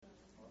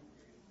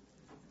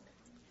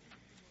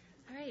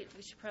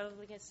We should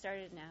probably get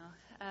started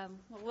now.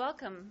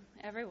 Welcome,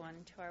 everyone,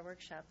 to our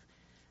workshop.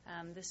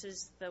 This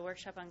is the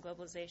workshop on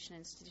globalization,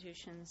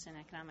 institutions, and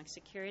economic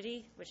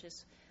security, which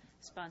is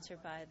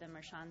sponsored by the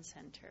Mershon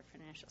Center for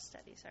International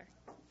Studies, our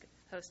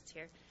hosts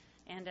here.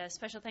 And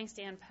special thanks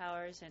to Ann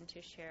Powers and to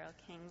Cheryl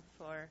King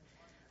for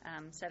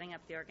setting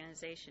up the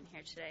organization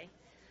here today.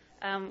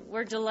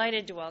 We're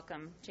delighted to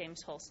welcome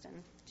James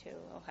Holston to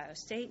Ohio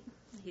State.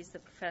 He's the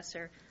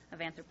professor of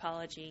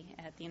anthropology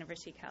at the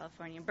University of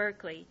California,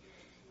 Berkeley,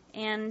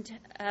 and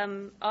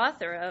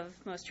author of,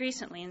 most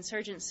recently,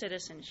 Insurgent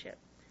Citizenship,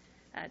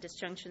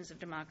 Disjunctions of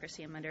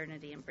Democracy and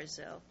Modernity in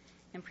Brazil,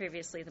 and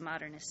previously The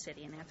Modernist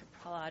City, an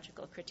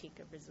anthropological critique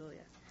of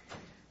Brasilia.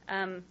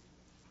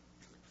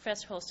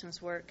 Professor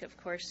Holston's work, of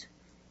course,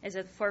 is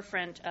at the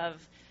forefront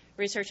of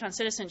research on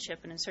citizenship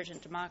and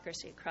insurgent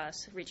democracy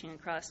reaching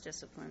across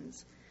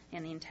disciplines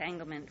and the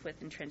entanglement with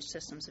entrenched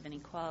systems of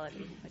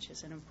inequality, which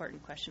is an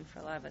important question for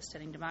a lot of us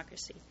studying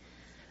democracy.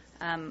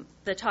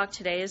 The talk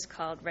today is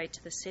called Right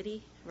to the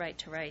City, Right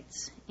to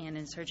Rights, and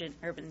Insurgent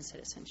Urban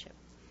Citizenship.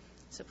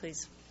 So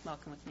please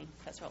welcome with me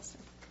Professor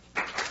Holston.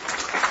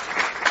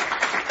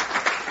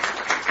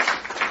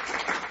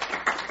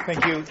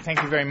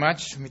 Thank you very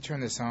much. Let me turn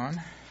this on.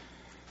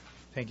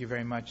 Thank you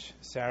very much,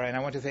 Sarah. And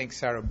I want to thank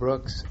Sarah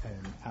Brooks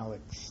and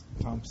Alex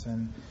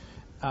Thompson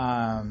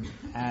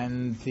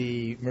and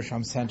the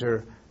Mershon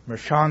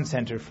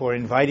Center for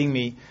inviting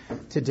me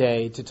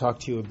today to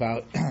talk to you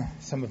about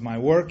some of my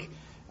work.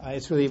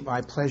 It's really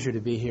my pleasure to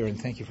be here, and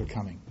thank you for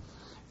coming.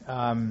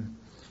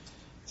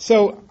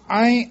 So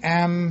I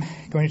am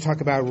going to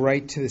talk about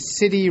right to the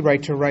city,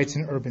 right to rights,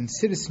 and urban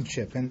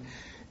citizenship. And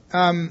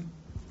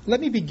let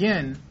me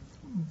begin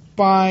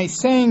by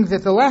saying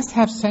that the last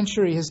half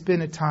century has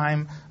been a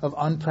time of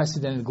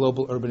unprecedented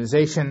global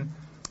urbanization,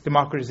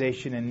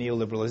 democratization, and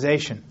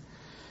neoliberalization.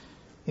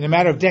 In a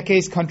matter of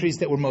decades, countries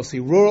that were mostly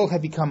rural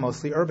have become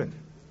mostly urban.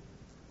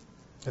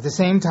 At the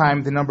same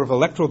time, the number of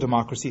electoral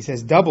democracies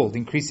has doubled,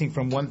 increasing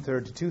from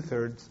 1/3 to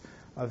 2/3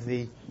 of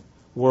the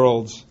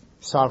world's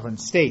sovereign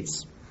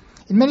states.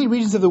 In many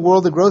regions of the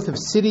world, the growth of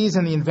cities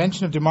and the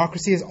invention of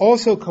democracy has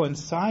also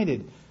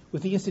coincided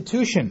with the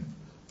institution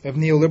of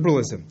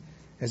neoliberalism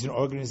as an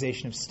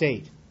organization of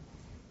state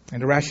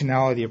and a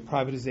rationality of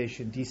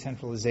privatization,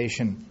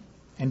 decentralization,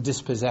 and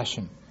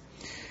dispossession.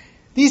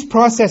 These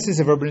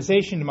processes of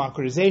urbanization,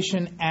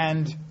 democratization,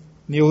 and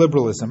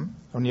neoliberalism,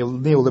 or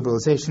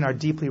neoliberalization, are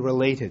deeply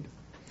related.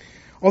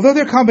 Although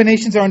their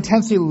combinations are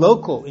intensely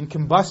local in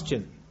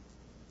combustion,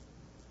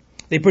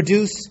 they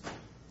produce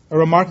a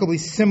remarkably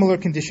similar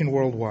condition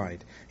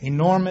worldwide.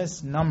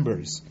 Enormous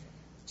numbers,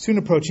 soon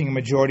approaching a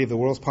majority of the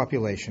world's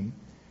population,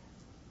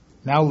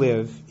 now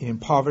live in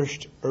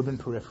impoverished urban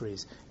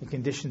peripheries in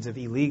conditions of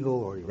illegal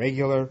or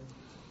irregular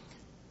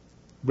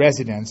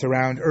residence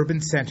around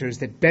urban centers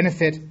that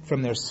benefit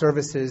from their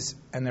services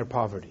and their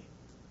poverty.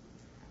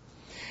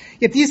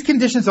 Yet these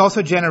conditions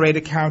also generate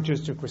a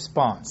counter-istic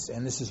response,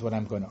 and this is what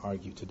I'm going to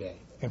argue today,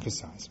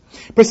 emphasize.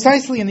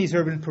 Precisely in these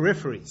urban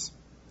peripheries,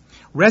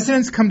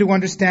 residents come to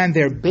understand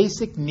their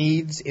basic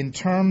needs in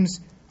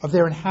terms of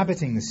their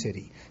inhabiting the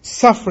city,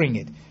 suffering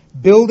it,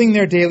 building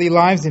their daily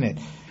lives in it,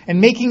 and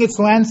making its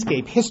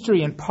landscape,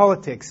 history, and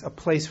politics a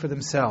place for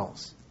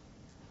themselves.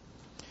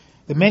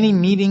 The many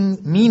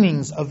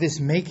meanings of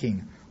this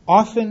making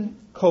often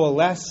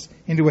coalesce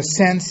into a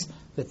sense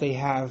that they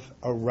have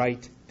a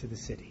right to the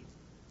city.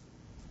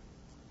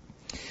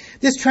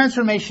 This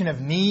transformation of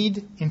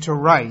need into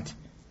right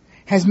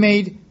has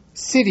made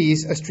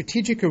cities a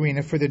strategic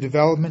arena for the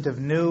development of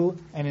new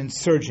and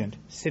insurgent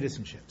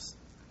citizenships.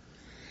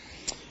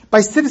 By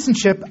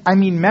citizenship, I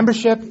mean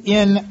membership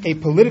in a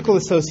political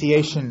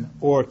association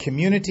or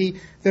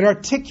community that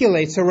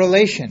articulates a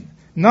relation,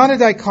 not a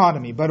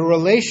dichotomy, but a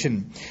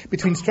relation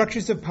between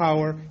structures of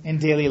power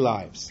and daily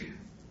lives.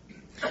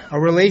 A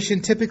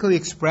relation typically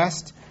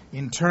expressed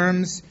in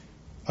terms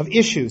of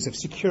issues of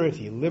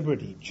security,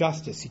 liberty,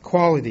 justice,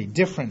 equality,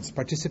 difference,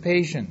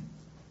 participation,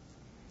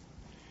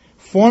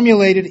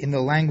 formulated in the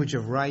language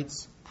of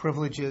rights,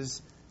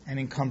 privileges, and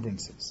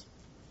encumbrances.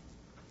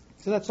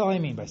 So that's all I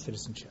mean by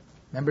citizenship.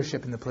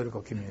 Membership in the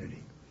political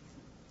community.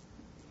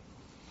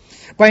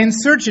 By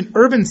insurgent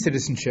urban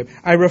citizenship,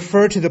 I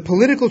refer to the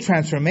political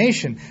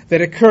transformation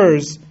that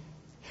occurs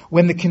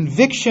when the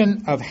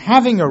conviction of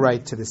having a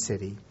right to the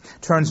city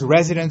turns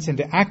residents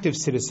into active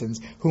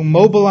citizens who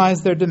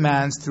mobilize their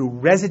demands through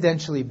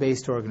residentially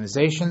based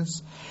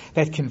organizations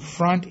that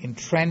confront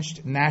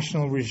entrenched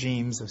national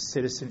regimes of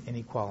citizen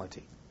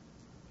inequality.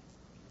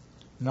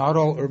 Not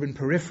all urban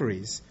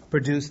peripheries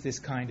produce this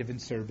kind of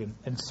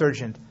insurgence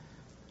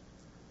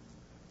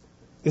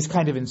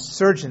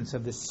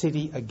of the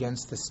city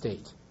against the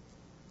state.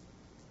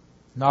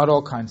 Not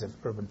all kinds of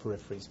urban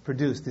peripheries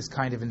produce this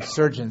kind of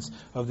insurgence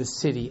of the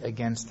city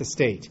against the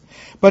state.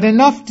 But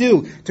enough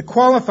do to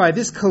qualify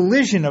this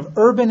collision of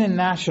urban and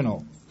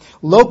national,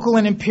 local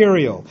and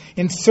imperial,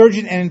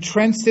 insurgent and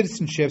entrenched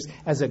citizenships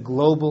as a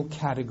global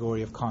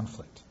category of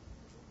conflict.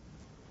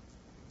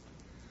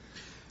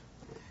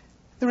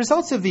 The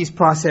results of these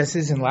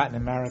processes in Latin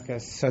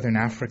America, Southern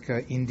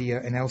Africa, India,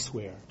 and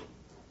elsewhere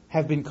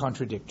have been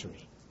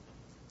contradictory.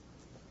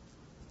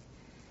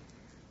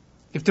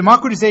 If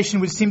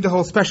democratization would seem to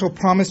hold special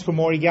promise for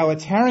more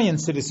egalitarian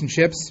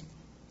citizenships,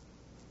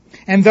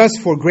 and thus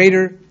for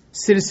greater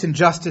citizen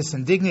justice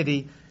and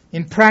dignity,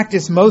 in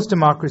practice most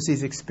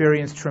democracies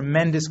experience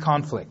tremendous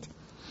conflict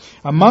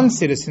among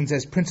citizens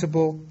as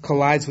principle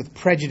collides with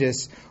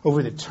prejudice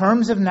over the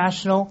terms of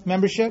national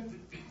membership.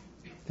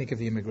 Think of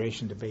the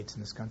immigration debates in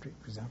this country,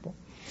 for example,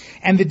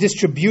 and the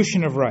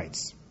distribution of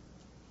rights.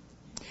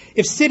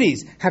 If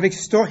cities have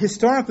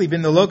historically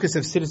been the locus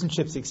of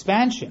citizenship's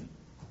expansion,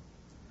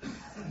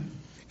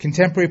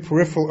 contemporary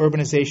peripheral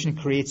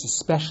urbanization creates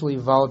especially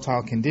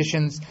volatile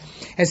conditions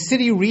as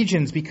city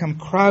regions become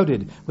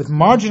crowded with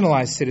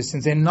marginalized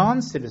citizens and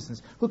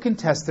non-citizens who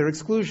contest their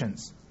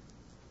exclusions.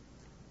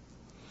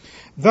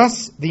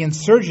 Thus, the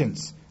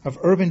insurgence of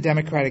urban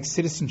democratic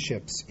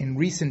citizenships in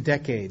recent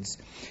decades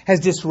has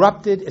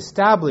disrupted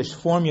established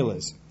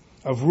formulas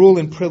of rule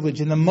and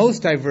privilege in the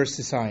most diverse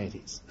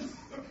societies.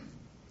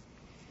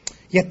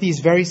 Yet these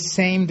very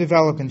same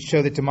developments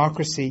show that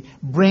democracy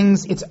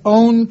brings its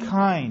own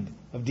kind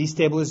of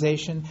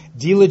destabilization,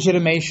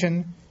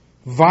 delegitimation,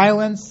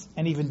 violence,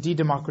 and even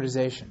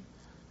de-democratization.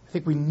 I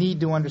think we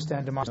need to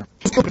understand democracy.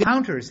 It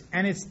counters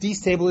and its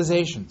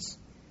destabilizations,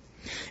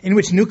 in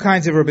which new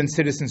kinds of urban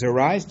citizens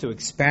arise to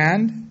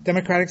expand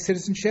democratic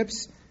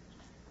citizenships,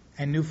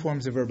 and new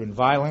forms of urban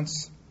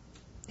violence,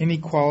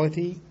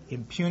 inequality,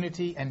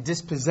 impunity, and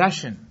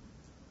dispossession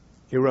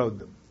erode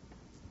them.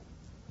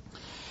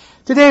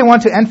 Today I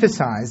want to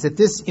emphasize that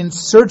this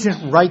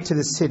insurgent right to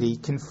the city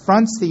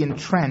confronts the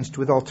entrenched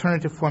with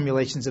alternative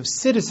formulations of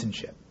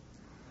citizenship.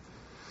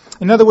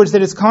 In other words,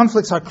 that its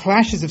conflicts are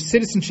clashes of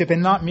citizenship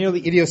and not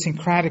merely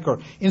idiosyncratic or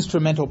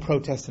instrumental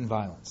protest and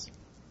violence.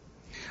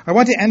 I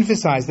want to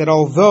emphasize that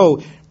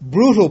although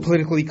brutal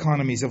political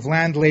economies of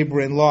land, labor,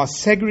 and law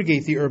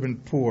segregate the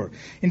urban poor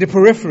into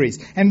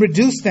peripheries and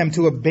reduce them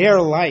to a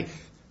bare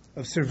life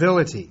of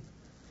servility,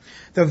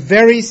 the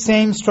very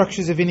same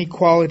structures of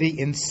inequality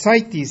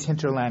incite these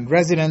hinterland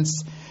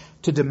residents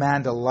to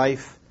demand a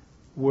life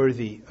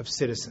worthy of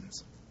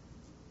citizens.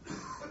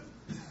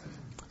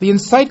 The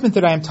incitement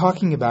that I am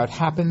talking about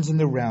happens in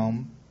the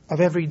realm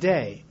of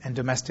everyday and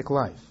domestic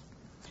life,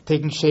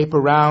 taking shape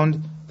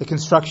around the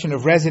construction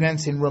of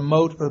residence in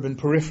remote urban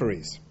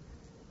peripheries.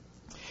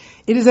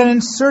 It is an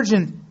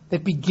insurgent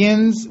that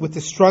begins with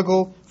the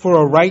struggle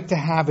for a right to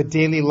have a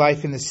daily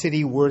life in the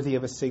city worthy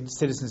of a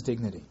citizen's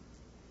dignity.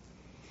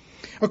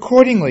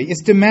 Accordingly,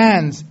 its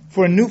demands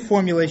for a new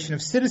formulation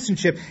of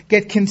citizenship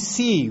get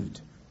conceived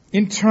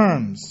in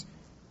terms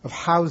of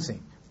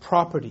housing,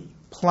 property,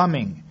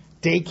 plumbing,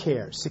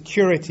 daycare,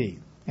 security,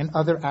 and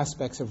other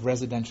aspects of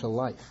residential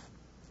life.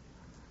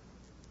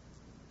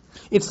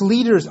 Its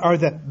leaders are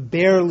the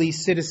barely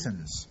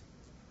citizens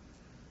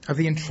of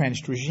the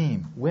entrenched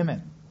regime: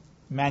 women,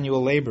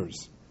 manual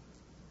laborers,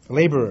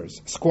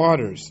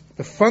 squatters,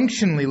 the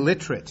functionally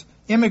literate,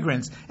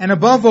 immigrants, and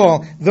above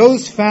all,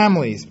 those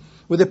families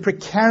with a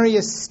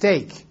precarious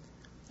stake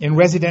in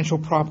residential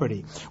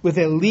property, with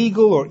a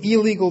legal or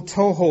illegal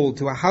toehold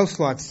to a house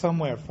lot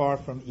somewhere far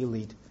from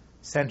elite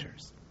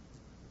centers.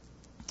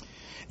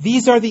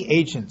 These are the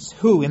agents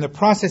who, in the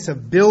process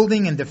of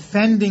building and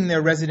defending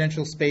their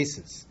residential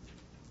spaces,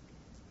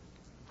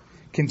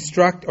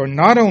 construct, or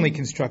not only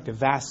construct, a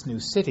vast new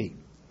city,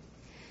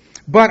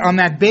 but on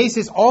that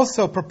basis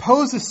also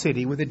propose a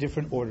city with a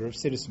different order of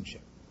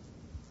citizenship.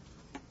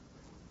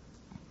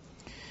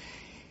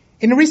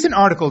 In a recent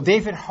article,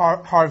 David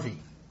Harvey,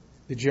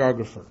 the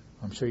geographer,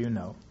 I'm sure you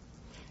know,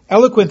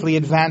 eloquently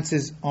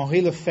advances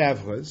Henri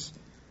Lefebvre's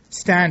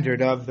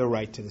standard of the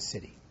right to the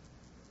city,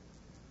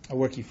 a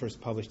work he first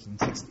published in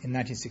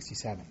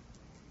 1967.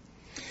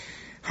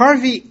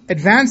 Harvey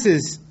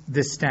advances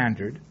this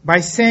standard by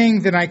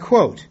saying that, I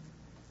quote,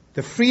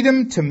 "The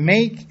freedom to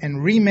make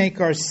and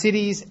remake our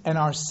cities and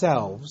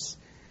ourselves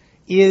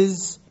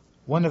is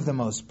one of the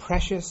most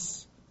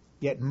precious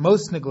yet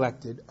most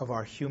neglected of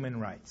our human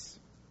rights."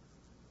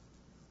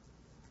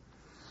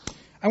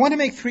 I want to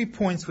make 3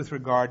 points with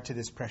regard to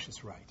this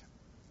precious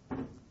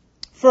right.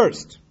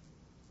 First,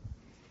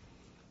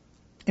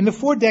 in the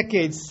 4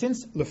 decades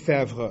since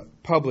Lefebvre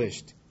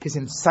published his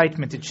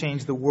incitement to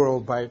change the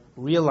world by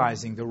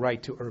realizing the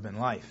right to urban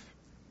life,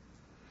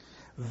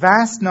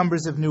 vast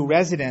numbers of new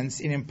residents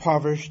in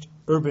impoverished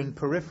urban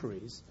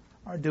peripheries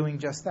are doing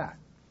just that.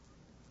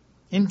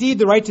 Indeed,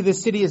 the right to the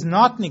city is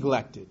not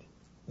neglected,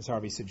 as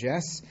Harvey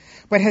suggests,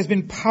 but has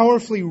been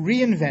powerfully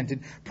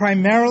reinvented,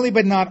 primarily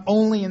but not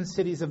only in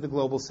cities of the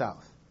global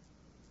south.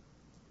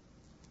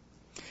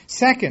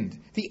 Second,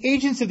 the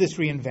agents of this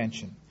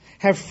reinvention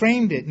have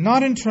framed it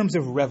not in terms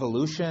of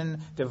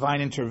revolution,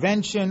 divine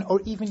intervention,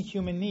 or even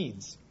human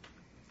needs.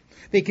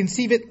 They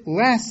conceive it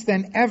less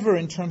than ever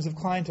in terms of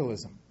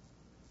clientelism.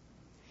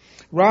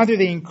 Rather,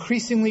 they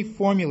increasingly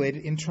formulate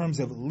it in terms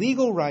of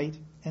legal right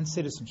and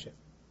citizenship.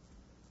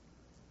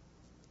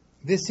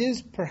 This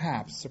is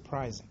perhaps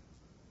surprising.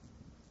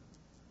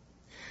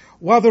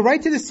 While the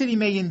right to the city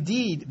may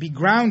indeed be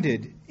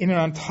grounded in an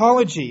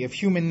ontology of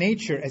human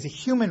nature as a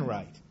human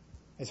right,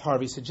 as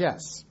Harvey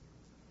suggests,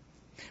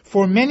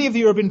 for many of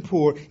the urban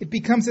poor, it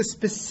becomes a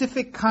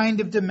specific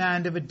kind of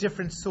demand of a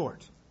different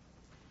sort.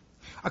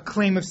 A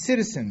claim of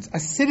citizens,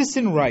 a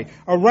citizen right,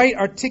 a right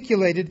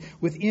articulated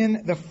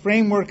within the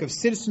framework of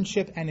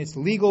citizenship and its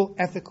legal,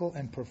 ethical,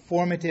 and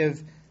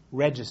performative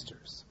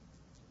registers.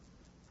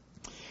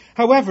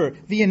 However,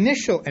 the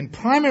initial and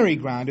primary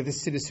ground of the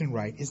citizen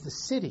right is the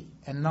city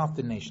and not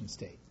the nation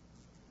state.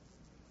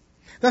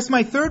 Thus,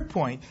 my third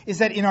point is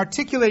that in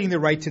articulating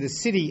the right to the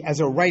city as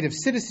a right of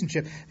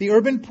citizenship, the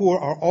urban poor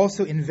are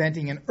also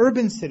inventing an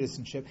urban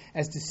citizenship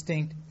as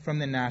distinct from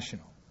the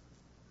national.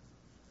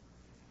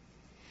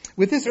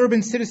 With this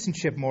urban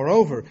citizenship,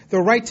 moreover, the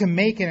right to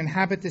make and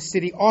inhabit the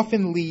city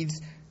often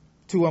leads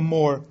to a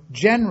more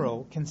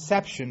general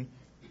conception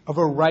of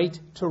a right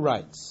to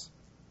rights,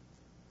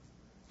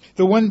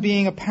 the one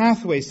being a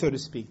pathway, so to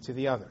speak, to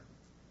the other.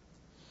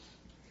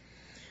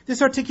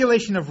 This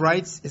articulation of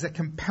rights is a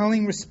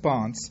compelling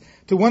response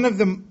to one of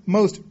the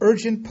most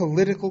urgent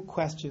political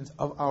questions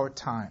of our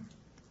time.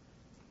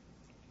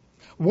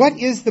 What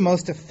is the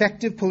most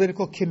effective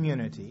political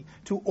community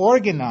to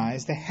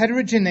organize the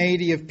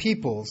heterogeneity of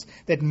peoples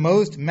that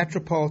most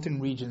metropolitan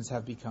regions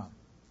have become?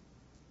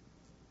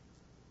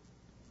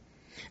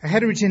 A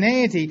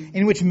heterogeneity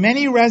in which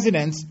many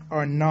residents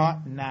are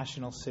not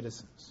national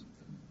citizens.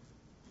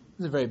 This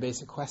is a very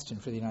basic question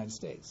for the United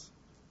States.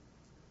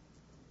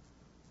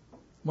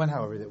 One,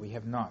 however, that we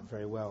have not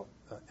very well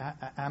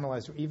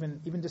analyzed or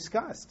even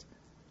discussed.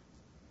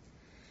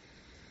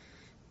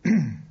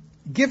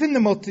 Given the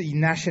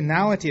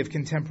multinationality of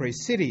contemporary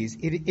cities,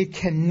 it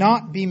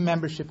cannot be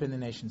membership in the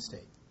nation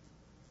state.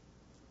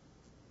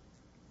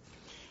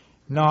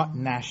 Not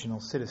national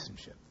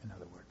citizenship, in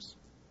other words.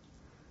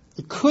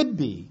 It could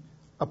be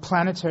a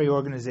planetary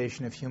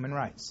organization of human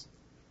rights.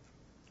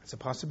 It's a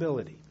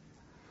possibility.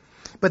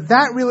 But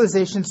that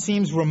realization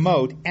seems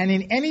remote and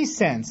in any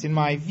sense, in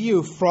my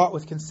view, fraught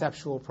with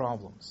conceptual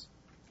problems.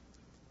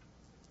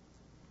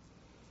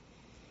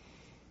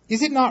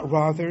 Is it not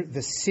rather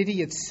the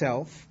city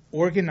itself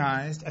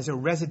organized by a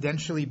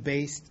residentially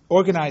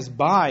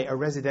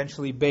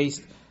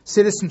based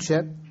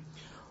citizenship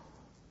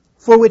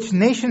for which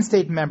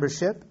nation-state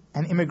membership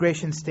and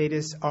immigration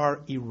status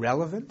are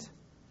irrelevant?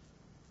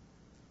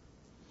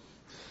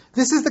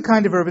 This is the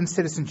kind of urban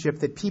citizenship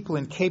that people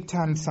in Cape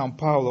Town and Sao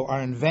Paulo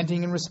are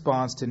inventing in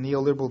response to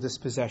neoliberal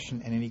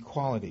dispossession and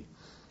inequality.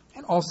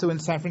 And also in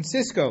San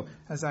Francisco,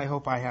 as I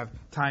hope I have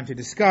time to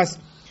discuss,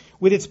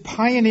 with its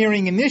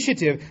pioneering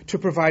initiative to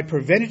provide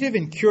preventative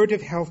and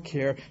curative health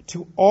care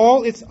to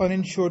all its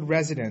uninsured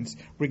residents,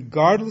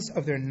 regardless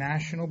of their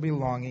national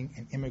belonging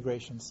and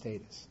immigration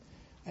status.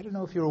 I don't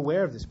know if you're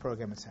aware of this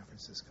program in San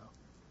Francisco.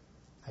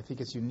 I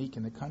think it's unique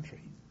in the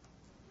country.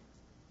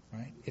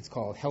 Right? It's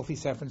called Healthy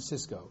San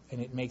Francisco, and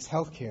it makes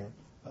health care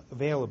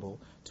available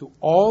to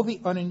all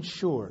the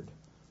uninsured,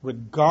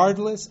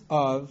 regardless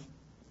of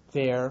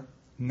their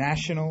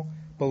national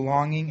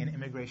belonging and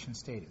immigration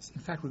status. In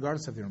fact,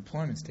 regardless of their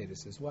employment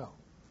status as well.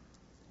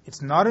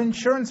 It's not an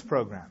insurance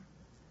program,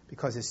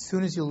 because as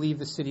soon as you leave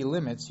the city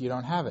limits, you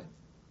don't have it.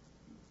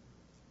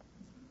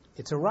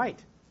 It's a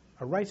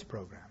rights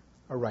program,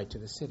 a right to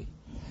the city.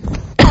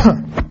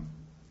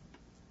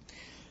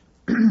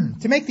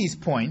 To make these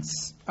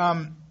points,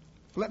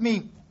 let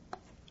me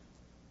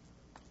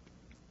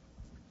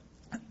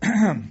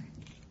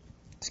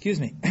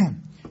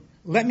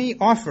let me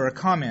offer a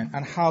comment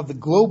on how the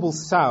global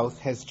South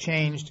has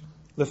changed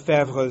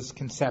Lefebvre's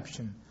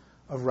conception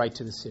of right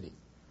to the city.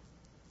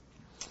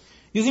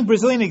 Using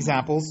Brazilian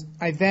examples,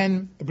 I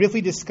then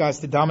briefly discuss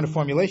the dominant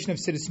formulation of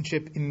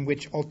citizenship in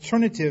which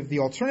the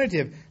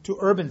alternative to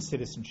urban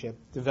citizenship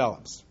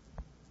develops.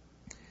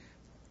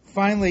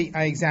 Finally,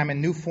 I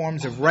examine new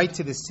forms of right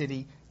to the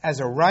city as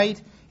a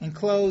right, and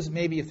close,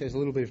 maybe if there's a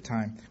little bit of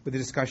time, with a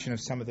discussion of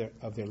some of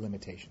their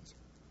limitations.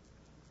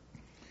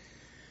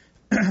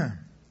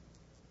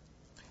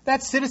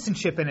 That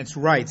citizenship and its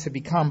rights have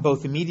become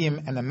both the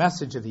medium and the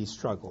message of these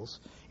struggles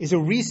is a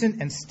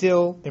recent and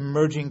still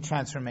emerging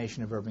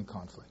transformation of urban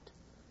conflict.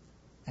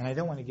 And I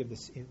don't want to give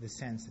the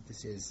sense that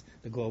this is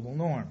the global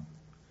norm,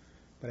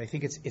 but I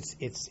think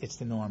it's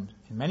the norm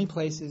in many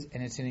places,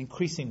 and it's an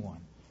increasing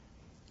one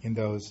in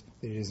those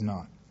that it is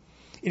not.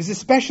 It is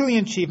especially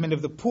an achievement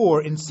of the poor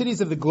in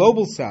cities of the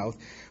global South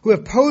who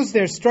have posed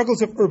their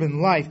struggles of urban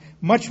life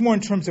much more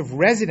in terms of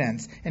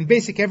residence and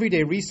basic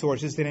everyday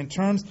resources than in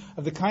terms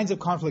of the kinds of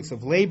conflicts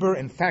of labor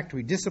and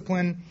factory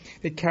discipline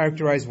that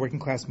characterized working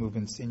class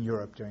movements in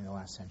Europe during the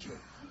last century,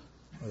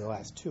 or the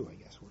last two, I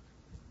guess.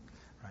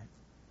 Right?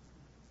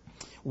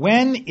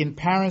 When in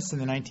Paris in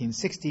the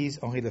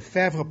 1960s, Henri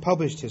Lefebvre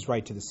published his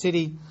Right to the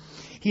City,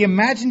 he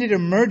imagined it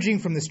emerging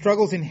from the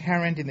struggles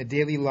inherent in the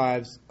daily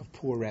lives of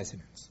poor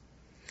residents.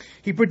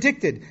 He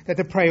predicted that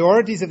the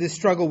priorities of this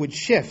struggle would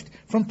shift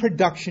from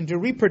production to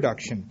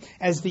reproduction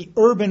as the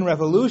urban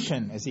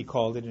revolution, as he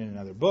called it in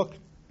another book,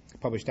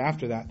 published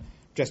after that,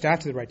 just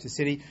after the Right to the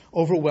City,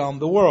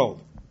 overwhelmed the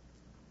world.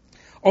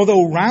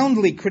 although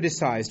roundly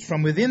criticized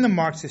from within the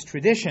Marxist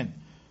tradition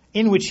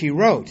in which he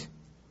wrote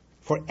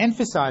for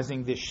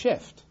emphasizing this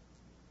shift,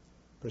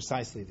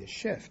 precisely this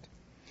shift,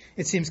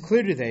 it seems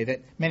clear today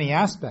that many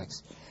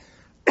aspects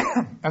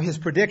of his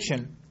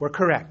prediction were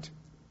correct.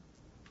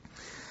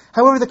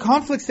 However, the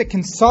conflicts that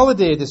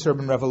consolidated this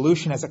urban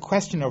revolution as a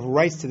question of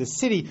rights to the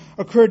city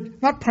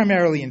occurred not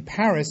primarily in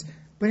Paris,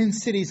 but in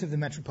cities of the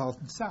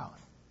metropolitan South,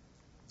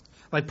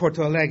 like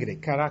Porto Alegre,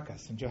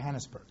 Caracas, and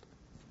Johannesburg.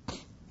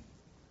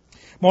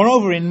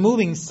 Moreover, in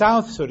moving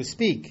south, so to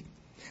speak,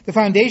 the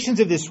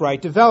foundations of this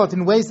right developed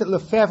in ways that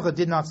Lefebvre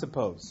did not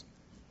suppose.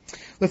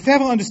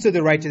 Lefebvre understood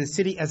the right to the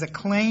city as a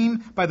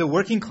claim by the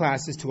working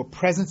classes to a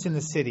presence in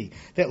the city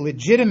that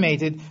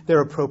legitimated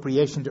their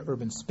appropriation to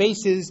urban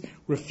spaces,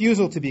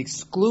 refusal to be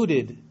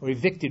excluded or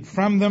evicted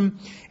from them,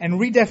 and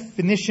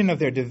redefinition of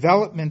their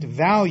development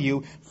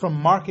value from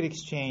market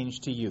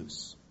exchange to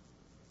use.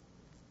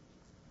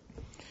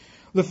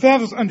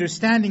 Lefebvre's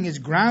understanding is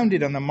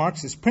grounded on the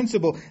Marxist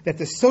principle that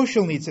the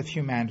social needs of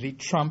humanity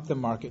trump the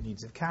market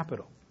needs of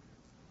capital.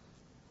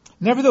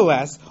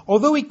 Nevertheless,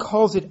 although he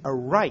calls it a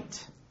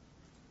right,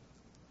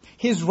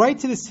 his right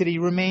to the city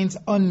remains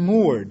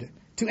unmoored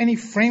to any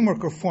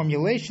framework or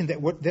formulation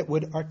that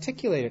would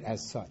articulate it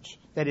as such,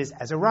 that is,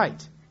 as a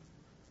right.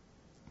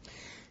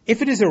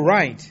 If it is a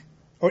right,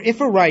 or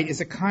if a right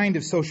is a kind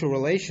of social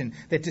relation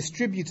that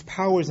distributes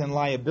powers and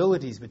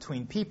liabilities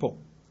between people,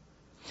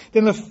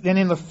 then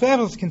in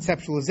Lefebvre's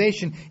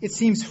conceptualization, it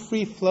seems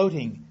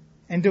free-floating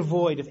and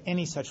devoid of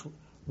any such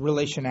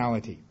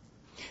relationality.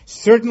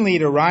 Certainly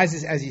it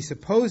arises, as he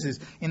supposes,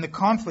 in the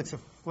conflicts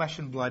of flesh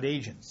and blood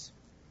agents.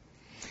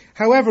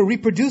 However,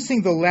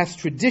 reproducing the left's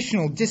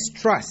traditional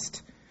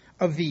distrust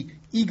of the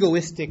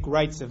egoistic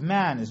rights of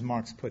man, as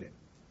Marx put it,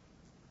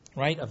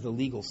 right, of the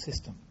legal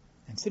system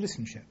and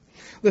citizenship,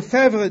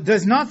 Lefebvre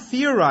does not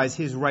theorize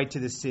his right to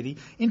the city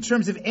in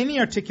terms of any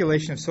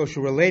articulation of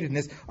social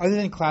relatedness other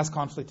than class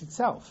conflict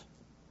itself.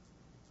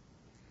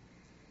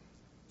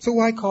 So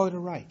why call it a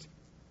right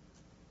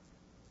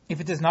if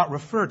it does not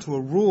refer to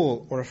a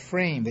rule or a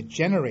frame that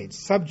generates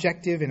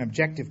subjective and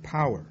objective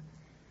power,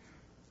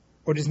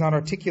 or does not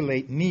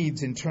articulate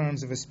needs in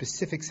terms of a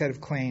specific set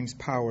of claims,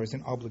 powers,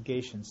 and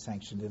obligations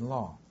sanctioned in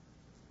law?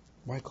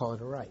 Why call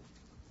it a right?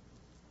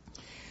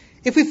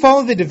 If we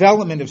follow the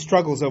development of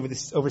struggles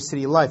over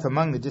city life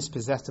among the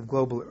dispossessed of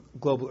global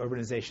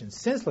urbanization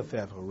since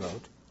Lefebvre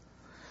wrote,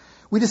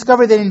 we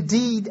discover that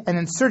indeed an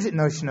insurgent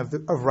notion of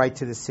right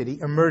to the city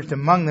emerged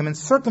among them in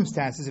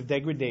circumstances of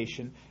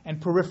degradation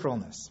and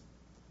peripheralness.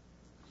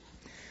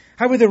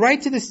 However, the right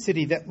to the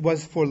city that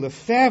was for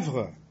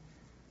Lefebvre,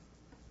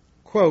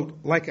 quote,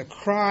 like a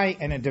cry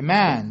and a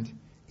demand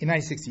in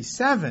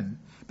 1967,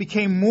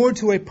 became more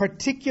to a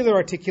particular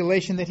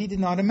articulation that he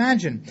did not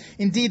imagine.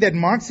 Indeed, that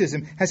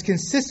Marxism has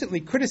consistently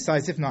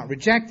criticized, if not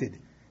rejected,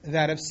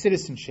 that of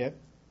citizenship,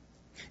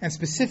 and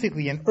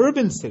specifically an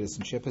urban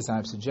citizenship, as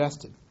I've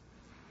suggested.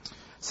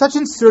 Such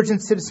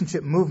insurgent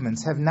citizenship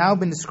movements have now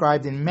been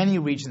described in many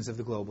regions of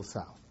the global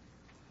South.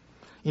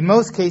 In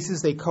most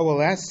cases, they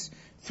coalesce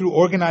through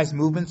organized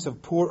movements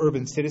of poor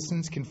urban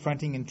citizens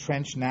confronting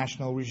entrenched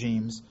national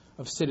regimes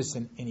of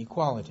citizen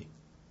inequality.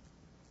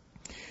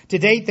 To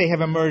date, they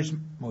have emerged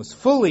most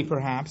fully,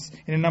 perhaps,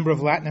 in a number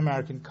of Latin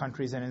American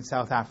countries and in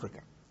South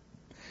Africa,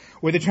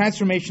 where the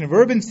transformations of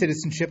urban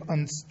citizenship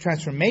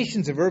unsettle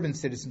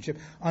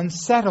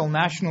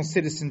national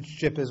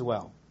citizenship as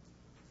well.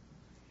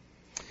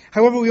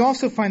 However, we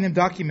also find them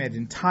documented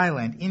in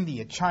Thailand,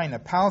 India, China,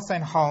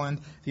 Palestine, Holland,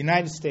 the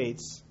United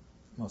States,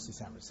 mostly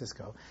San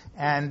Francisco,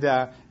 and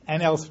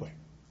elsewhere.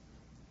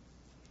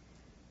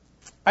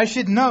 I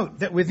should note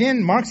that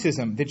within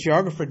Marxism, the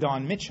geographer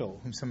Don Mitchell,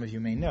 whom some of you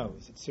may know,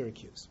 is at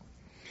Syracuse,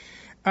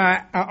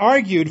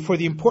 argued for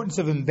the importance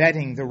of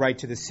embedding the right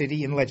to the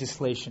city in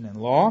legislation and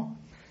law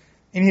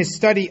in his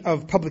study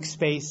of public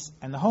space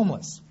and the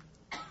homeless.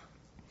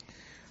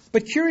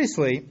 But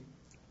curiously,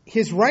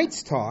 his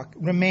rights talk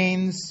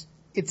remains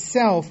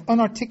itself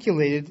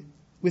unarticulated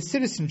with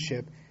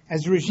citizenship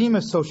as a regime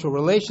of social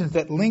relations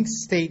that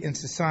links state and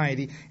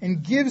society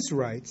and gives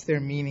rights their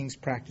meanings,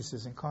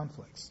 practices, and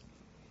conflicts.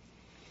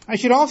 I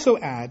should also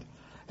add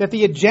that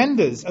the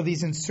agendas of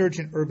these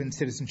insurgent urban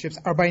citizenships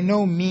are by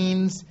no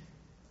means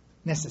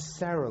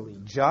necessarily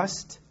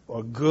just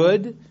or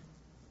good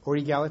or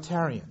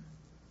egalitarian.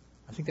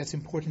 I think that's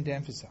important to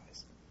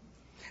emphasize.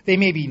 They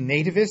may be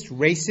nativist,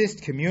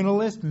 racist,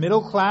 communalist,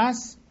 middle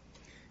class,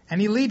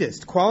 and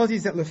elitist,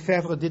 qualities that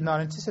Lefebvre did not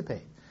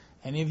anticipate.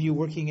 Any of you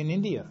working in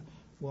India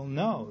will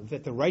know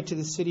that the right to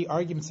the city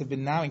arguments have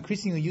been now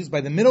increasingly used by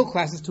the middle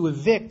classes to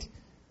evict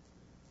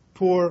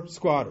poor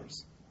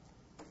squatters.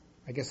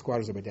 I guess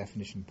squatters are by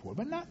definition poor,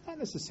 but not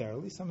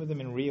necessarily. Some of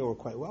them in Rio are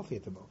quite wealthy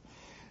at the moment,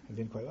 have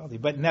been quite wealthy,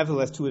 but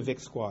nevertheless to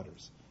evict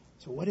squatters.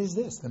 So what is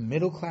this? The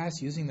middle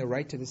class using the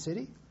right to the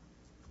city?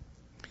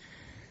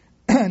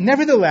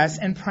 Nevertheless,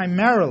 and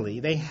primarily,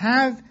 they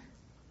have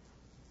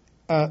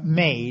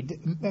made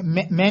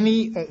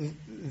many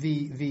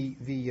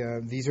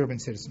these urban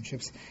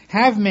citizenships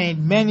have made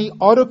many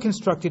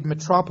auto-constructed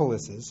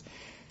metropolises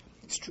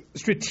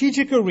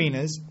strategic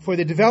arenas for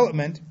the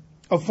development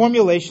of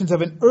formulations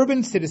of an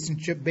urban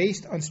citizenship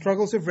based on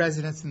struggles of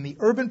residents in the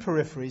urban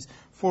peripheries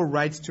for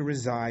rights to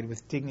reside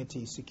with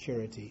dignity,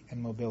 security,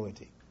 and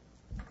mobility.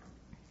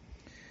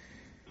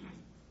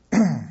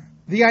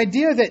 The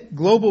idea that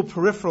global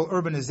peripheral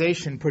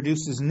urbanization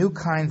produces new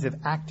kinds of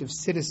active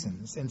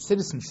citizens and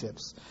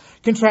citizenships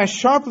contrasts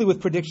sharply with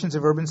predictions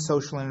of urban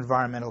social and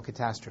environmental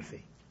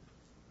catastrophe.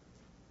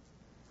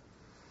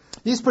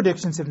 These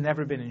predictions have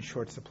never been in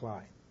short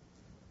supply.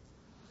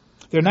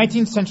 Their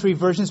 19th century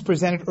versions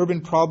presented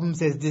urban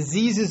problems as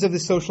diseases of the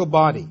social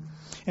body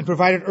and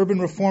provided urban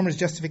reformers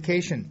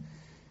justification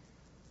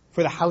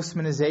for the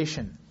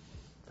housemanization,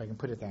 if I can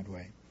put it that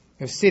way,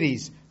 of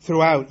cities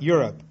throughout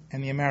Europe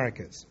and the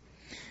Americas.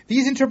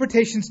 These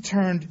interpretations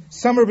turned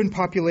some urban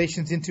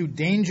populations into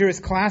dangerous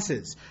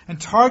classes and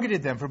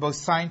targeted them for both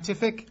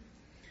scientific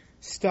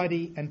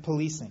study and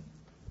policing.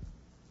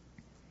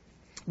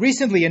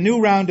 Recently, a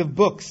new round of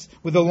books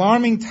with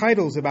alarming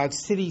titles about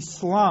city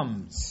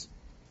slums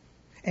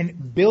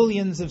and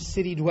billions of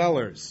city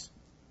dwellers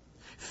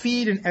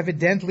feed an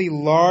evidently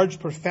large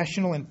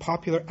professional and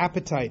popular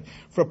appetite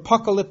for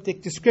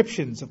apocalyptic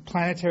descriptions of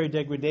planetary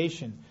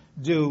degradation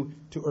due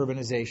to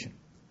urbanization.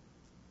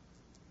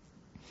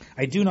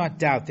 I do not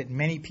doubt that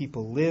many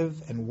people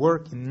live and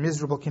work in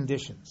miserable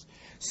conditions,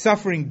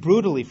 suffering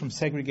brutally from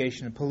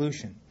segregation and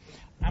pollution.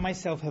 I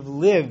myself have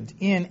lived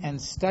in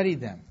and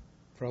studied them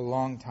for a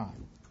long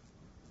time.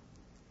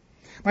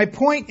 My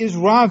point is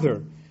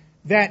rather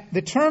that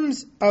the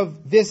terms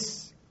of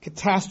this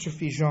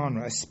catastrophe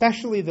genre,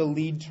 especially the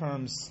lead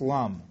term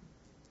slum,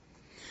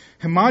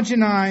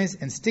 homogenize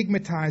and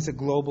stigmatize a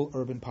global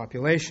urban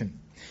population.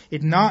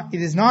 It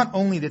is not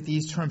only that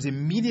these terms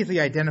immediately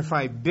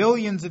identify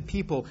billions of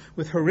people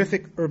with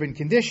horrific urban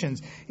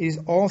conditions, it is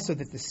also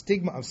that the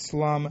stigma of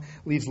slum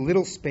leaves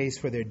little space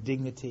for their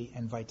dignity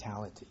and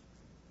vitality.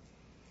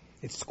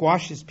 It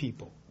squashes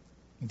people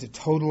into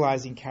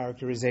totalizing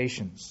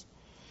characterizations,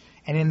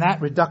 and in that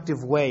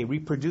reductive way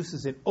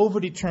reproduces an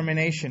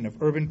overdetermination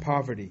of urban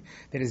poverty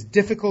that has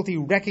difficulty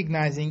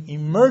recognizing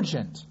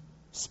emergent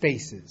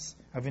spaces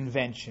of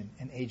invention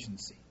and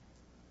agency.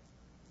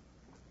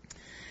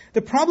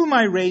 The problem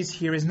I raise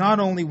here is not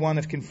only one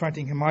of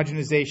confronting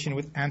homogenization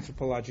with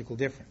anthropological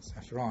difference.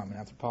 After all, I'm an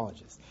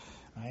anthropologist,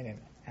 right? And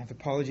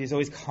anthropology is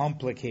always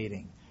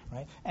complicating,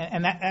 right?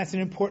 And that's an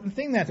important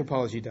thing that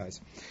anthropology does,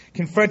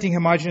 confronting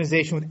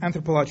homogenization with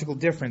anthropological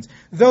difference,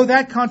 though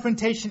that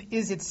confrontation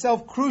is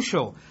itself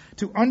crucial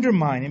to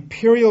undermine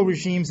imperial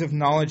regimes of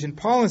knowledge and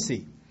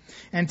policy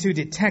and to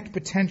detect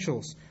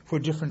potentials for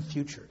different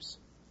futures.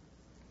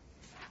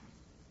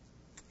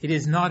 It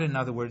is not, in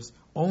other words,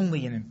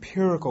 only an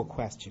empirical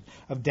question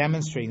of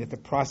demonstrating that the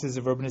processes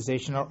of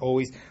urbanization are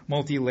always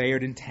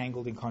multi-layered,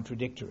 entangled, and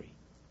contradictory.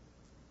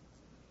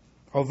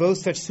 Although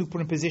such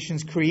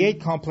superimpositions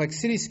create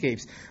complex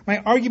cityscapes, my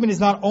argument is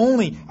not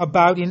only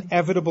about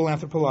inevitable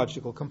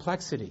anthropological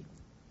complexity.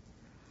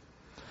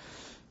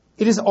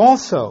 It is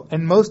also,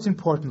 and most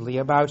importantly,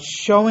 about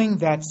showing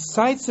that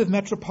sites of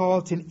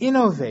metropolitan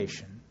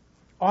innovation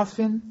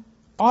often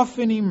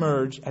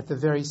emerge at the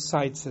very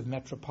sites of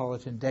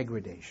metropolitan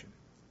degradation.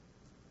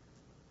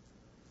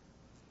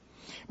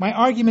 My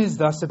argument is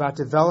thus about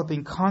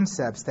developing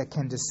concepts that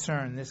can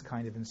discern this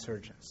kind of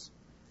insurgence.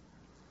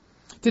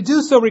 To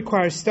do so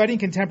requires studying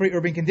contemporary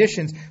urban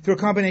conditions through a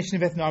combination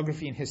of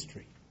ethnography and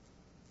history,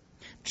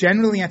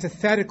 generally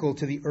antithetical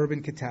to the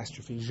urban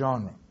catastrophe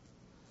genre.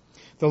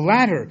 The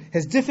latter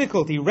has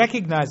difficulty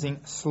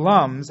recognizing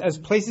slums as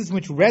places in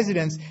which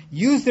residents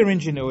use their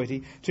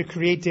ingenuity to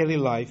create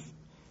daily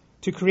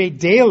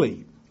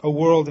a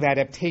world of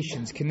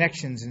adaptations,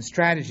 connections, and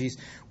strategies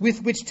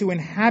with which to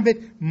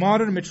inhabit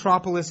modern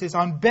metropolises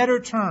on better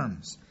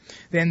terms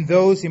than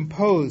those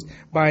imposed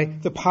by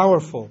the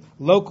powerful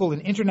local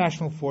and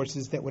international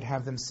forces that would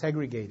have them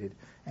segregated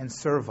and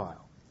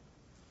servile.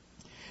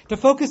 To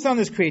focus on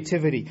this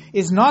creativity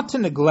is not to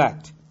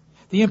neglect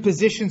the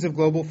impositions of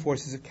global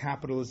forces of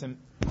capitalism,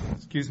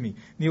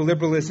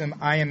 neoliberalism,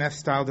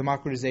 IMF-style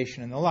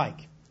democratization, and the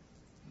like.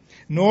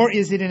 Nor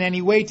is it in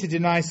any way to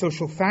deny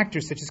social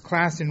factors such as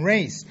class and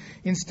race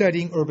in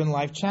studying urban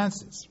life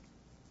chances.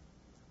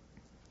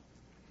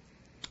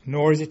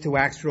 Nor is it to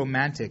wax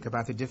romantic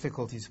about the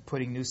difficulties of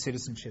putting new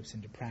citizenships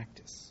into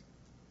practice.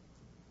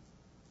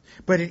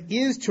 But it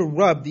is to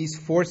rub these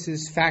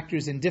forces,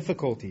 factors, and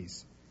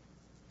difficulties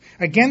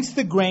against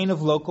the grain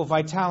of local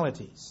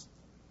vitalities,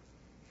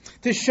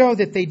 to show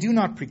that they do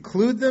not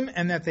preclude them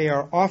and that they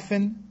are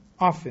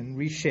often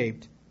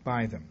reshaped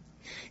by them.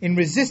 In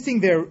resisting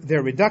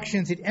their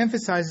reductions, it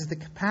emphasizes the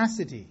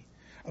capacity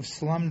of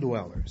slum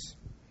dwellers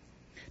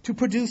to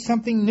produce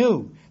something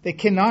new that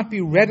cannot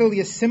be readily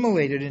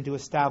assimilated into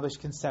established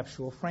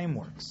conceptual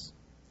frameworks.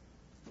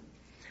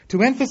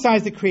 To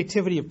emphasize the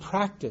creativity of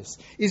practice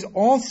is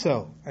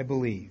also, I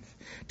believe,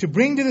 to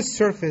bring to the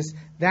surface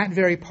that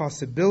very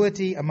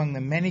possibility among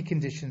the many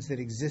conditions that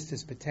exist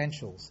as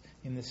potentials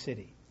in the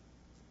city.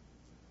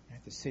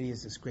 The city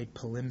is this great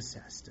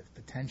palimpsest of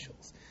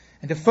potentials.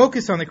 And to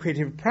focus on the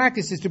creative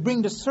practice is to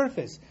bring to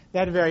surface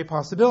that very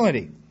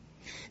possibility.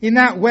 In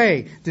that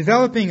way,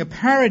 developing a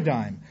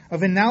paradigm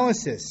of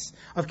analysis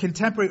of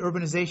contemporary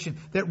urbanization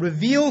that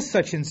reveals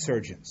such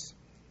insurgence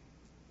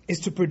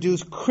is to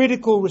produce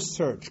critical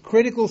research,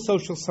 critical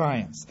social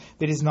science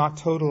that is not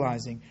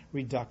totalizing,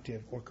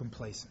 reductive, or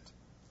complacent.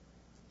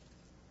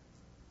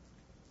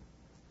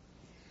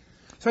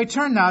 So I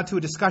turn now to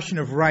a discussion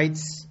of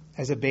rights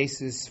as a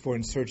basis for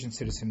insurgent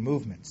citizen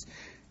movements.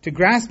 To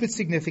grasp its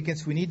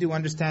significance, we need to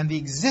understand the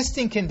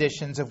existing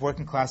conditions of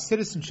working class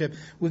citizenship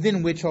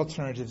within which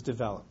alternatives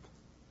develop.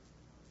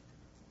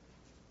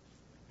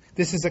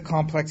 This is a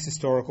complex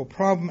historical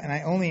problem, and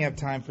I only have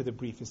time for the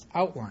briefest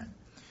outline.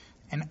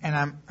 And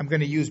I'm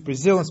going to use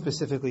Brazil, and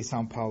specifically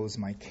São Paulo, as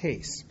my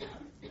case.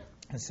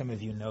 And some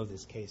of you know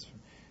this case from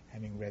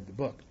having read the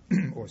book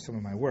or some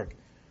of my work.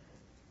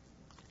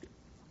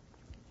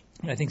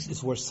 And I think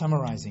it's worth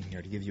summarizing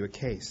here to give you a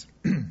case.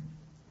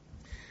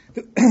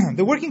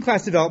 The working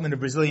class development of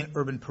Brazilian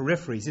urban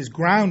peripheries is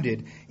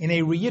grounded in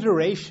a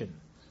reiteration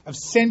of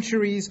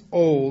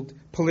centuries-old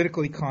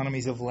political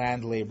economies of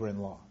land, labor,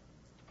 and law.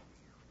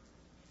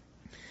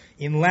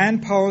 In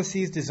land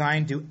policies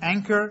designed to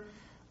anchor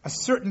a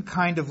certain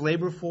kind of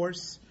labor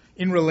force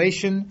in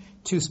relation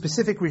to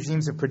specific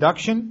regimes of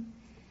production,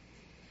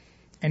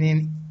 and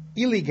in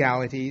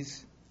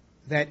illegalities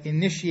that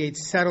initiate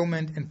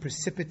settlement and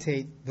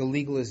precipitate the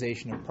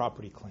legalization of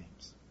property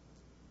claims.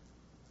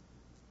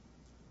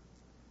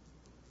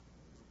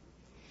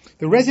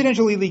 The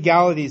residential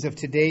illegalities of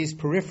today's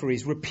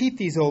peripheries repeat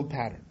these old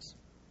patterns,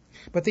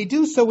 but they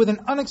do so with an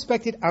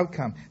unexpected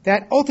outcome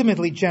that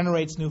ultimately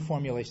generates new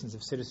formulations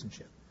of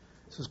citizenship.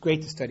 So it's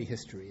great to study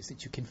history, is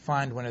that you can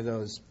find one of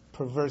those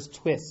perverse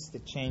twists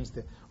that change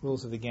the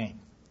rules of the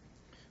game.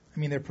 I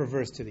mean, they're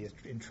perverse to the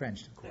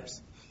entrenched, of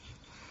course.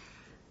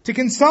 To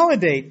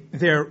consolidate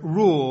their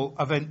rule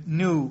of a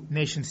new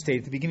nation-state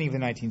at the beginning of the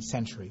 19th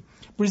century,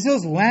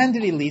 Brazil's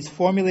landed elites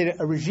formulated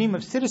a regime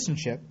of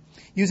citizenship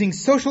using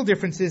social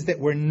differences that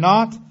were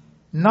not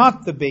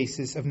the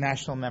basis of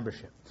national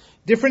membership.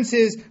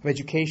 Differences of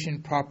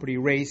education, property,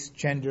 race,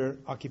 gender,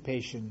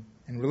 occupation,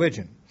 and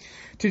religion.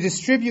 To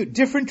distribute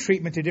different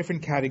treatment to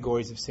different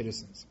categories of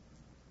citizens.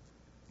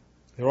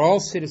 They're all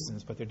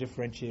citizens, but they're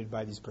differentiated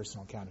by these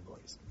personal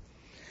categories.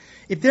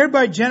 It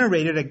thereby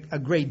generated a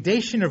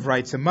gradation of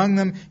rights among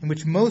them, in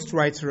which most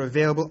rights are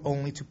available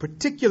only to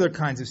particular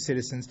kinds of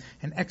citizens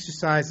and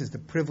exercised as the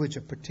privilege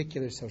of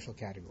particular social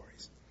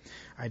categories.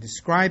 I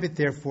describe it,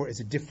 therefore,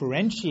 as a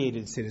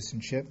differentiated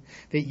citizenship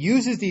that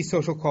uses these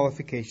social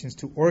qualifications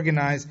to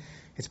organize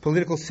its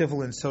political,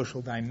 civil, and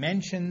social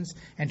dimensions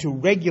and to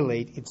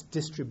regulate its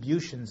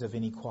distributions of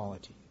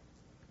inequality.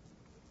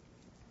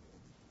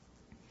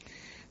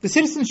 The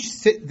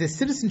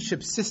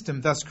citizenship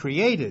system thus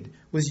created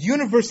was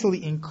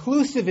universally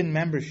inclusive in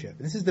membership.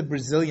 This is the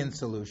Brazilian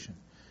solution.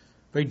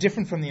 Very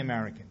different from the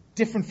American,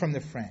 different from the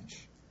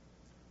French.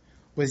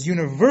 Was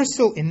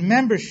universal in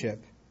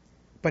membership,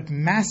 but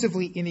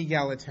massively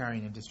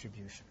inegalitarian in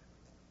distribution.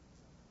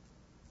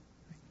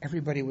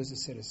 Everybody was a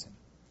citizen,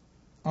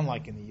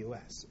 unlike in the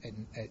U.S.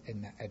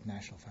 at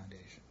National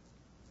Foundation.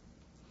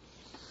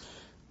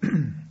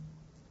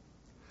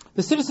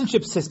 The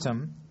citizenship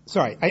system,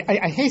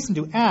 I hasten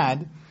to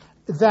add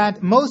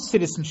that most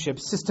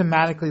citizenships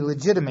systematically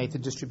legitimate the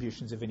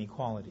distributions of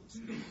inequalities.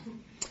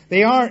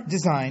 They are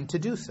designed to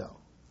do so.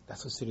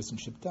 That's what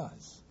citizenship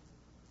does.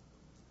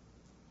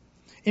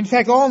 In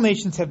fact, all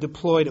nations have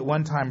deployed at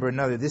one time or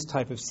another this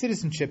type of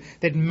citizenship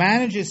that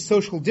manages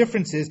social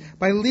differences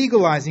by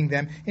legalizing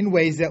them in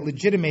ways that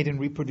legitimate and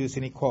reproduce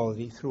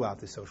inequality throughout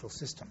the social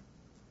system.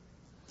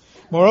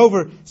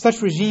 Moreover,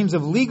 such regimes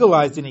of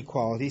legalized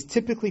inequalities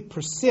typically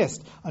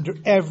persist under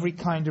every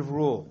kind of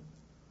rule,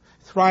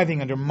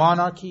 thriving under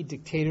monarchy,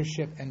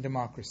 dictatorship, and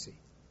democracy.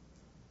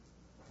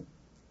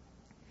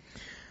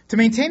 To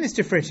maintain this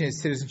differentiated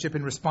citizenship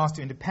in response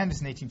to independence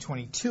in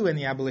 1822 and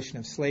the abolition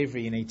of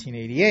slavery in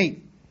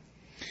 1888,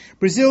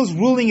 Brazil's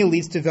ruling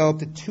elites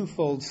developed a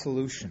twofold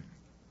solution.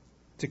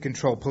 To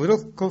control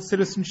political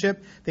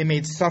citizenship, they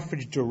made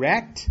suffrage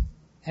direct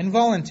and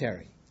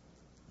voluntary,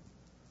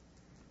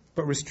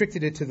 but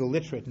restricted it to the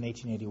literate in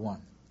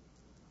 1881.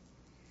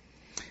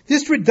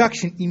 This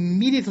reduction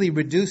immediately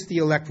reduced the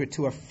electorate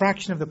to a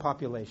fraction of the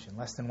population,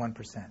 less than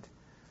 1%.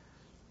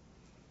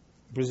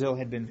 Brazil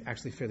had been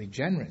actually fairly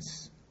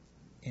generous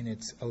in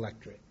its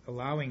electorate,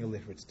 allowing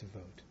illiterates to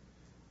vote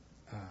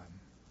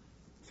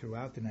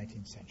throughout the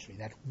 19th century.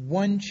 That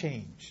one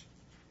change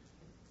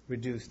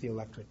reduced the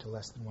electorate to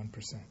less than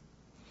 1%.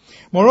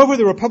 Moreover,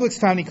 the Republic's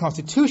founding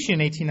constitution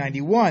in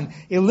 1891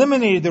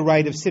 eliminated the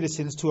right of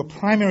citizens to a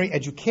primary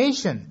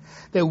education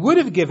that would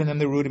have given them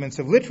the rudiments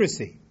of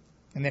literacy,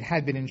 and that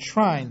had been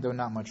enshrined, though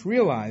not much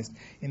realized,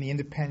 in the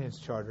Independence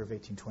Charter of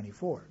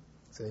 1824.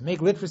 So they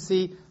make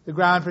literacy the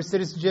ground for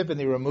citizenship, and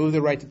they remove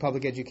the right to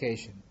public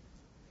education.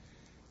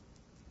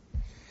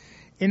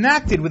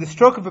 Enacted with a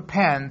stroke of a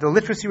pen, the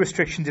literacy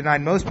restriction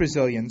denied most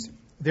Brazilians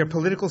their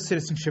political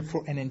citizenship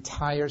for an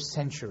entire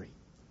century,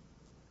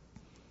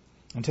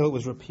 until it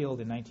was repealed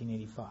in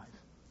 1985.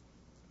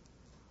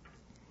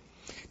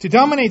 To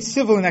dominate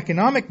civil and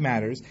economic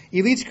matters,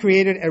 elites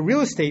created a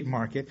real estate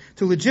market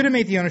to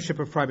legitimate the ownership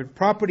of private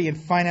property and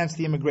finance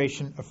the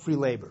immigration of free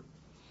labor.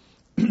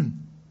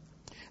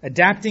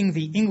 Adapting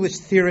the English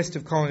theorist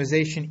of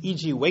colonization,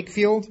 E.G.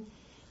 Wakefield.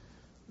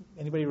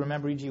 Anybody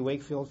remember E.G.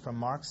 Wakefield from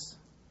Marx?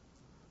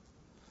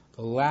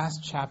 The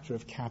last chapter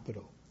of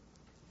Capital,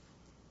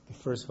 the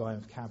first volume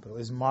of Capital,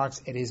 is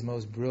Marx at his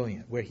most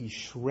brilliant, where he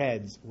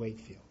shreds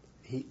Wakefield.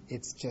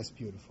 It's just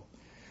beautiful.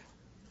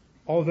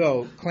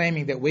 Although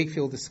claiming that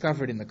Wakefield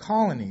discovered in the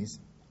colonies,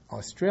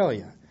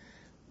 Australia,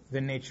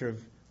 the nature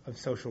of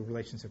social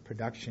relations of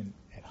production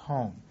at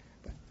home.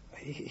 But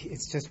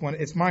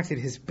it's Marx at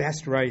his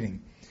best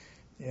writing.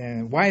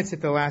 And why it's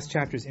at the last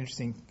chapter is an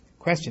interesting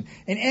question.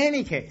 In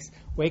any case,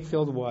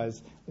 Wakefield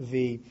was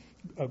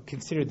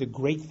considered the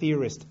great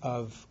theorist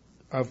of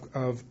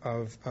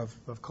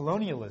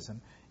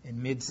colonialism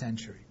in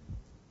mid-century.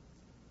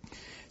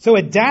 So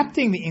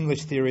adapting the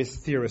English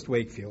theorist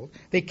Wakefield,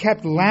 they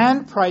kept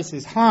land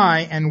prices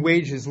high and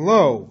wages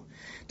low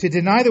to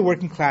deny the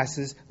working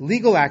classes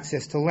legal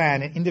access to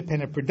land and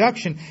independent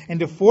production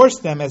and to force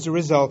them, as a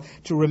result,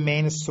 to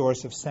remain a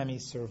source of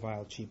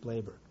semi-servile cheap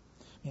labor.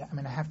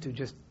 I have to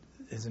just,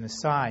 as an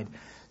aside,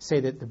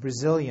 say that the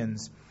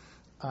Brazilians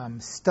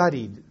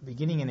studied,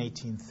 beginning in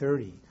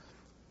 1830,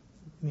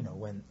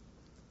 when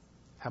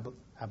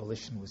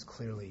abolition was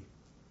clearly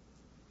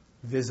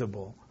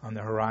visible on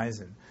the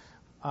horizon,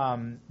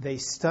 they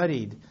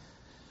studied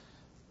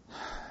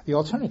the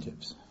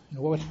alternatives.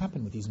 What would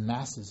happen with these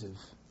masses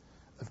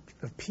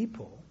of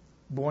people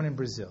born in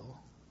Brazil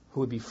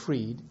who would be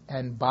freed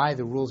and, by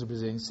the rules of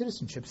Brazilian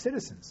citizenship,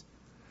 citizens.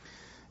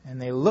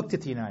 And they looked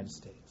at the United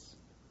States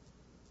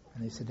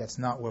and they said, that's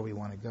not where we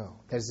want to go.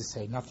 That is to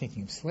say, not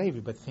thinking of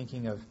slavery, but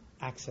thinking of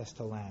access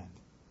to land,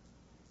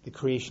 the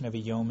creation of a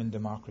yeoman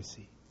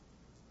democracy,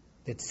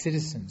 that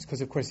citizens,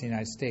 because of course the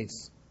United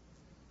States,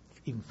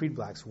 even freed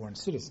blacks weren't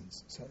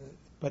citizens,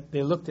 but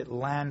they looked at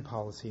land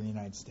policy in the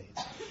United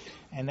States.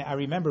 And I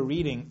remember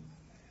reading,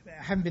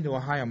 I haven't been to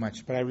Ohio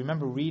much, but I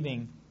remember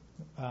reading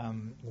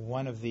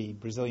one of the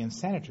Brazilian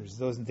senators,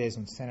 those days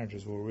when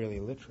senators were really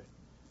illiterate,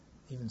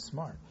 even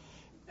smart,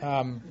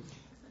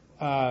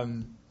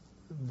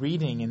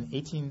 reading in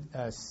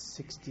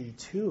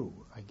 1862,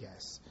 I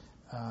guess,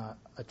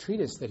 a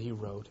treatise that he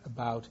wrote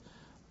about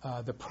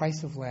the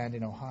price of land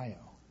in Ohio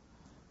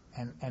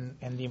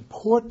and the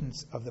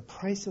importance of the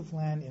price of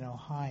land in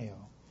Ohio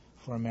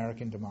for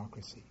American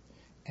democracy.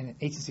 And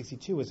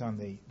 1862 was on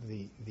the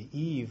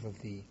eve of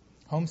the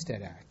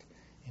Homestead Act,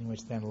 in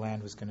which then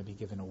land was going to be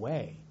given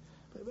away.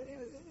 But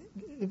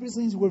the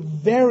Brazilians were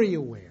very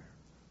aware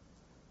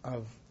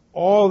of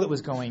all that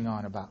was going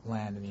on about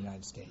land in the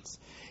United States.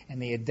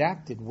 And they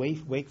adapted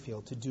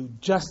Wakefield to do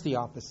just the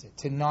opposite,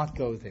 to not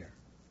go there,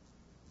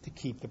 to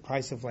keep the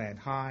price of land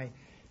high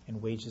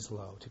and wages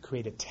low, to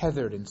create a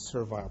tethered and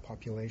servile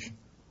population.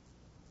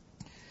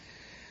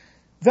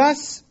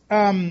 Thus,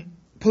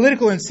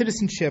 political and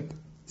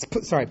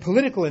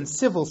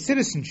civil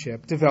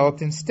citizenship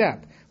developed in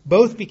step.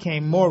 Both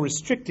became more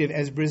restrictive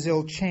as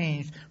Brazil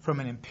changed from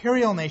an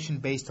imperial nation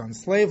based on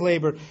slave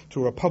labor to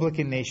a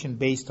republican nation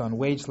based on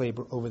wage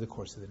labor over the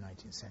course of the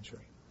 19th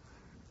century.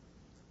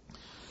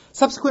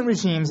 Subsequent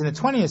regimes in the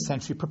 20th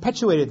century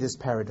perpetuated this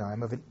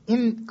paradigm of an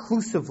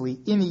inclusively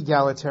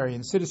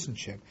inegalitarian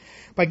citizenship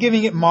by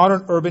giving it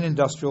modern urban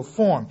industrial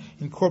form,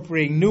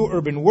 incorporating new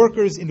urban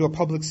workers into a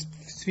public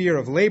sphere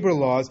of labor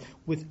laws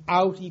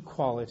without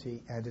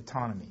equality and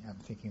autonomy. I'm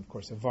thinking, of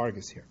course, of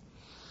Vargas here.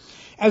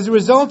 As a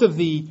result of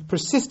the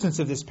persistence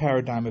of this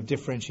paradigm of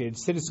differentiated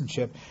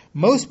citizenship,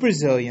 most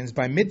Brazilians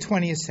by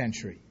mid-20th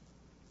century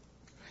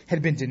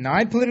had been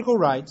denied political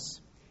rights,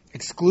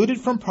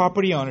 excluded from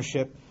property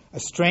ownership,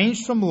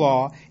 estranged from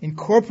law,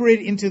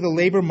 incorporated into the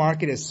labor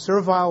market as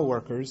servile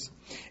workers,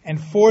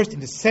 and forced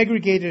into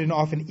segregated and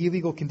often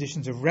illegal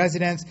conditions of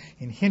residence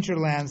in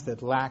hinterlands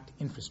that lacked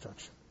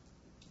infrastructure.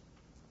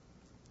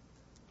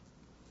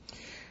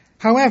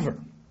 However,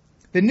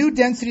 the new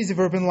densities of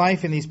urban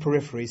life in these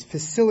peripheries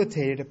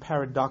facilitated a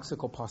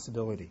paradoxical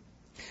possibility,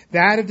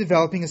 that of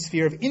developing a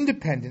sphere of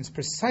independence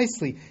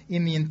precisely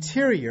in the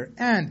interior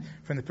and,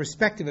 from the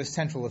perspective of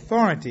central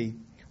authority,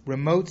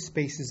 remote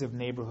spaces of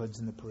neighborhoods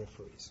in the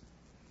peripheries.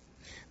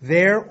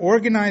 There,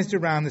 organized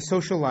around the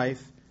social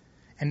life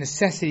and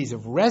necessities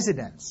of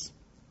residents,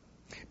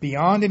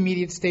 beyond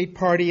immediate state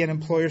party and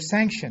employer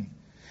sanction,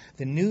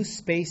 the new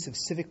space of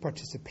civic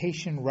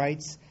participation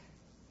rights,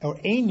 or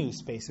a new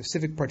space of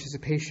civic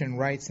participation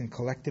rights and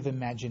collective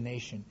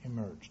imagination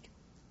emerged.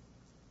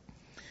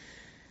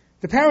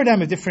 The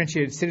paradigm of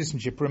differentiated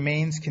citizenship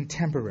remains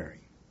contemporary.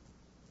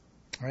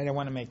 All right, I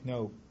want to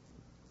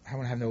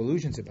have no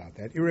illusions about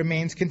that. It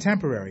remains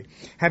contemporary,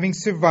 having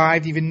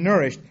survived, even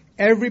nourished,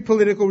 every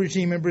political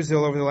regime in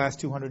Brazil over the last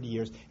 200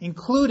 years,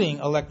 including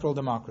electoral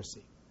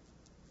democracy.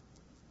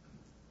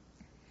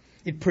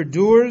 It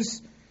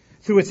perdures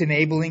through its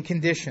enabling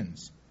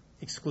conditions: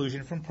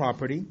 exclusion from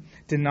property,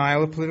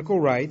 denial of political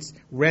rights,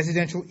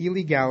 residential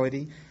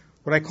illegality,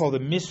 what I call the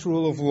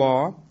misrule of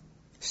law,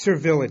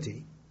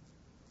 servility.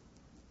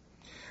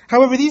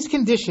 However, these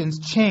conditions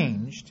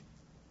changed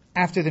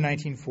after the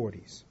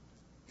 1940s,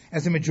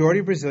 as the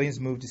majority of Brazilians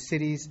moved to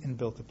cities and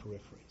built the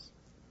peripheries.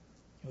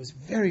 It was a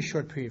very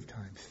short period of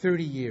time,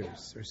 30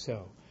 years or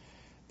so.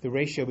 The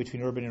ratio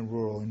between urban and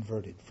rural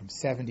inverted from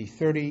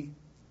 70-30,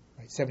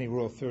 right, 70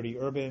 rural, 30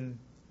 urban,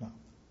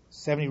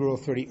 70 rural,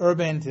 30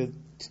 urban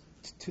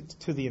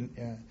to the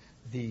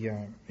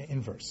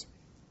inverse.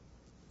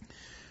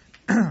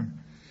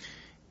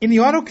 In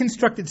the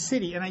auto-constructed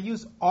city, and I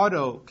use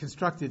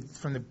auto-constructed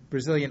from the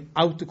Brazilian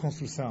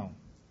autoconstrução,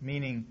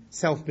 meaning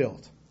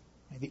self-built.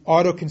 Right? The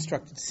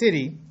auto-constructed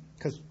city,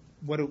 because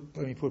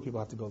poor people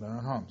have to build their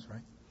own homes, right?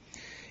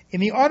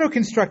 In the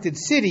auto-constructed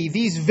city,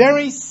 these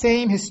very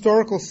same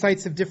historical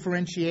sites of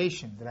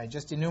differentiation that I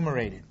just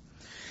enumerated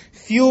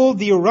fueled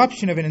the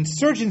eruption of an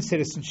insurgent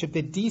citizenship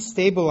that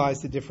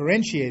destabilized the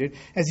differentiated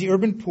as the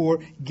urban poor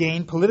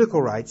gained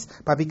political rights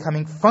by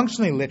becoming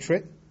functionally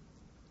literate.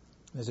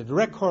 There's a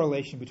direct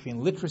correlation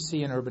between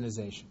literacy and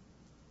urbanization.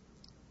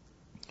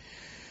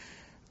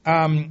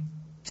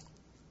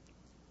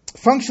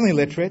 Functionally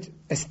literate,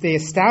 as they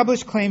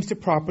established claims to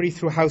property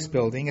through house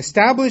building,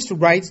 established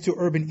rights to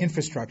urban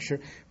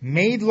infrastructure,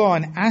 made law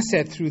an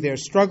asset through their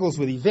struggles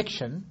with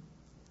eviction,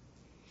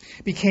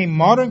 became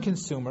modern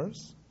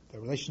consumers. The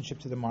relationship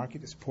to the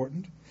market is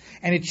important,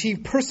 and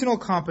achieved personal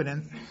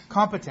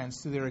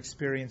competence through their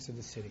experience of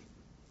the city.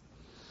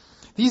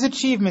 These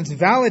achievements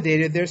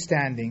validated their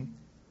standing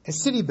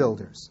as city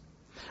builders.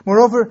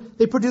 Moreover,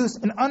 they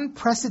produced an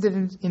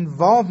unprecedented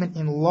involvement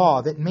in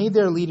law that made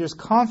their leaders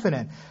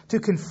confident to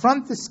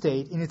confront the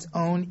state in its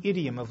own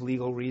idiom of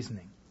legal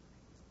reasoning.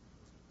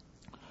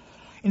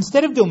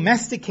 Instead of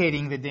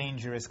domesticating the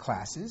dangerous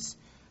classes,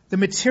 the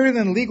material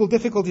and legal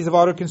difficulties of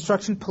auto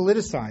construction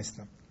politicized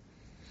them,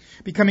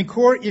 becoming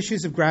core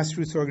issues of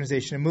grassroots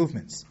organization and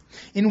movements,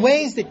 in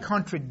ways that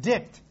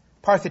contradict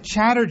Partha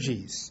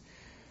Chatterjee's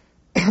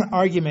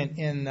argument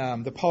in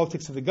The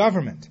Politics of the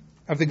Governed,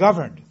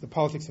 The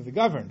Politics of the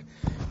Governed,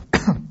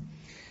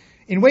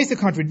 in ways that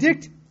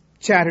contradict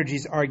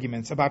Chatterjee's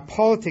arguments about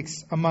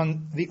politics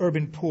among the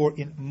urban poor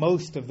in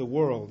most of the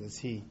world, as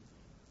he,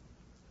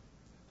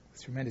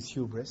 with tremendous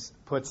hubris,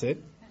 puts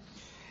it.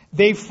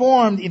 They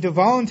formed into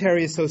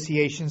voluntary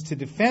associations to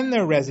defend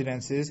their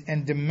residences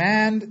and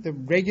demand the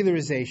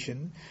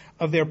regularization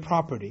of their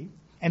property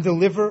and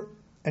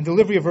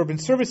delivery of urban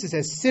services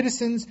as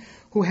citizens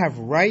who have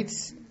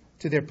rights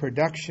to their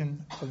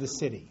production of the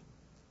city.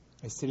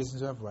 As citizens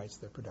who have rights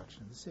to their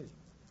production of the city.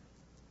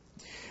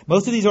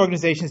 Most of these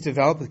organizations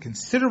developed with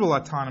considerable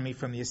autonomy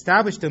from the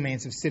established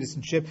domains of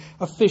citizenship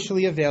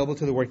officially available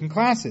to the working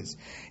classes.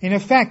 In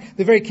effect,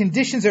 the very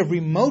conditions of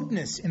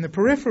remoteness in the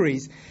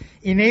peripheries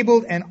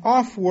enabled an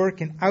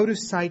off-work and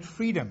out-of-sight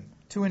freedom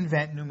to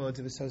invent new modes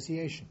of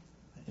association.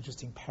 An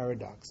interesting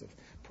paradox of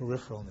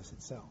peripheralness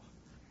itself.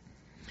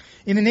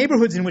 In the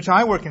neighborhoods in which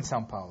I work in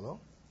São Paulo,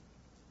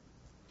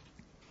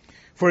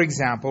 for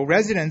example,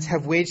 residents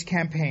have waged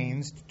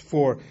campaigns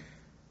for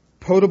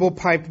potable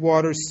piped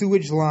water,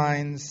 sewage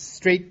lines,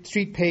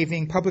 street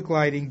paving, public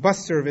lighting,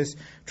 bus service,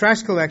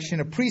 trash collection,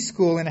 a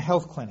preschool, and a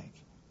health clinic.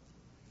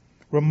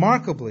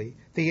 Remarkably,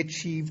 they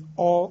achieved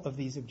all of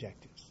these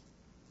objectives.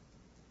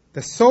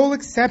 The sole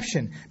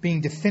exception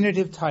being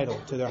definitive title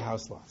to their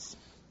house lots.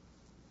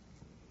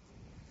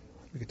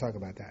 We could talk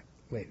about that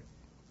later.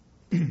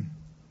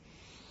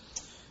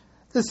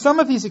 The sum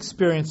of these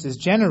experiences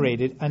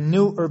generated a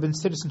new urban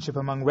citizenship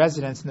among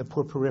residents in the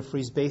poor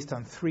peripheries based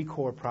on three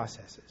core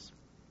processes.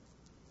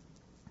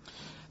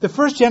 The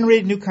first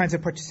generated new kinds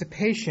of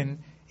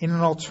participation in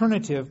an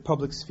alternative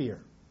public sphere.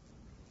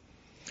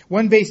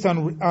 One based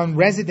on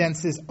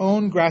residents'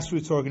 own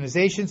grassroots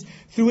organizations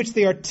through which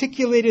they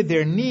articulated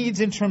their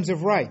needs in terms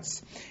of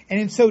rights, and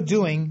in so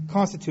doing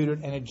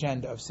constituted an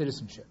agenda of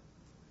citizenship.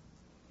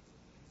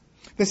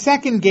 The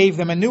second gave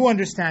them a new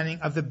understanding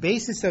of the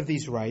basis of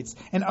these rights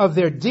and of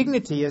their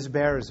dignity as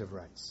bearers of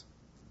rights.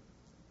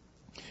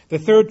 The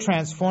third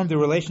transformed the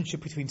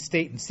relationship between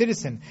state and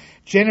citizen,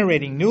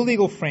 generating new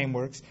legal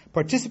frameworks,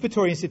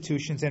 participatory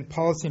institutions, and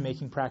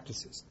policy-making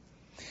practices.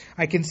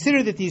 I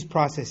consider that these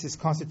processes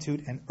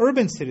constitute an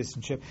urban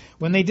citizenship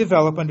when they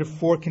develop under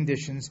four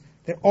conditions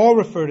that all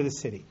refer to the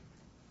city.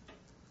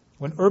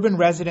 When urban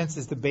residence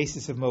is the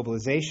basis of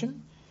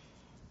mobilization,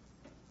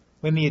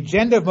 when the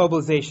agenda of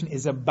mobilization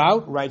is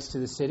about rights to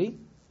the city,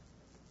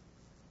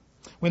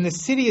 when the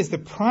city is the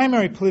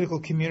primary political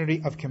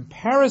community of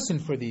comparison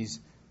for these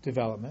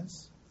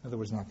developments, in other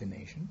words, not the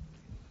nation,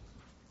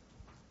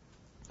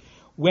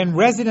 when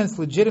residents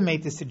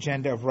legitimate this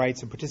agenda of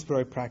rights and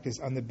participatory practice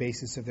on the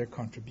basis of their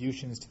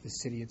contributions to the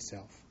city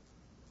itself.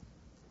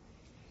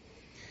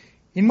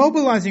 In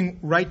mobilizing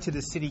right to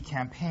the city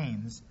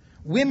campaigns,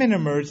 women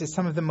emerged as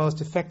some of the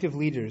most effective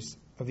leaders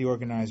of the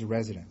organized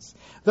residents,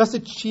 thus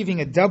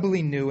achieving a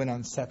doubly new and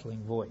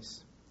unsettling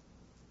voice.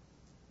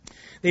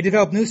 They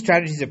developed new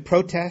strategies of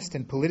protest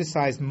and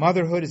politicized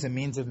motherhood as a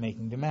means of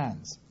making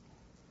demands.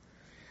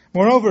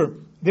 Moreover,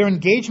 their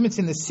engagements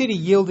in the city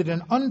yielded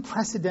an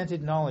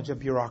unprecedented knowledge of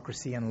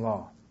bureaucracy and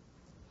law.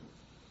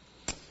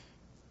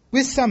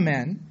 With some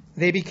men,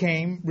 they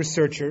became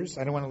researchers.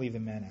 I don't want to leave the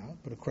men out,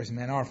 but of course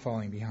men are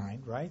falling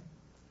behind, right?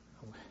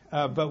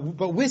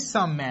 But with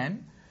some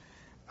men,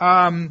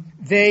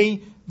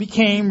 they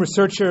became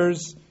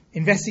researchers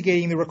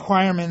investigating the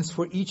requirements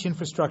for each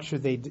infrastructure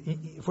they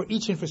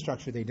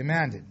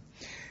demanded,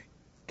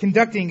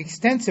 conducting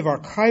extensive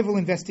archival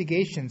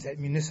investigations at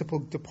municipal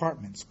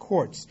departments,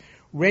 courts,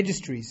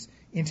 registries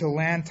into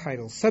land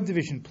titles,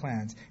 subdivision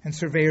plans, and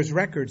surveyors'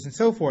 records, and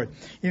so forth,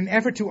 in an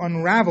effort to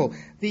unravel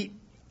the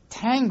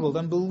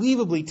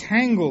unbelievably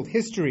tangled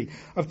history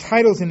of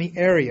titles in the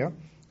area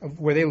of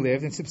where they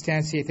lived and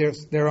substantiate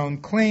their own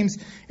claims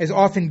as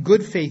often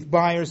good faith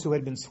buyers who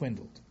had been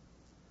swindled.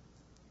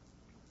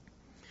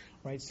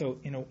 Right? So,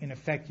 in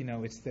effect,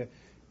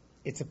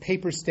 it's a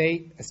paper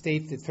state, a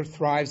state that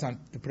thrives on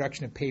the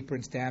production of paper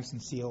and stamps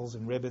and seals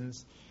and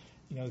ribbons.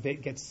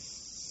 That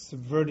gets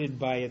subverted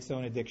by its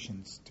own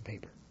addictions to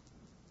paper.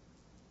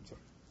 So,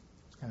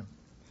 it's kind of.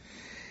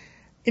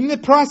 In the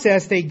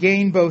process, they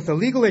gain both a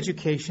legal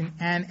education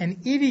and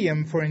an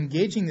idiom for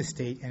engaging the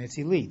state and its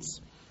elites.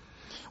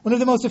 One of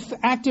the most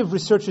active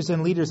researchers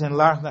and leaders in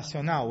L'Arc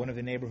National, one of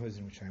the neighborhoods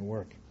in which I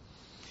work,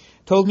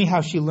 told me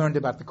how she learned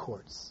about the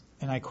courts.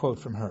 And I quote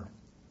from her.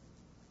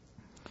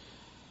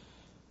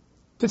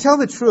 To tell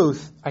the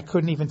truth, I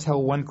couldn't even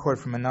tell one court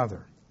from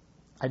another.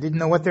 I didn't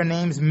know what their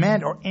names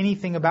meant or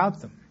anything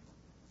about them.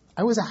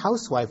 I was a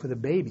housewife with a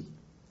baby.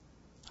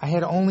 I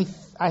had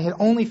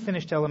only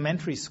finished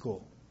elementary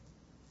school.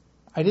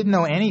 I didn't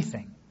know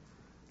anything,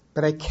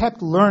 but I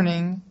kept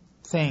learning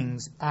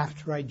things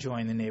after I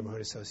joined the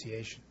neighborhood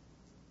association.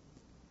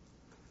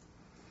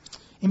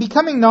 In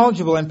becoming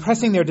knowledgeable and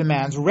pressing their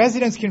demands,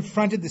 residents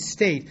confronted the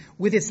state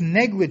with its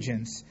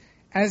negligence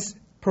as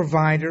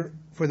provider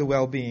for the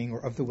well-being or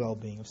of the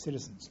well-being of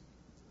citizens.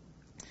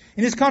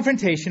 In this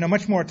confrontation, a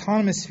much more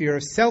autonomous sphere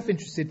of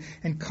self-interested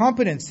and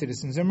competent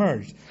citizens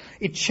emerged.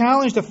 It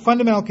challenged a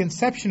fundamental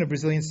conception of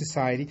Brazilian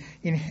society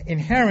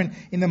inherent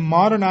in the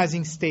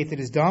modernizing state that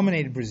has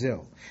dominated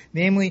Brazil,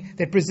 namely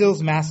that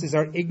Brazil's masses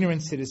are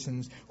ignorant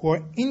citizens who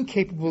are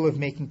incapable of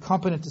making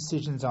competent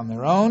decisions on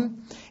their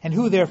own and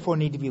who therefore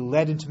need to be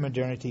led into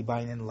modernity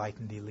by an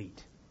enlightened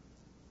elite.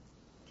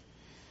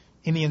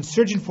 In the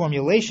insurgent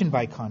formulation,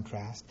 by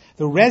contrast,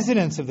 the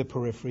residents of the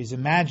peripheries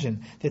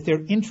imagine that their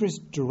interests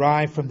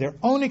derive from their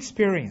own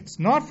experience,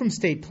 not from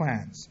state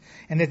plans,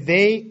 and that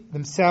they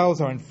themselves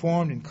are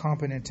informed and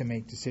competent to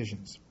make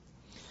decisions.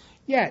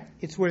 Yet,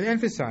 it's worth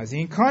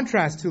emphasizing, in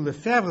contrast to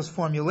Lefebvre's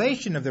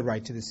formulation of the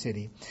right to the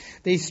city,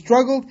 they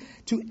struggled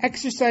to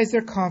exercise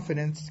their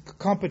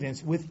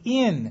competence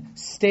within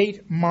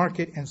state,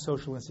 market, and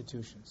social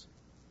institutions.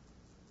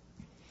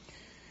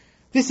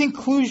 This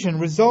inclusion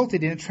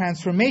resulted in a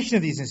transformation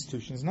of these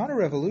institutions, not a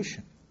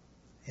revolution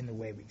in the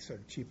way we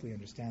sort of cheaply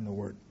understand the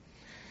word,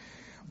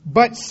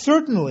 but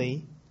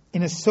certainly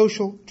in a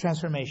social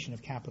transformation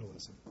of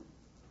capitalism,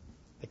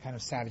 the kind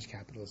of savage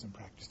capitalism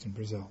practiced in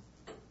Brazil.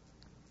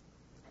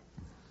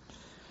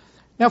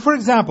 Now, for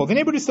example, the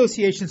neighborhood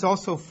associations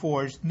also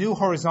forged new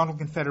horizontal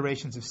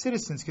confederations of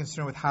citizens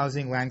concerned with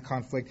housing, land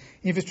conflict,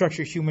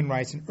 infrastructure, human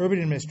rights, and urban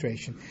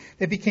administration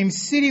that became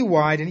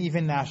citywide and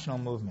even national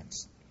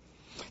movements.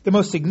 The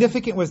most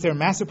significant was their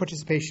massive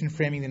participation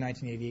framing the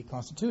 1988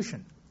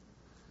 Constitution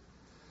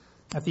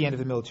at the end of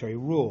the military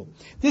rule.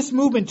 This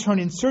movement turned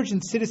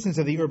insurgent citizens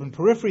of the urban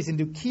peripheries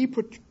into key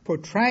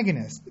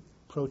protagonists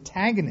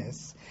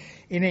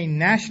in a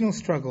national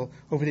struggle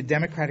over the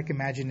democratic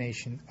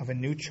imagination of a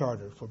new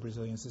charter for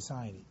Brazilian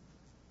society.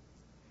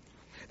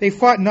 They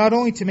fought not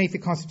only to make the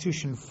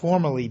Constitution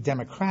formally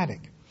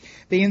democratic,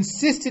 they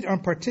insisted on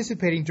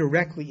participating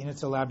directly in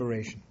its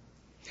elaboration.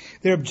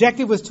 Their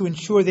objective was to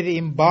ensure that it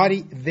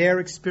embodied their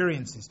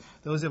experiences,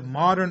 those of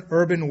modern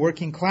urban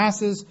working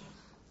classes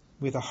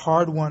with a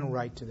hard-won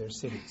right to their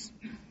cities,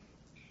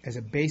 as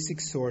a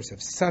basic source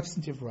of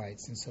substantive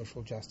rights and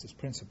social justice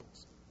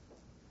principles.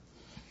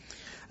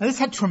 Now, this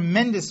had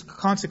tremendous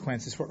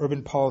consequences for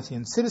urban policy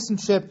and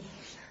citizenship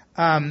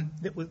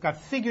that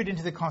got figured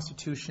into the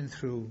Constitution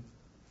through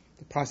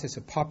the process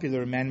of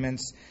popular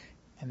amendments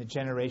and the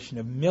generation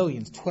of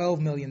millions, 12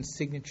 million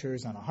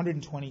signatures on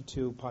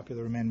 122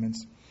 popular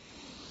amendments,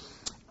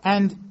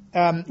 and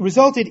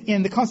resulted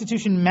in the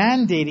Constitution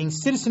mandating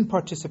citizen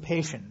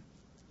participation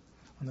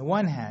on the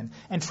one hand,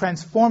 and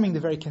transforming the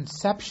very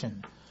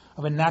conception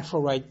of a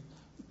natural right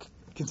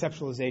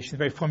conceptualization, the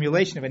very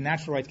formulation of a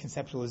natural right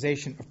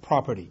conceptualization of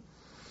property.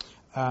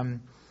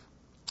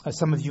 As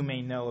some of you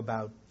may know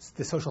about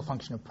the social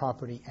function of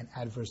property and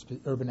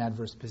urban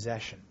adverse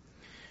possession.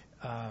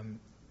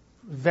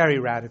 Very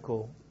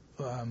radical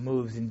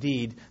moves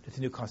indeed that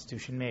the new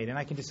Constitution made. And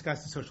I can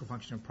discuss the social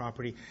function of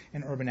property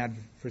and urban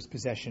adverse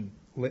possession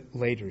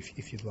later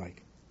if you'd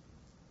like.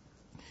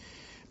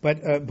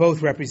 But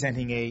both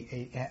representing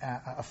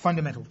a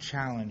fundamental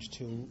challenge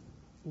to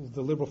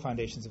the liberal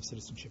foundations of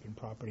citizenship and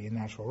property and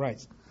natural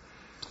rights.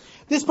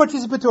 This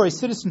participatory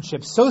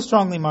citizenship so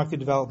strongly marked the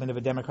development of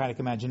a democratic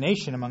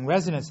imagination among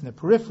residents in the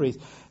peripheries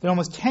that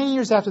almost 10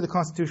 years after the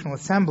Constitutional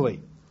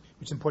Assembly,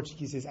 which in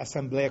Portuguese is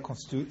Assembleia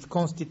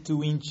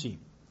Constituinte,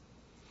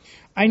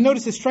 I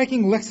noticed a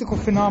striking lexical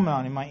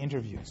phenomenon in my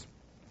interviews.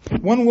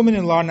 One woman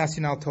in L'Art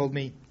National told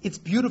me, "It's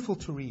beautiful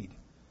to read.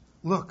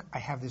 Look, I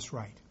have this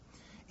right.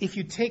 If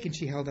you take," and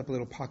she held up a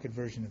little pocket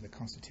version of the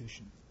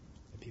Constitution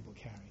that people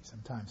carry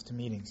sometimes to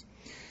meetings.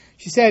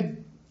 She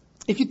said,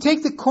 "If you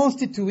take the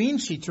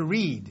Constituinci to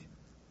read,"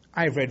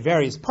 I've read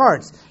various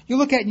parts, "you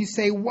look at it and you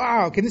say,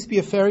 wow, can this be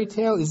a fairy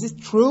tale? Is this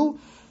true?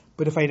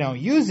 But if I don't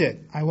use it,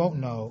 I won't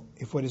know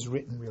if what is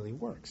written really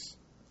works."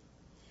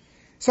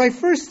 So I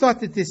first thought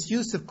that this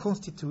use of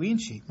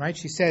Constituinci, right,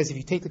 she says, if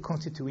you take the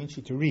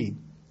Constituinci to read,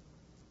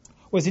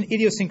 was an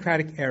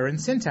idiosyncratic error in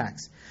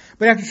syntax.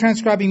 But after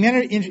transcribing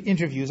many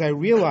interviews, I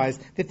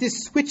realized that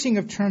this switching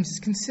of terms is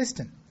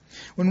consistent.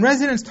 When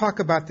residents talk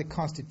about the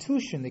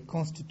Constitution, the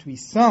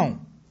Constituição,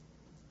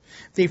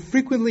 they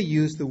frequently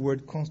use the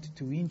word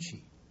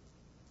Constituinci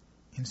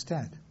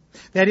instead.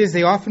 That is,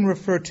 they often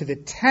refer to the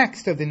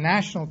text of the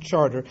National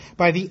Charter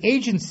by the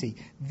agency,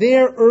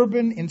 their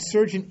urban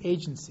insurgent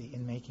agency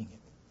in making it.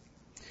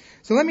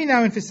 So let me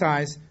now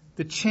emphasize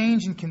the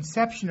change in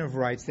conception of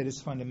rights that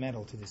is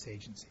fundamental to this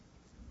agency.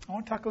 I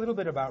want to talk a little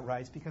bit about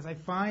rights because I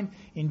find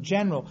in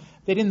general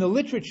that in the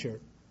literature,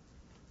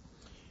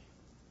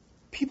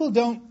 people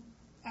don't,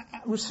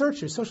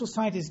 researchers, social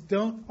scientists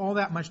don't all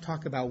that much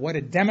talk about what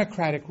a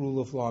democratic rule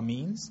of law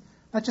means.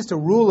 Not just a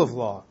rule of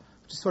law,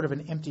 which is sort of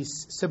an empty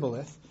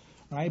shibboleth,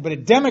 right? But a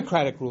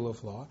democratic rule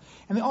of law.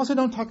 And they also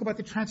don't talk about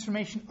the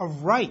transformation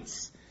of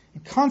rights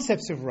and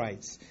concepts of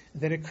rights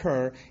that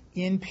occur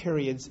in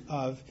periods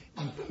of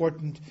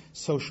important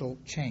social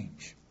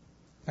change.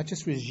 Not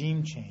just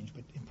regime change,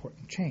 but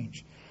important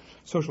change,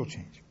 social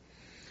change.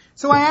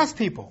 So I ask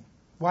people,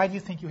 why do you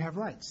think you have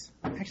rights?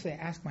 Actually, I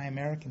ask my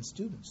American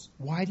students,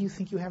 why do you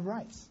think you have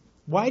rights?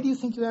 Why do you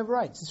think you have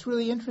rights? It's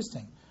really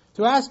interesting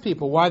to ask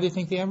people why they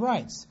think they have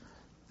rights.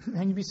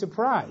 And you'd be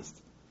surprised.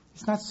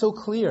 It's not so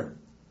clear.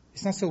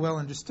 It's not so well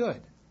understood.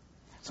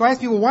 So I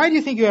ask people, why do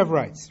you think you have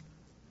rights?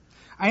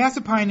 I asked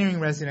a pioneering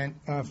resident,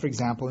 for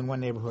example, in one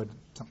neighborhood,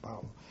 São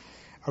Paulo.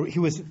 He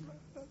was,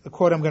 the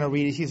quote I'm going to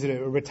read is, he's a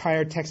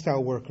retired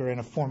textile worker and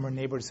a former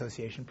neighborhood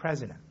association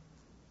president.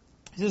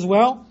 He says,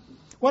 well,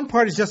 one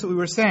part is just what we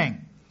were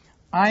saying.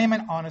 I am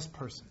an honest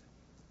person.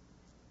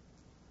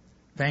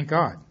 Thank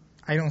God.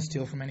 I don't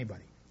steal from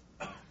anybody.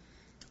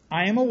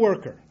 I am a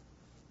worker.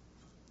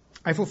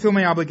 I fulfill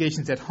my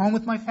obligations at home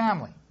with my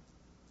family.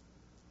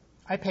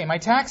 I pay my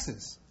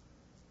taxes.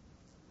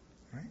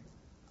 Right?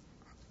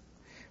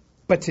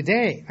 But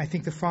today, I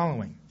think the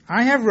following.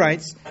 I have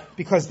rights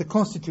because the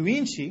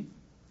Constituinci,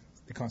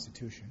 the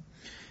Constitution,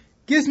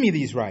 gives me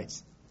these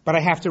rights. But I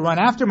have to run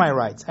after my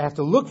rights. I have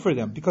to look for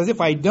them. Because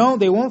if I don't,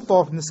 they won't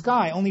fall from the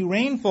sky. Only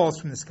rain falls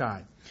from the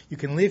sky. You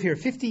can live here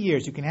 50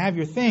 years. You can have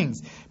your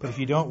things. But if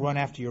you don't run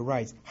after your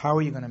rights, how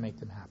are you going to make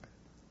them happen?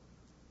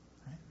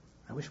 Right?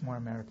 I wish more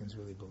Americans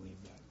really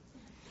believed that.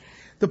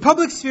 The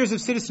public spheres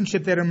of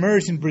citizenship that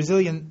emerged in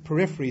Brazilian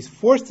peripheries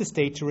forced the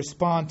state to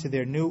respond to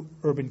their new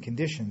urban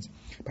conditions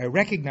by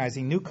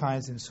recognizing new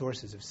kinds and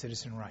sources of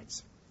citizen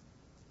rights.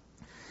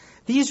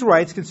 These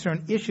rights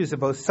concern issues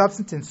of both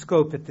substance and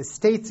scope that the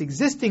state's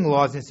existing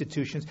laws and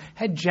institutions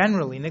had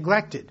generally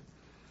neglected.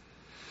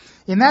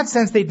 In that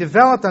sense, they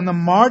developed on the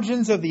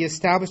margins of the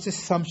established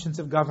assumptions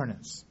of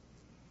governance.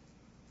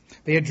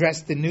 They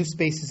addressed the new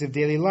spaces of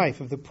daily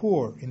life of the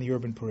poor in the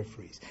urban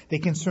peripheries. They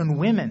concern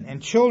women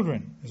and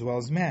children as well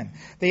as men.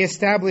 They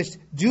established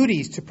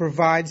duties to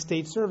provide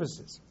state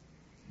services.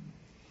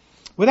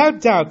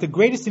 Without doubt, the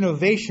greatest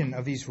innovation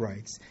of these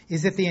rights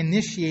is that they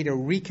initiate a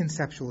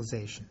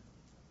reconceptualization.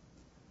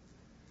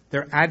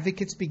 Their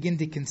advocates begin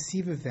to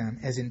conceive of them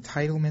as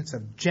entitlements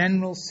of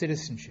general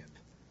citizenship,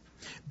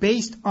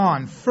 based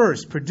on,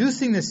 first,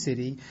 producing the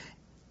city,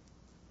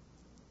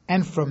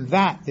 and from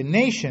that, the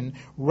nation,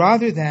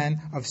 rather than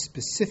of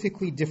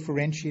specifically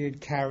differentiated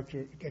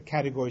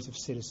categories of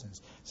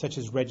citizens, such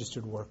as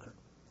registered worker.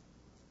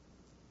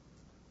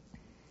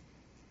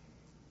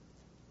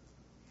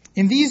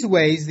 In these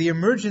ways, the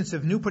emergence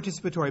of new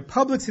participatory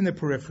publics in the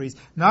peripheries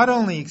not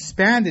only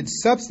expanded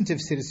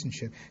substantive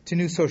citizenship to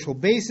new social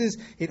bases,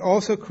 it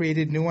also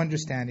created new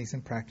understandings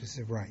and practices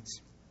of rights.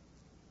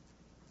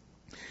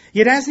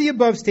 Yet, as the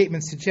above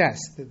statement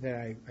suggests,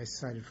 that I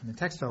cited from the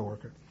textile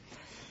worker,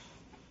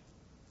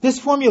 this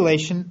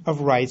formulation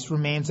of rights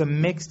remains a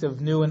mix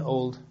of new and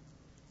old.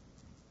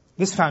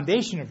 This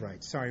foundation of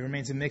rights,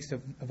 remains a mix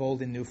of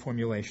old and new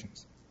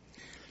formulations.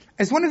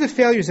 As one of the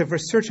failures of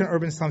research on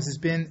urban slums has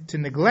been to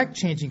neglect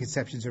changing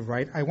conceptions of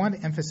right, I want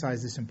to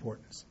emphasize this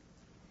importance.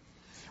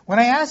 When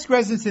I ask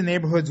residents in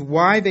neighborhoods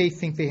why they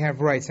think they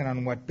have rights and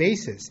on what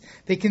basis,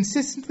 they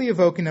consistently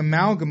evoke an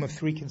amalgam of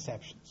three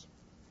conceptions.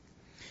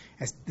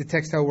 As the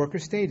textile worker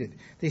stated,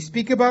 they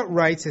speak about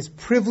rights as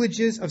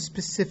privileges of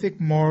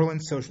specific moral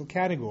and social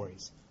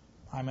categories.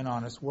 I'm an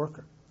honest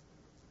worker.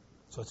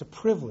 So it's a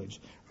privilege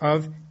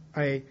of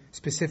a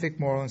specific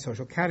moral and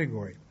social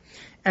category.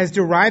 As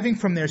deriving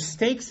from their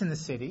stakes in the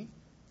city,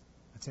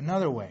 that's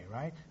another way,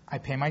 right? I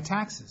pay my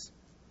taxes.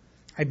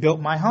 I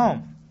built my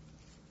home.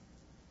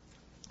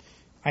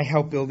 I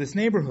helped build this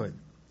neighborhood.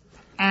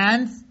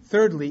 and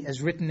thirdly,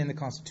 as written in the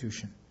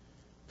Constitution.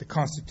 The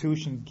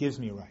Constitution gives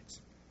me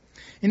rights.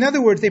 In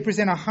other words, they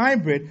present a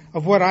hybrid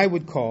of what I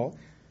call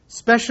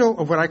special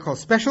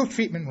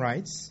treatment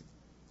rights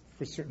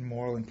for certain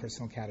moral and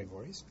personal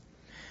categories,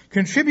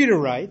 contributor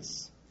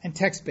rights, and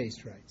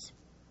text-based rights.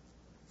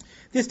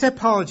 This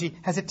typology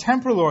has a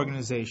temporal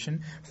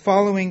organization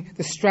following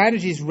the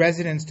strategies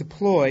residents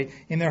deploy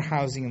in their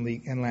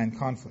housing and land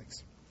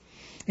conflicts.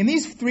 In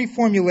these three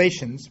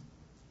formulations,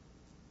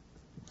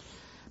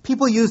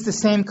 people use the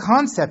same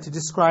concept to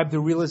describe the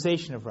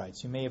realization of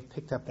rights. You may have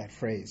picked up that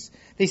phrase.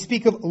 They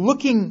speak of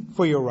looking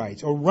for your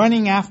rights or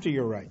running after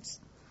your rights.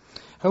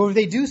 However,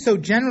 doing so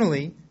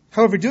generally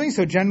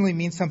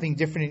means something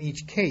different in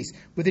each case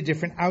with a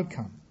different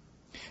outcome.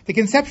 The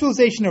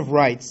conceptualization of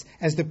rights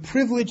as the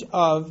privilege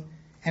of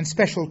and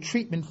special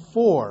treatment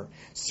for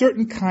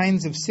certain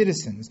kinds of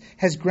citizens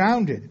has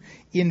grounded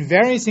in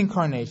various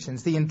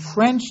incarnations the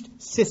entrenched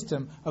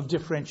system of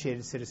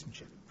differentiated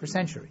citizenship for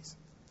centuries.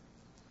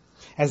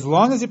 As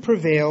long as it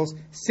prevails,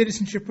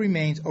 citizenship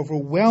remains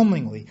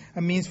overwhelmingly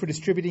a means for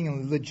distributing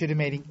and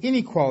legitimating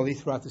inequality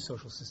throughout the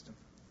social system.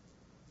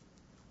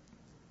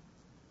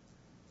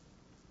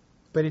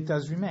 But it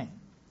does remain.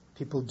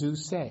 People do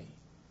say,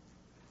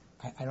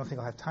 I don't think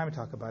I'll have time to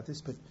talk about this,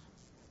 but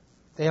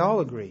they all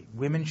agree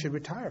women should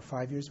retire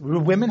 5 years.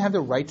 Women have the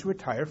right to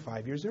retire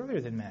 5 years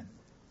earlier than men.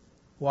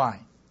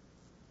 Why?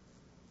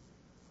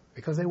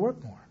 Because they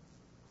work more.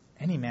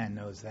 Any man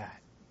knows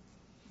that.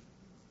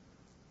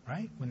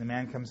 Right? When the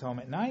man comes home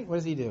at night, what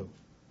does he do?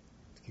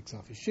 He kicks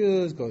off his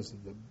shoes, goes to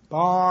the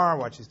bar,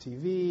 watches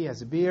TV,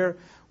 has a beer,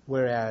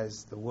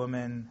 whereas the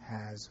woman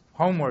has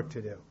homework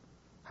to do,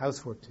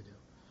 housework to do.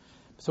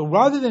 So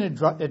rather than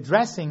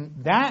addressing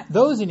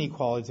those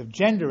inequalities of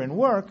gender and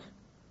work,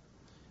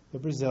 the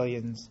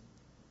Brazilians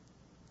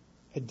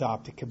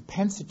adopt a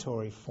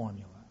compensatory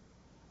formula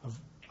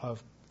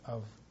of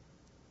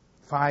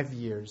 5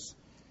 years,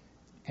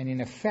 and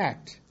in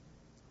effect,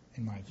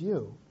 in my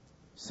view,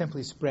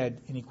 simply spread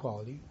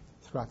inequality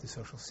throughout the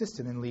social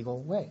system in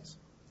legal ways.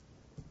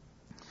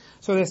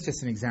 So that's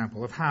just an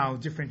example of how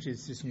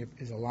differentiated citizenship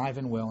is alive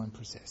and well and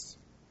persists.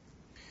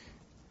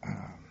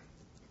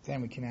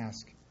 Then we can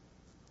ask,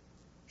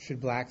 should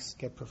blacks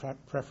get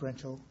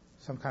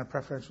some kind of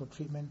preferential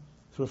treatment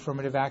through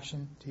affirmative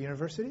action to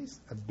universities?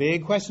 A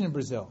big question in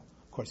Brazil.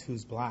 Of course,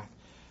 who's black?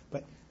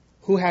 But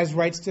who has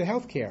rights to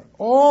health care?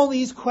 All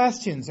these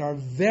questions are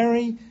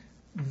very,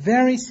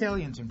 very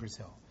salient in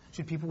Brazil.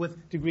 Should people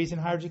with degrees in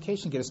higher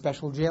education get a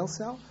special jail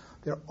cell?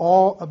 They're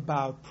all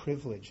about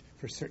privilege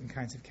for certain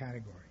kinds of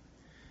category.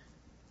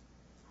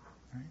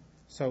 Right?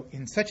 So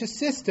in such a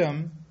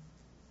system,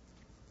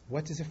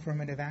 what does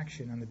affirmative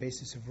action on the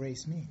basis of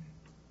race mean?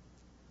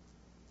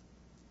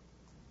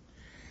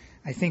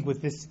 I think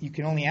with this, you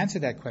can only answer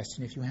that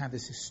question if you have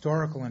this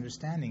historical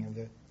understanding of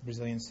the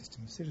Brazilian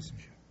system of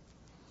citizenship.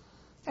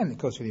 And it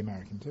goes for the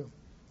American too,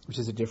 which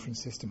is a different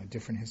system, a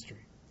different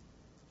history.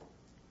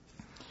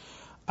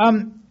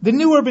 The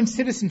new urban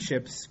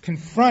citizenships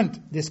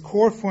confront this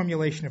core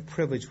formulation of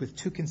privilege with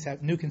two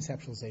new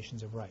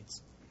conceptualizations of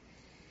rights.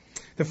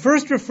 The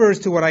first refers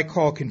to what I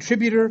call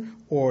contributor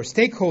or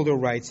stakeholder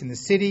rights in the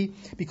city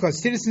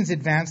because citizens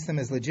advance them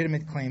as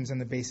legitimate claims on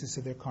the basis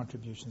of their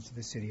contributions to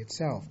the city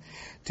itself,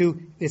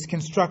 to its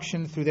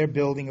construction through their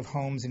building of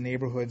homes and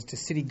neighborhoods, to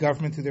city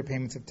government through their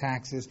payments of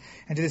taxes,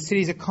 and to the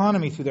city's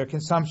economy through their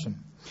consumption.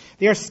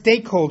 They are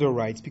stakeholder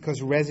rights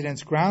because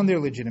residents ground their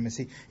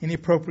legitimacy in the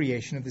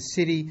appropriation of the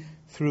city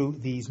through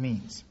these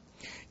means.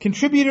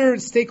 Contributor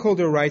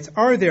stakeholder rights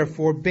are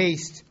therefore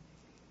based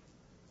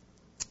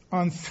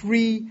on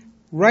three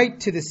right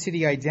to the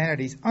city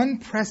identities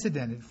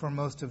unprecedented for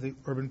most of the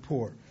urban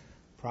poor.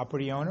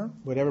 Property owner,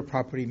 whatever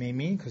property may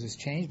mean because it's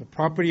changed, but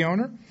property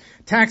owner,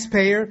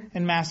 taxpayer,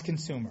 and mass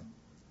consumer.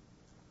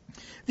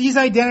 These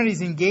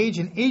identities engage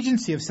in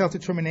agency of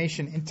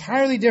self-determination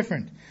entirely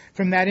different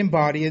from that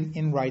embodied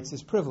in rights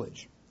as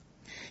privilege.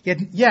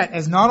 Yet,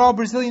 as not all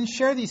Brazilians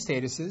share these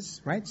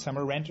statuses, right? Some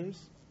are renters,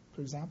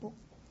 for example.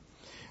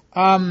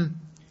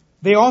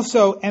 They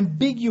also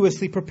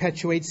ambiguously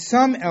perpetuate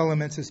some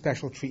elements of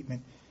special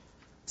treatment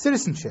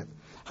citizenship.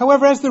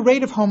 However, as the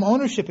rate of home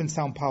ownership in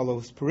São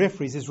Paulo's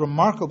peripheries is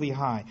remarkably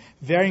high,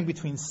 varying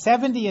between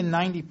 70 and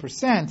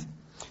 90%,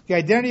 the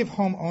identity of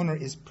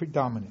homeowner is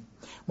predominant.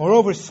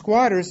 Moreover,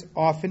 squatters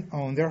often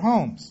own their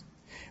homes,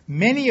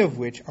 many of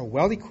which are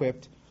well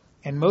equipped,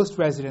 and most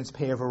residents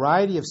pay a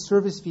variety of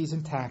service fees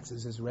and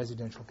taxes as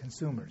residential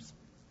consumers.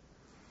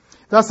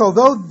 Thus,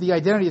 although the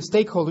identity of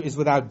stakeholder is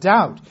without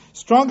doubt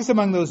strongest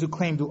among those who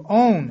claim to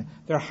own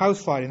their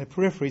house lot in the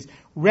peripheries,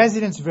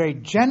 residents very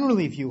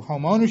generally view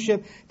home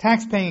ownership,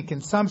 tax paying, and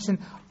consumption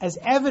as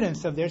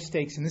evidence of their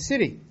stakes in the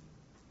city.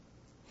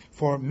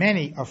 For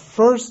many, a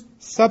first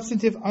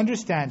substantive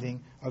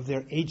understanding of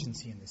their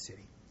agency in the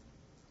city.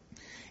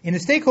 In the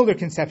stakeholder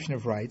conception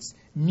of rights,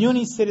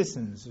 muni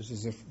citizens, which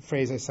is a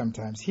phrase I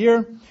sometimes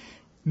hear,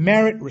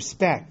 merit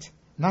respect,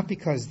 not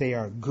because they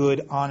are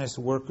good, honest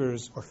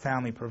workers or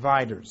family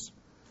providers.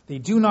 They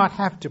do not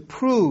have to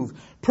prove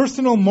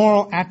personal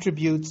moral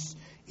attributes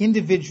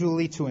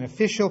individually to an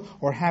official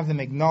or have them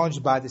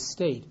acknowledged by the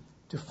state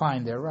to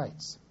find their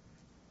rights.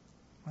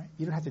 Right?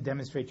 You don't have to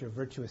demonstrate your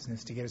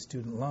virtuousness to get a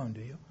student loan,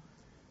 do you?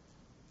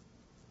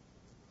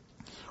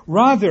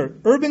 Rather,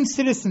 urban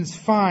citizens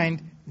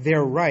find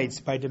their rights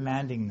by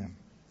demanding them,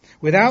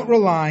 without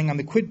relying on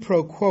the quid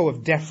pro quo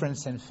of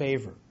deference and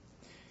favor.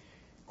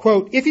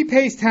 Quote, if he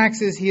pays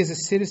taxes, he is a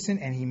citizen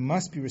and he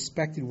must be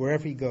respected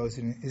wherever he goes,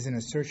 is an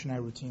assertion I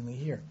routinely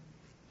hear.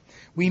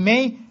 We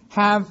may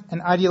have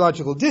an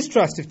ideological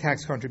distrust of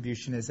tax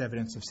contribution as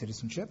evidence of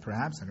citizenship,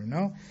 perhaps, I don't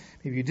know,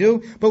 maybe you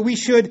do, but we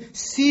should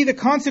see the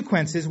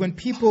consequences when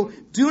people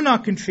do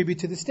not contribute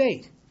to the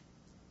state.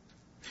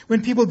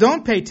 When people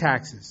don't pay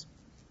taxes,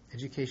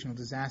 educational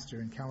disaster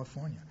in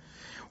California.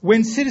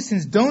 When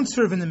citizens don't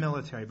serve in the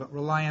military but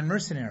rely on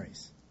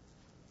mercenaries,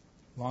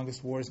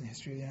 longest wars in the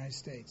history of the United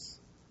States,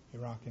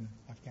 Iraq and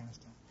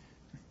Afghanistan.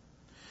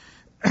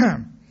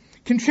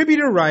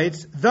 Contributor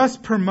rights thus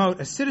promote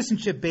a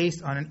citizenship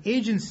based on an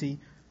agency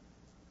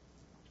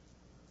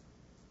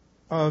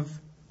of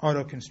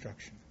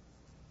auto-construction.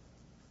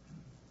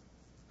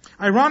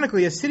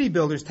 Ironically, as city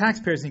builders,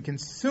 taxpayers, and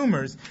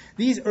consumers,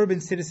 these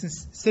urban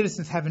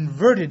citizens have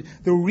inverted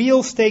the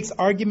real stakes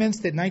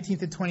arguments that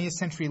 19th and 20th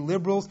century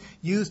liberals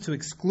used to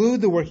exclude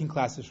the working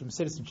classes from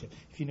citizenship,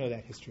 if you know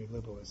that history of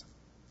liberalism.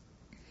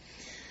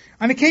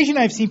 On occasion,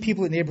 I've seen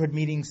people at neighborhood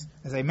meetings,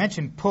 as I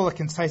mentioned, pull a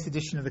concise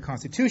edition of the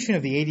Constitution,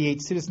 of the 88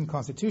 Citizen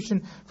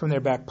Constitution, from their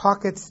back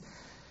pockets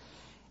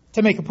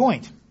to make a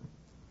point.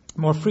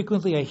 More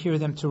frequently, I hear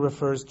them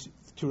refer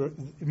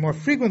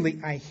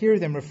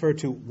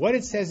to what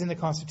it says in the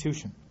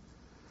Constitution.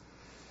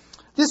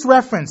 This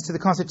reference to the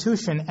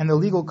Constitution and the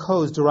legal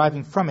codes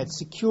deriving from it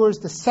secures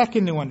the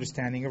second new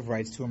understanding of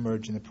rights to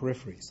emerge in the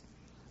peripheries.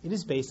 It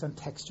is based on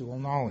textual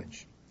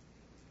knowledge.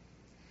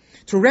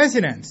 To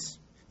residents,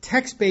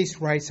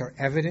 text-based rights are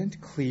evident,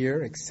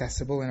 clear,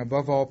 accessible, and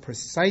above all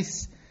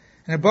precise,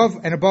 and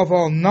above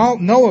all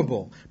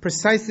knowable,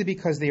 precisely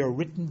because they are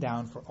written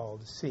down for all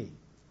to see.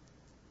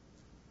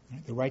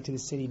 The right to the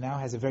city now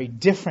has a very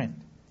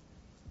different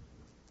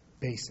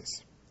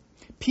basis.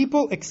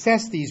 People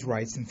access these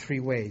rights in three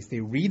ways.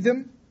 They read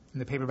them in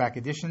the paperback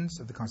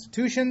editions of the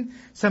Constitution.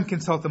 Some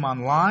consult them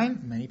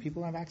online. Many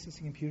people have access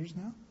to computers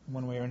now, in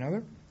one way or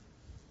another.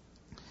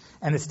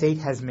 And the state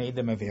has made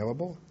them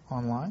available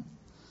online.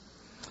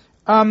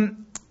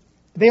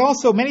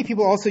 Many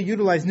people also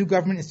utilize new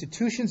government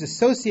institutions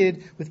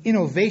associated with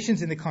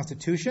innovations in the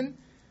Constitution,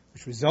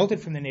 which resulted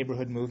from the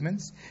neighborhood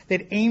movements,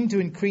 that aim to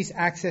increase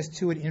access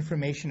to and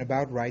information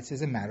about rights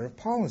as a matter of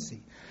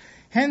policy.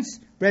 Hence,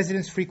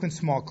 residents frequent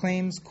small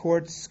claims,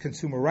 courts,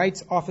 consumer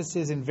rights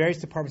offices, and various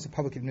departments of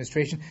public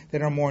administration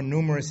that are more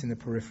numerous in the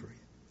periphery.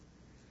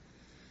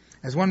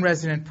 As one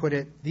resident put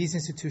it, these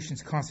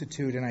institutions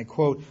constitute, and I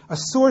quote, a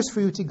source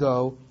for you to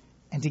go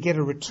and to get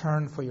a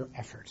return for your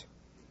effort.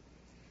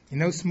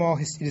 It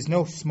is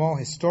no small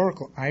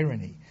historical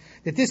irony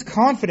that this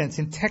confidence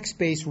in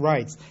text-based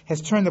rights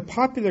has turned the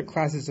popular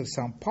classes of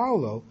Sao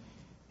Paulo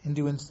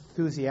into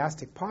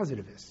enthusiastic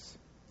positivists.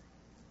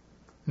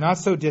 Not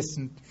so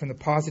distant from the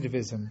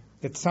positivism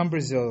that some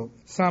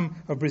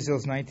of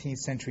Brazil's 19th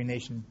century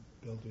nation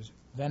builders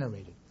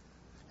venerated,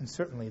 and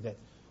certainly that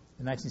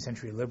the 19th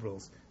century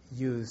liberals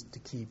used to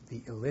keep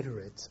the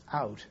illiterates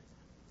out.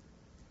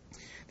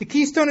 The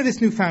keystone of this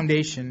new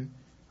foundation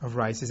of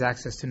rights is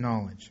access to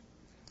knowledge.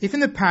 If in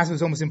the past it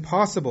was almost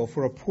impossible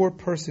for a poor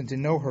person to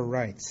know her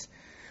rights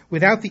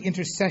without the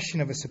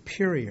intercession of a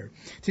superior,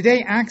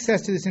 today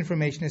access to this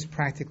information is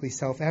practically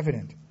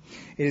self-evident.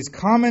 It is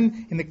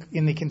common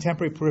in the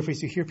contemporary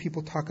peripheries to hear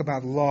people talk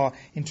about law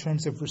in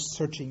terms of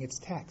researching its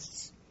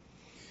texts.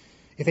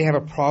 If they have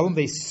a problem,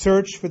 they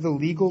search for the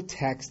legal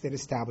text that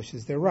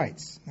establishes their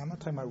rights. Now, I'm not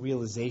talking about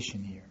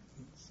realization here.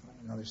 It's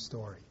another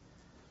story.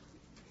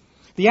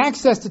 The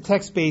access to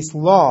text-based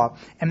law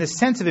and the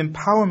sense of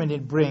empowerment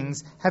it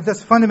brings have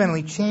thus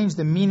fundamentally changed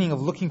the meaning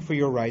of looking for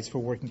your rights for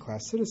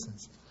working-class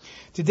citizens.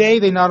 Today,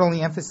 they not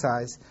only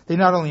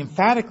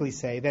emphatically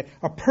say that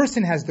a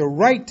person has the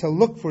right to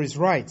look for his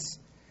rights,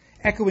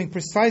 echoing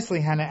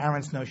precisely Hannah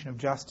Arendt's notion of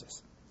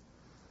justice.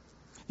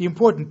 The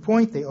important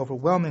point, they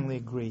overwhelmingly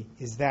agree,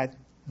 is that,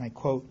 and I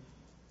quote,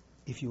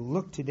 if you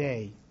look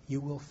today,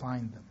 you will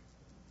find them.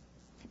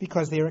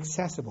 Because they are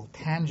accessible,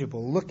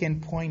 tangible, look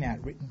and point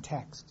at written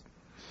text.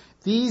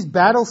 These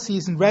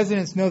battle-seasoned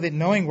residents know that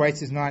knowing rights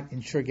does not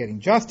ensure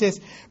getting justice,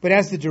 but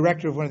as the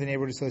director of one of the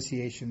neighborhood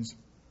associations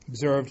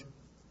observed,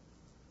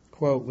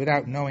 quote,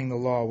 without knowing the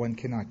law, one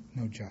cannot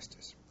know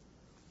justice.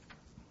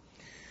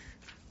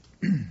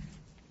 Let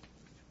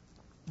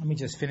me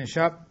just finish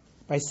up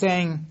by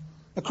saying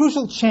a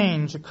crucial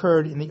change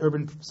occurred in the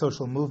urban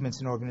social movements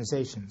and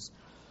organizations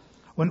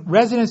when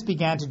residents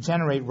began to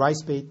generate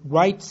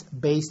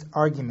rights-based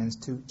arguments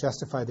to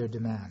justify their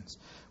demands,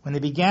 when they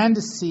began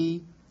to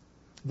see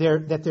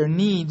that their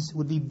needs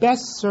would be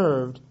best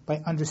served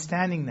by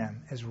understanding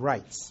them as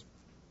rights.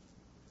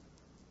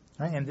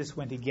 Right? And this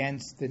went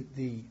against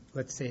the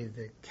let's say,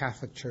 the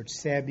Catholic Church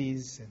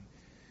Sabbies and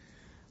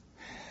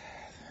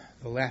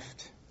the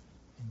left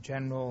in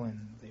general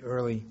and the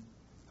early,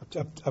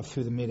 up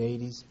through the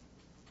mid-'80s.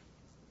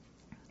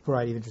 A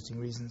variety of interesting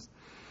reasons.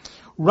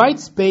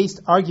 Rights-based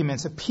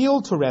arguments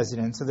appealed to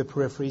residents of the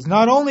peripheries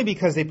not only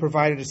because they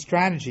provided a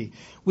strategy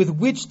with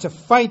which to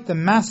fight the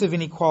massive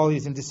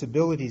inequalities and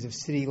disabilities of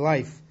city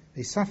life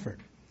they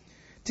suffered.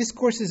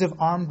 Discourses of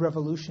armed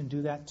revolution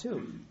do that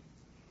too.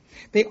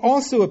 They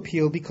also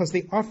appealed because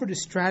they offered a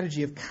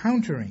strategy of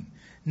countering,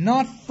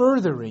 not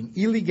furthering,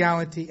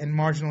 illegality and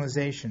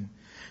marginalization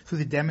through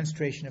the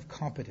demonstration of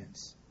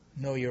competence.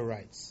 Know your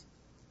rights.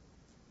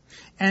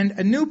 And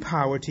a new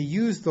power to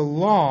use the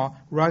law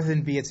rather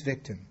than be its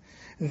victim.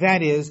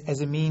 That is,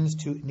 as a means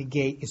to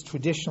negate its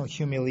traditional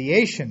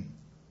humiliation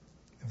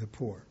of the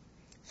poor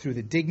through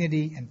the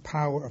dignity and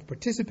power of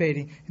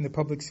participating in the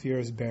public sphere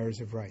as bearers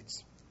of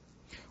rights.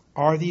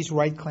 Are these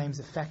right claims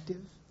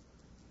effective?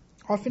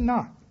 Often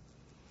not.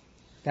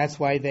 That's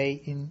why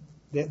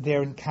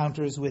their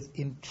encounters with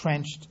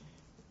entrenched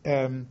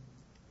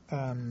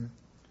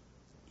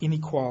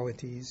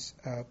inequalities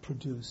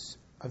produce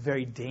a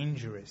very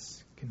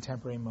dangerous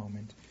contemporary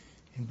moment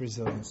in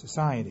Brazilian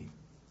society.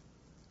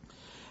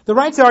 The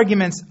rights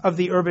arguments of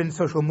the urban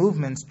social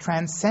movements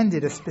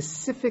transcended a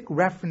specific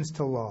reference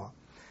to law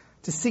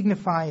to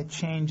signify a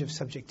change of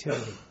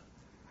subjectivity.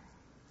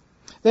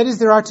 That is,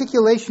 their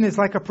articulation is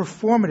like a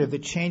performative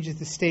that changes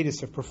the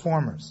status of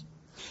performers.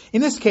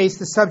 In this case,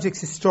 the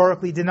subjects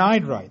historically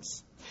denied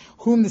rights,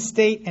 whom the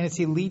state and its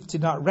elites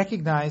did not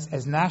recognize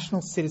as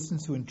national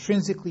citizens who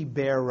intrinsically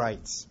bear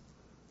rights.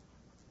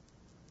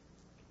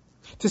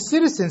 To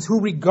citizens who,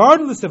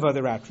 regardless of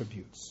other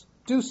attributes,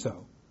 do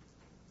so.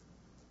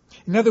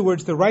 In other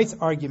words, the rights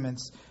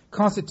arguments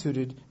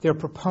constituted their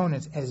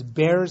proponents as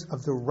bearers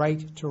of the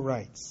right to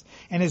rights,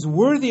 and as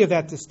worthy of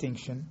that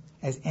distinction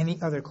as any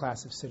other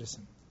class of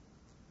citizen.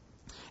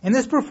 In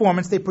this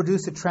performance, they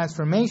produced a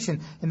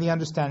transformation in the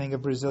understanding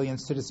of Brazilian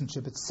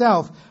citizenship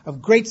itself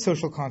of great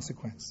social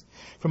consequence,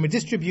 from a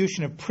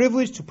distribution of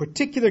privilege to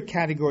particular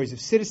categories of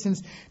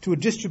citizens to a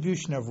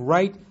distribution of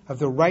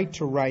the right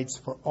to rights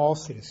for all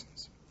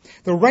citizens.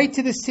 The right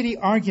to the city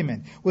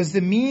argument was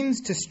the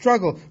means to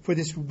struggle for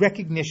this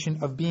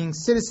recognition of being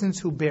citizens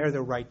who bear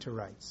the right to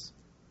rights.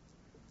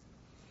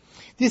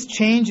 This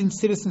change in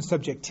citizen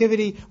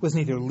subjectivity was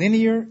neither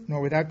linear nor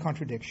without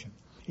contradiction.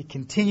 It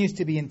continues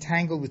to be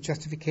entangled with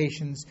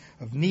justifications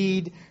of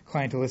need,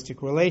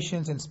 clientelistic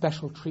relations, and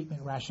special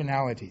treatment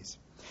rationalities.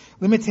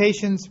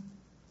 Limitations,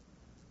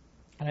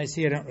 and I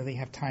see I don't really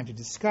have time to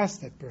discuss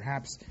that,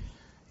 perhaps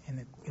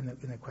in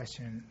the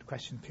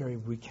question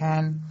period we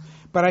can,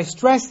 but I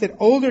stress that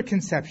older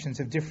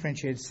conceptions of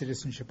differentiated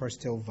citizenship are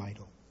still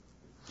vital.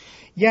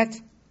 Yet,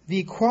 the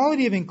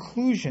equality of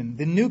inclusion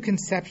the new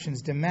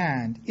conceptions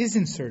demand is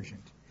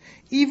insurgent,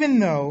 even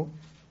though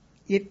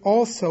it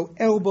also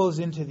elbows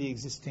into the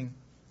existing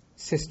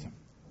system.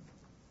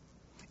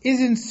 Is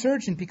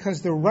insurgent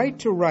because the right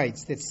to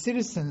rights that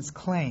citizens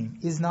claim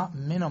is not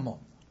minimal.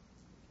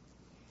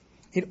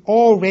 It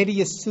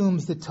already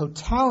assumes the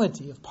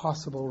totality of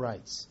possible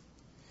rights.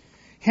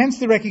 Hence,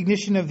 the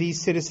recognition of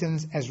these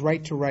citizens as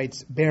right to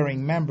rights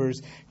bearing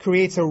members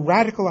creates a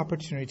radical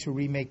opportunity to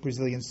remake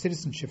Brazilian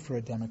citizenship for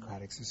a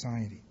democratic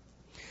society.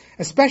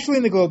 Especially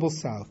in the global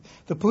south,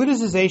 the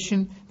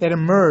politicization that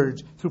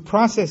emerged through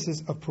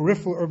processes of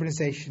peripheral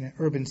urbanization and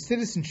urban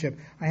citizenship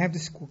I have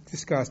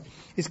discussed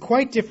is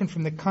quite different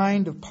from the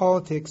kind of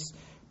politics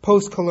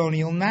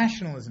post-colonial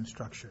nationalism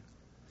structured.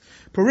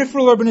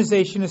 Peripheral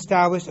urbanization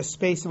established a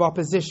space of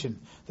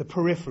opposition, the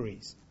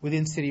peripheries,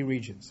 within city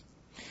regions.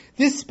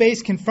 This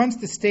space confronts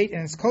the state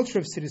and its culture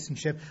of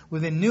citizenship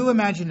with a new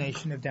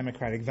imagination of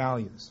democratic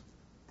values.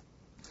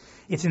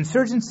 Its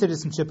insurgent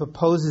citizenship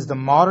opposes the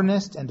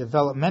modernist and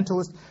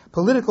developmentalist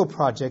political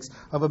projects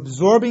of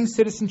absorbing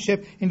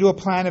citizenship into a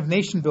plan of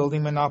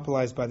nation-building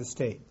monopolized by the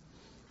state.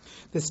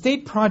 The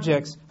state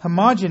projects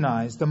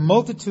homogenize the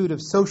multitude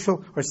of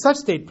social, or such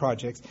state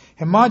projects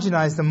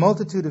homogenize the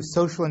multitude of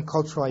social and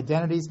cultural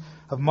identities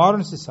of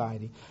modern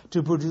society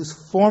to produce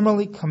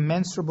formally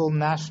commensurable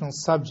national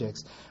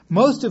subjects,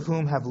 most of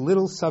whom have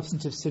little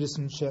substantive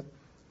citizenship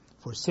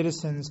for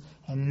citizens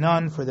and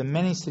none for the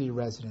many city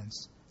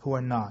residents who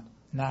are not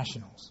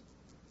nationals.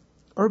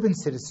 Urban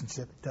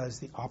citizenship does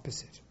the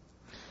opposite.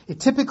 It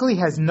typically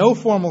has no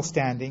formal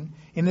standing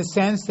in the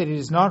sense that it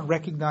is not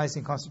recognized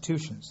in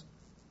constitutions.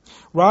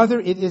 Rather,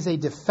 it is a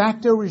de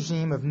facto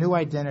regime of new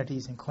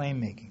identities and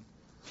claim-making.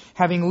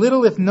 Having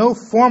little, if no,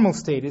 formal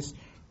status,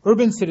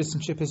 urban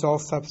citizenship is all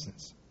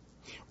substance.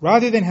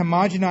 Rather than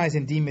homogenize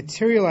and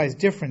dematerialize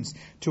difference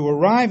to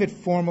arrive at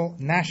formal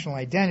national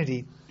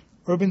identity,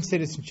 urban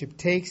citizenship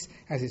takes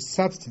as its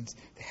substance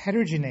the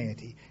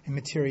heterogeneity and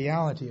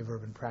materiality of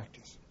urban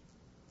practice.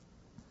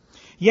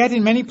 Yet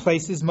in many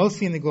places,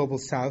 mostly in the global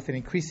south and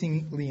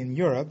increasingly in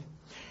Europe,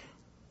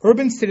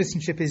 urban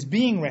citizenship is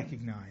being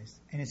recognized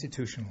and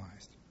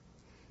institutionalized.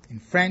 In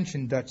French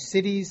and Dutch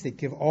cities that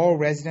give all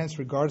residents,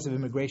 regardless of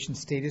immigration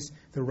status,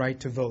 the right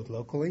to vote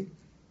locally.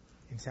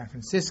 In San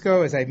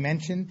Francisco, as I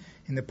mentioned,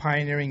 in the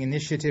pioneering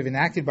initiative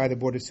enacted by the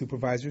Board of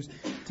Supervisors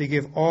to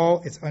give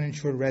all its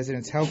uninsured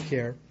residents health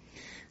care,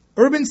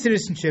 urban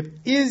citizenship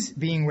is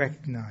being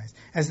recognized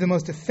as the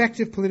most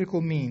effective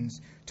political means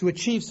to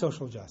achieve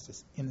social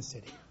justice in the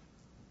city.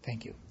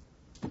 Thank you.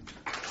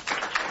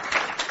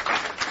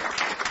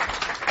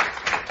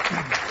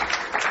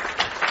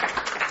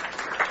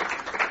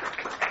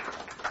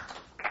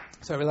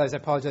 So I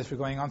apologize for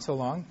going on so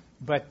long,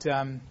 but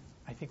I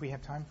think we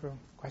have time for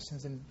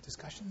questions and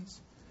discussions.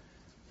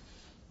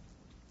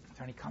 Are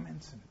there any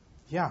comments?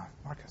 Yeah,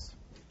 Marcus.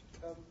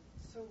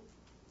 So,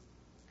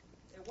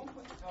 at one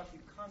point in the talk, you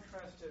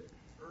contrasted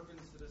urban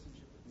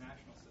citizenship with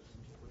national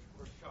citizenship, which of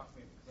course shocked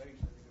me because I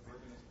usually think of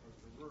urban as opposed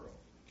to rural.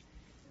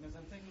 And as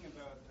I'm thinking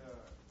about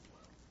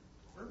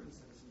urban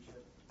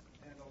citizenship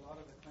and a lot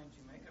of the claims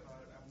you make about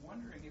it, I'm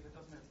wondering if it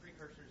doesn't have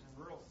precursors in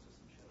rural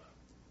citizenship.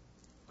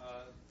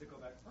 To go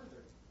back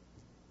further,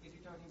 if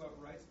you're talking about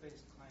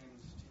rights-based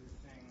claims to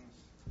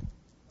things,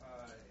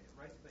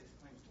 rights-based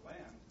claims to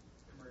land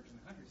emerge in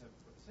the countryside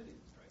before the city,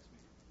 it strikes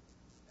me.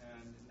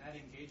 And that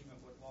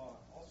engagement with law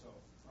also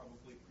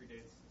probably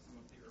predates some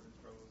of the urban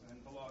struggles. And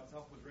the law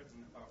itself was written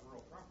about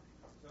rural property.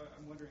 So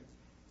I'm wondering,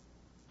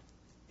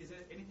 is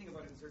there anything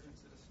about insurgent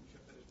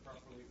citizenship that is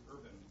properly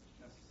urban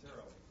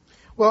necessarily?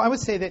 Well, I would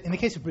say that in the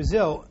case of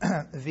Brazil,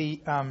 the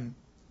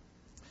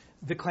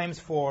claims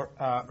for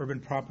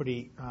urban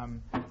property,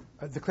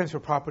 the claims for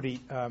property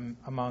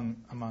among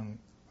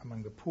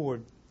the poor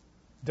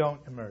don't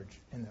emerge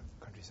in the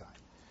countryside.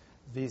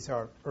 These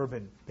are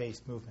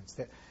urban-based movements.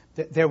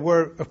 There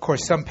were, of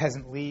course, some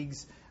peasant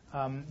leagues,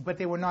 but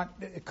they were not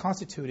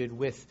constituted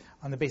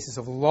on the basis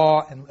of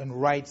law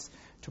and rights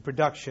to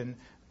production.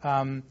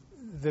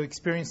 The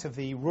experience of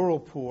the rural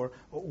poor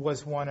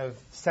was one of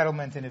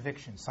settlement and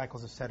eviction,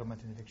 cycles of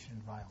settlement and eviction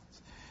and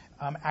violence.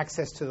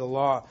 Access to the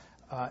law.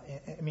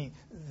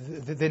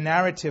 The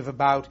narrative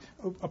about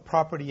a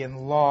property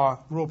and law,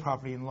 rural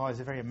property and law, is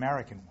a very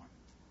American one.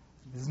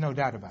 There's no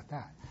doubt about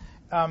that.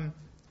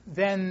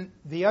 Then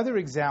the other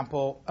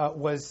example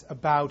was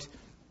about,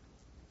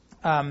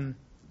 rural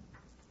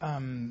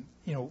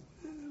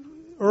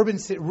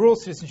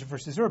citizenship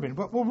versus urban.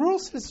 Well, rural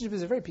citizenship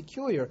is a very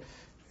peculiar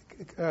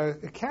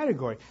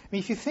category.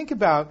 If you think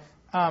about,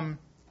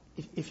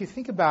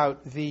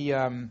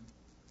 the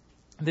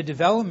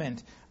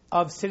development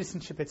of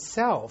citizenship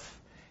itself,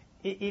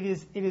 it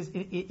is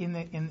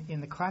in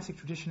the classic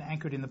tradition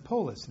anchored in the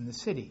polis, in the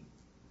city.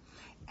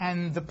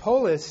 And the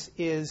polis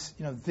is,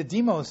 the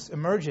demos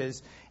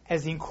emerges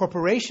as the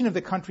incorporation of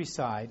the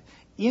countryside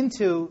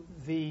into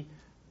the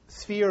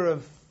sphere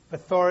of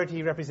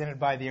authority represented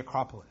by the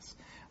Acropolis,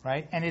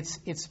 right? And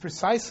it's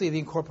precisely the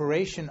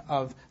incorporation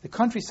of the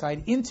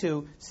countryside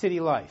into city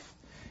life.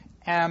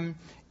 And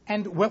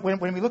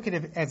when we look at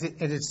it as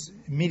its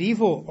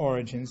medieval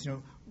origins,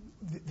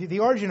 the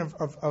origin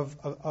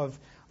of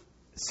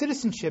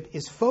citizenship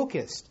is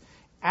focused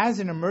as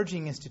an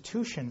emerging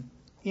institution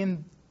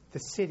in the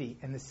city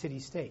and the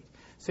city-state.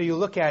 So you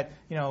look at,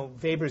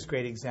 Weber's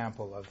great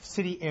example of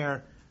city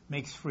air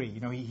makes free.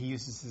 He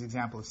uses this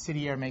example of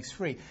city air makes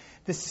free.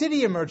 The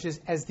city emerges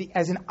as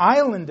an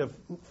island of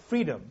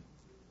freedom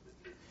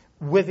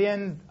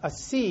within a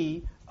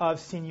sea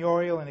of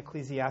seignorial and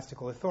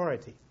ecclesiastical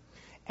authority.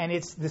 And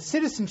it's the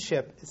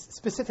citizenship,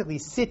 specifically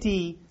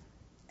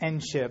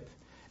city-endship,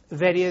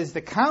 that is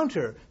the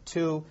counter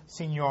to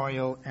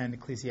seignorial and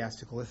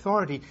ecclesiastical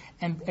authority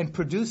and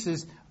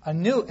produces a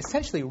new,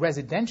 essentially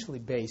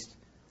residentially based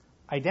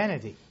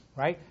identity,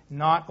 right?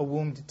 Not a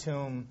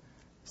womb-to-tomb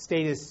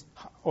status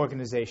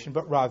organization,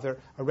 but rather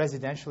a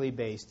residentially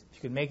based. If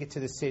you can make it to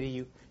the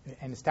city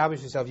and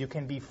establish yourself, you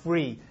can be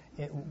free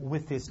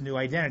with this new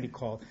identity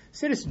called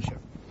citizenship.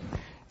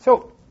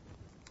 So,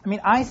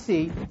 I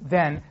see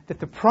then that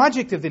the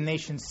project of the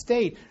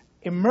nation-state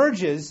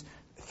emerges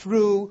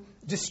through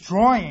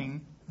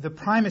destroying the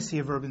primacy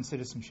of urban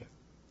citizenship.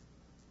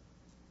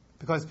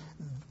 Because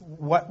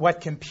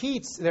what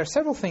competes, there are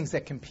several things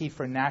that compete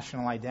for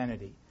national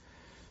identity.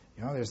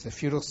 There's the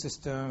feudal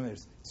system,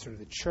 there's sort of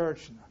the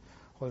church and the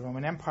Holy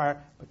Roman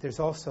Empire, but there's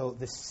also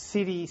the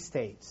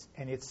city-states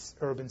and its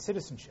urban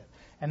citizenship.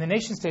 And the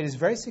nation-state is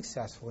very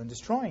successful in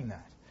destroying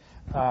that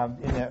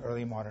in the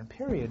early modern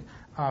period,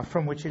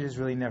 from which it has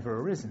really never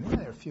arisen.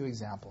 There are a few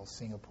examples,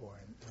 Singapore,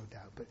 no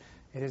doubt, but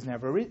it has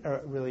never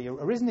really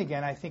arisen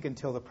again, I think,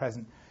 until the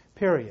present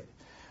period,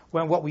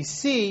 when what we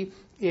see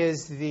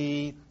is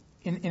the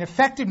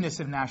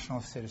ineffectiveness of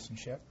national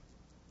citizenship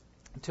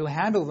to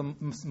handle the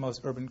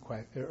most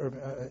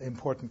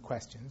important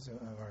questions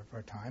of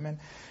our time,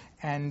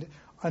 and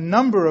a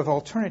number of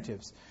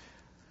alternatives.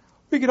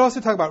 We could also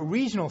talk about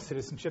regional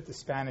citizenship, the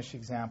Spanish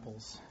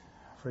examples,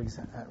 for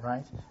example,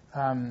 right?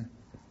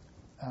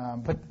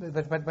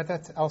 But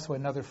that's also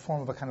another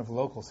form of a kind of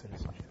local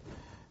citizenship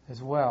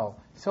as well.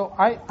 So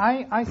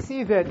I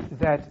see that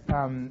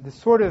the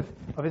sort of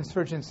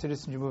insurgent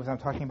citizenship movement I'm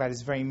talking about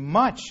is very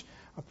much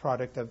a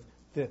product of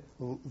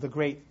the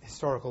great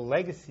historical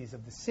legacies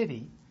of the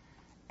city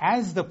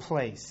as the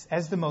place,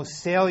 as the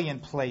most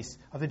salient place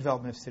of the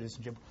development of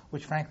citizenship,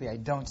 which frankly I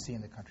don't see in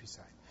the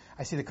countryside.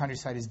 I see the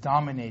countryside is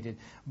dominated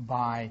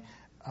by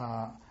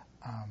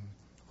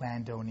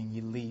landowning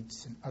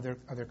elites and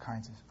other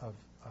kinds of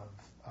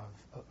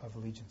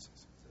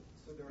allegiances.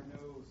 So there are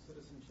no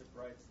citizenship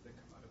rights that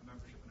come out of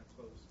membership in a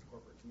closed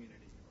corporate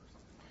community or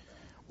something like that?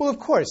 Well, of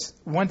course,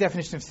 one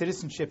definition of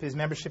citizenship is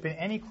membership in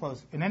any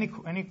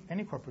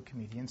corporate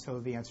community, and so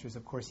the answer is,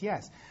 of course,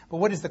 yes. But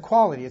what is the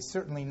quality? It's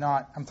certainly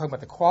not. I'm talking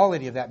about the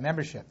quality of that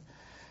membership,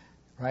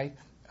 right?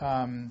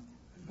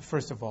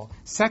 First of all,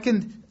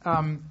 second,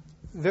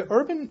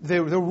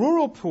 the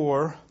rural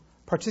poor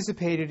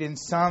participated in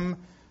some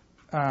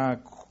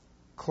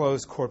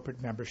closed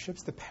corporate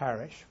memberships, the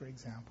parish, for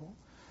example,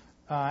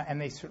 and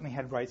they certainly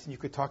had rights, and you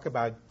could talk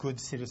about good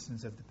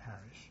citizens of the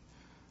parish,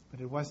 but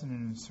it wasn't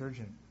an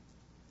insurgent.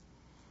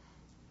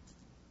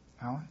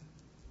 Alan?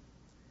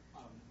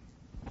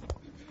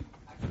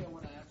 Actually, I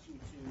want to ask you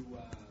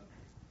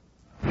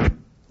to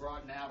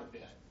broaden out a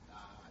bit.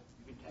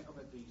 You can take a look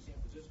at the San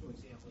Francisco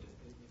example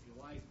if you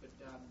like, but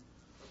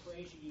the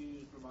phrase you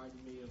used reminded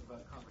me of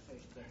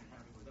conversations I've been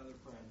having with other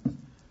friends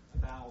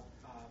about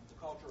the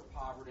culture of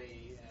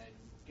poverty and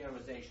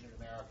ghettoization in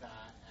America,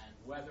 and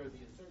whether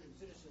the insurgent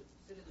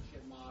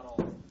citizenship model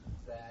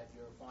that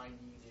you're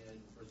finding in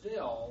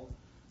Brazil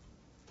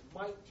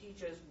might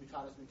teach us,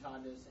 mutatis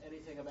mutandis,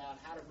 anything about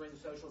how to bring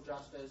social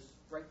justice,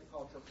 break the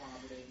culture of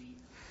poverty.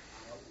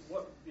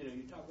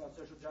 You talk about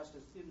social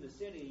justice in the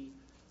city.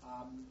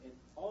 And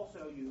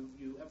also,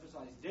 you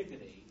emphasize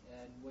dignity.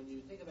 And when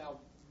you think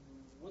about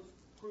what's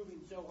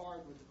proving so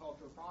hard with the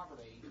culture of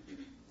poverty,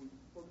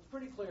 it's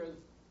pretty clear that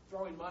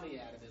throwing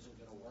money at it isn't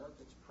going to work.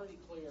 It's pretty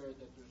clear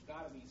that there's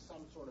got to be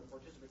some sort of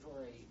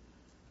participatory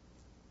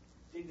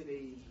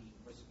dignity,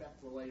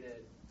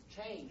 respect-related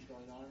change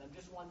going on, and I'm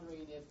just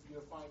wondering if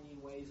you're finding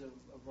ways of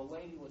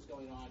relating what's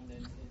going on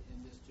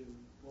in this to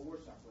what we're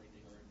suffering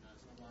here in some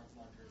of our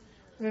larger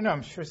areas. I don't know.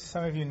 I'm sure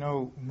some of you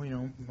know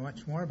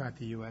much more about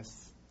the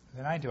U.S.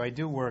 than I do. I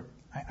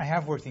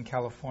have worked in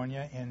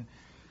California, and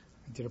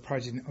I did a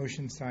project in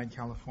Oceanside,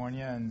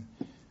 California, and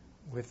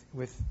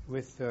with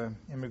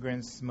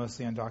immigrants,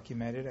 mostly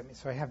undocumented. I mean,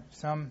 so I have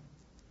some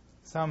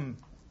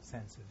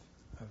sense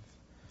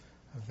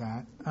of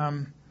that.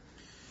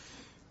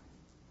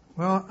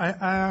 Well,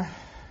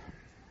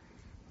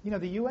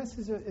 the U.S.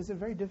 is a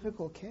very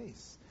difficult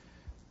case.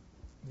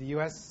 The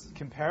U.S.,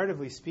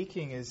 comparatively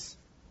speaking, is,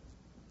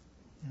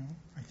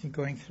 I think,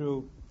 going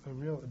through a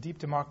real deep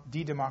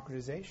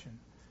de-democratization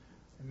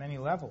at many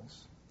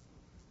levels.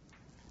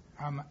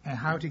 And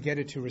how to get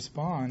it to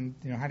respond,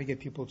 how to get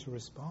people to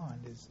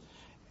respond is.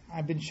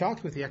 I've been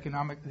shocked with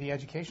the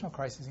educational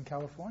crisis in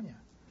California.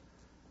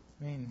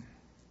 I mean,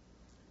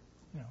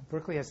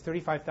 Berkeley has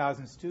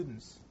 35,000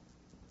 students.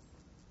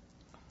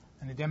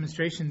 And the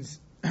demonstrations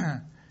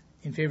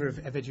in favor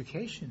of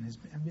education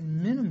have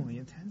been minimally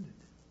attended.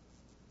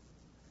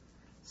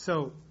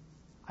 So,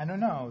 I don't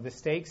know. The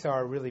stakes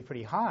are really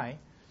pretty high.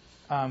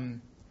 The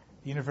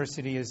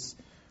university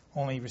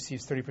only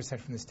receives 30%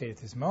 from the state at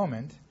this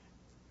moment.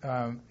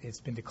 It's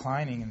been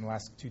declining in the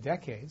last 2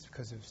 decades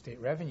because of state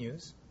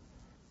revenues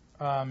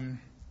and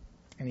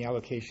the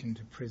allocation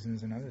to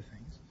prisons and other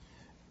things.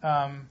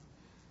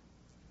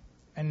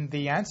 And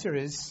the answer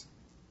is,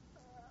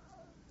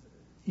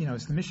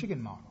 it's the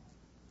Michigan model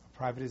of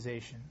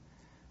privatization,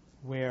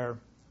 where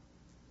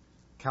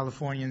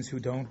Californians who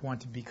don't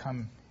want to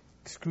become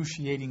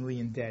excruciatingly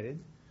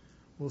indebted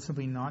will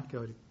simply not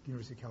go to the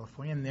University of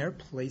California, and their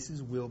places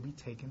will be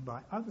taken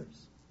by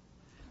others.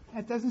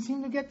 That doesn't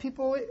seem to get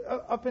people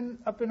up in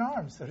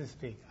arms, so to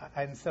speak.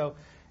 And so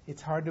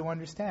it's hard to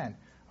understand.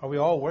 Are we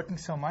all working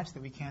so much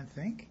that we can't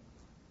think?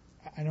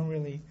 I don't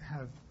really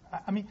have...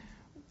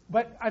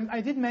 But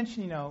I did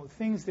mention,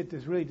 things that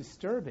is really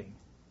disturbing,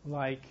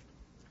 like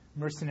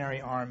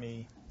mercenary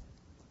army,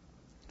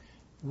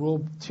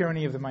 rule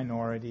tyranny of the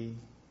minority,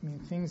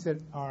 things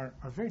that are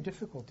very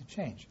difficult to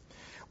change.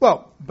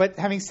 Well, but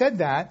having said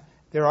that,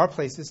 there are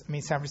places,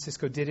 San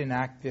Francisco did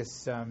enact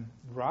this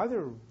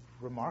rather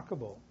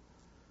remarkable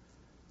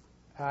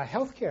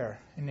healthcare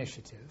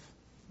initiative,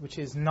 which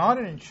is not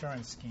an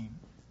insurance scheme,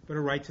 but a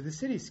right to the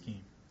city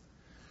scheme.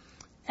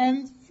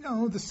 And,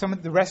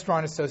 the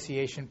Restaurant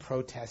Association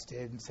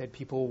protested and said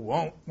people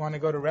won't want to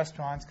go to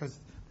restaurants because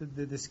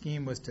the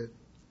scheme was to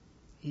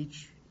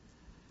each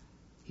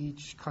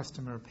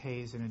customer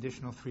pays an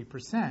additional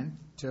 3%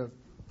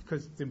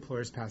 because the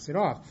employers pass it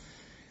off.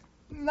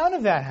 None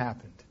of that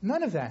happened.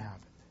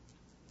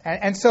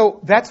 And so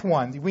that's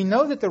one. We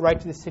know that the right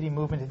to the city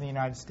movement in the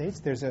United States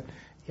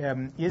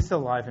is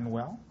alive and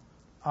well.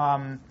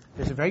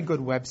 There's a very good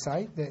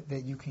website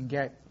that you can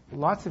get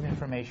lots of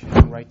information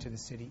on right to the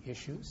city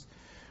issues.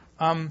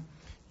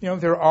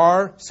 There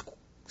are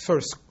sort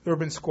of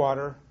urban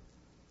squatter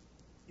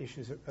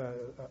issues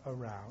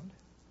around.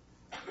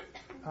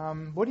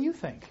 What do you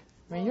think?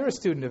 You're a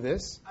student of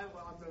this. I'm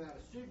not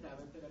a student of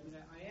it, but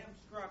I am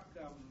struck.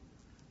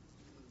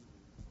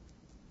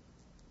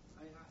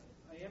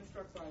 I am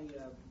struck by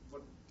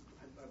what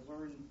I've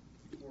learned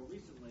more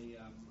recently.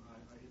 I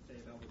should say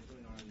about what's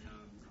going on in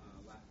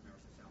Latin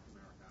America, South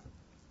America,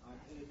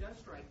 and it does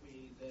strike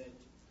me that.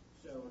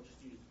 So, I'll just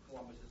use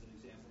Columbus as an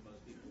example.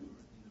 Most people in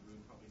the room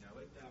probably know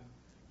it.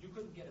 you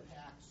couldn't get a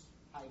tax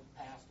hike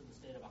passed in the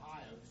state of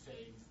Ohio to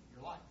save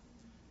your life.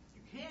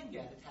 You can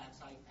get a tax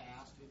hike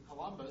passed in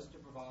Columbus to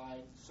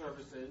provide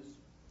services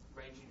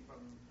ranging from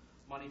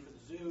money for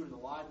the zoo to the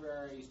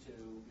libraries to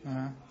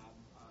mental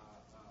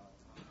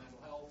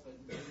health and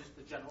just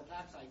the general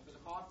tax hike for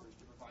the coffers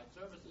to provide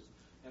services.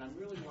 And I'm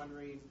really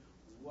wondering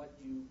what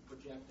you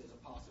project as a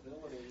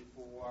possibility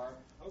for,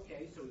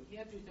 okay, so we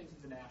can't do things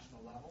at the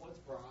national level, it's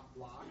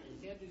blocked. We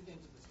can't do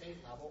things at the state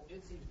level,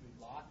 it seems to be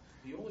blocked.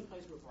 The only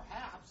place where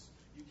perhaps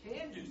you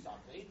can do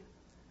something,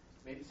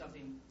 maybe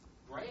something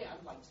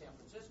grand like San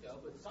Francisco,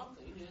 but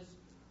something is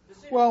the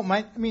city. Well,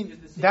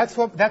 that's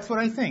what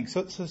I think.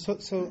 So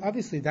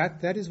obviously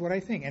that is what I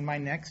think. And my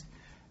next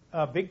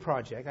big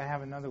project, I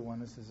have another one,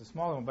 this is a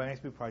smaller one, but my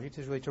next big project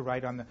is really to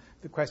write on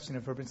the question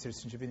of urban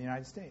citizenship in the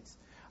United States.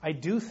 I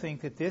do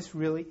think that this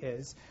really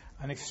is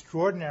an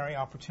extraordinary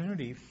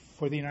opportunity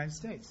for the United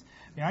States.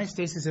 The United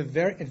States is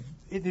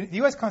the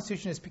U.S.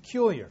 Constitution is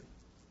peculiar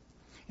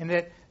in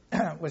that,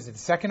 was it the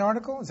second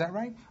article, is that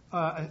right?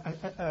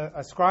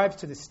 Ascribes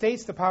to the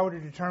states the power to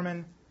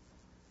determine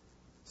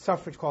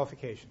suffrage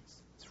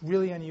qualifications. It's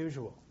really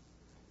unusual.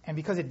 And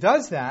because it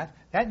does that,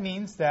 that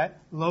means that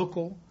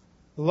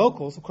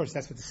locals, of course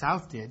that's what the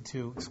South did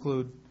to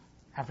exclude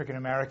African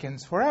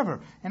Americans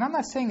forever. And I'm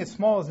not saying that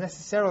small is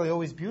necessarily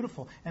always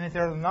beautiful, and that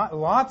there are not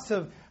lots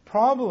of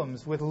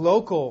problems with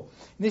local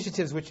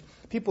initiatives which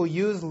people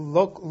use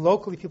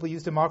locally, people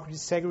use democracy to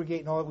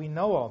segregate and all that. We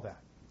know all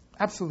that.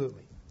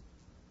 Absolutely.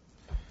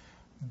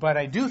 But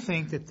I do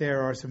think that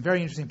there are some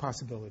very interesting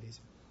possibilities.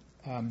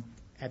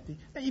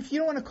 If you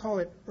don't want to call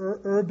it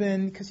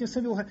urban, because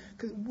some people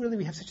because really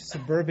we have such a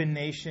suburban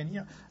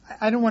nation.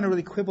 I don't want to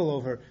really quibble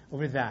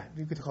over that.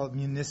 We could call it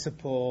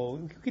municipal.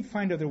 We could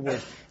find other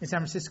words. In San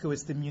Francisco,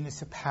 it's the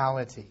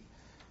municipality.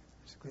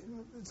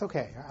 It's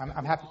okay.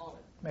 I'm happy.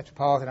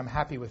 Metropolitan. I'm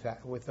happy with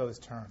that. With those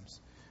terms.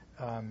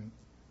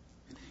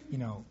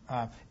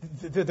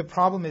 The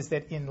problem is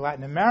that in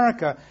Latin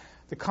America,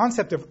 the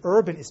concept of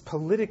urban is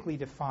politically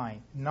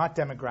defined, not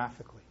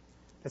demographically.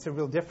 That's a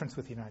real difference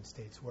with the United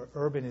States, where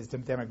urban is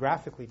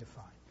demographically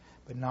defined,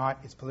 but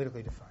it's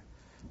politically defined.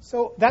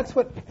 So that's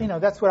what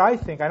I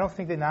think. I don't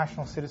think that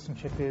national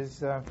citizenship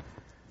has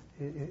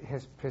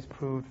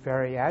proved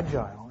very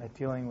agile at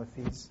dealing with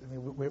these.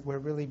 We're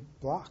really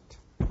blocked.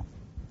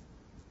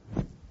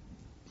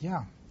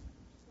 Yeah.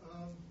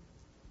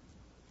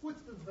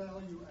 What's the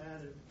value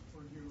added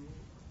for you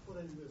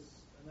putting this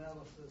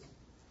analysis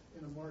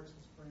in a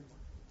Marxist framework?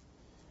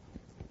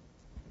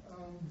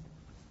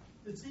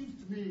 It seems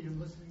to me, in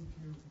listening to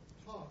you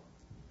talk,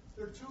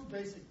 there are two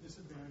basic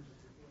disadvantages.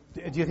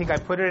 Do you think I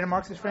put it in a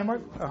Marxist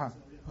framework? Uh-huh.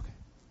 Yeah. Okay.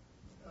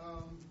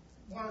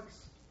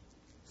 Marx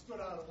stood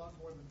out a lot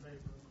more than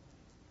Weber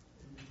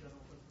in the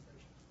general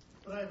presentation.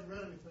 But I haven't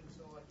read anything,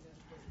 so I can't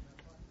put it in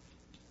that line.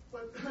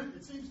 But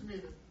it seems to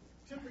me that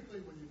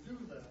typically when you do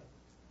that,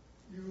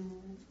 you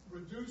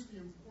reduce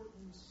the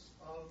importance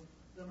of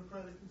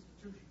democratic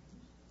institutions,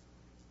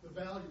 the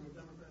value of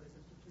democratic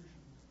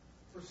institutions,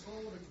 for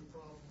solving the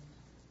problems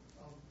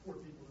of poor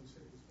people in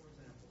cities, for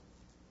example,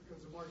 because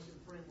the Marxian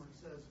framework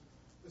says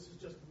this is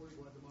just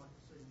bourgeois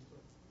democracy and so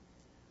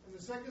forth. And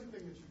the second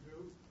thing that you do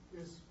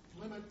is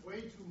limit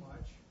way too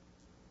much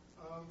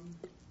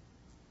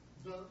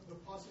the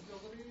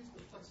possibilities,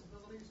 the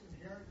flexibilities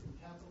inherent in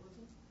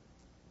capitalism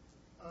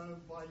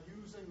by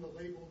using the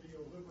label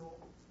neoliberal,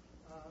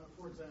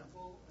 for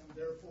example, and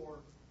therefore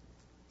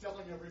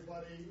telling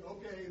everybody,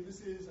 okay,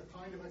 this is a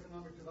kind of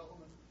economic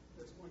development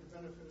that's going to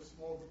benefit a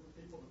small group of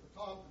people at the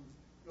top and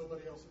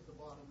nobody else at the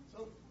bottom, and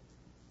so forth.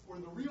 Where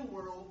the real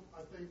world,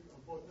 I think,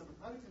 of both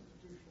democratic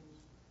institutions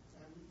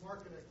and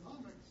market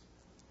economics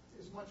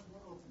is much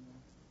more open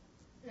now,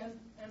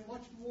 and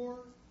much more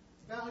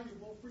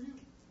valuable for you,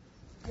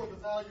 for the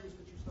values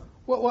that you start.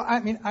 Well,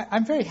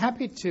 I'm very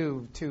happy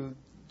to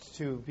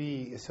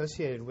be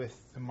associated with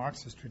the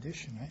Marxist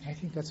tradition. I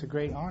think that's a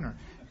great honor,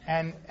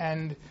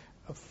 and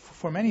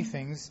for many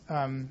things.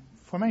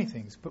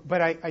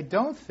 But I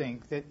don't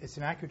think that it's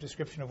an accurate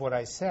description of what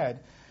I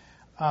said,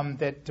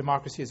 that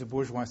democracy is a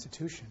bourgeois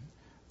institution.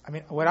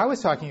 What I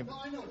was talking about...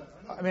 Well, I know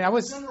that.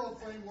 The general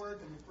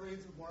framework and the phrase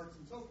of Marx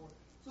and so forth.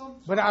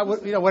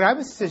 What I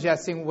was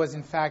suggesting was,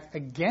 in fact,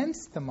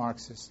 against the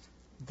Marxist,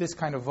 this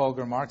kind of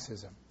vulgar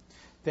Marxism.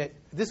 That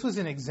this was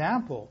an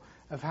example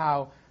of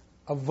how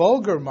a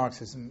vulgar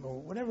Marxism,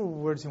 or whatever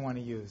words you want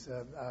to use,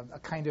 a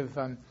kind of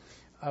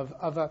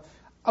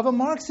a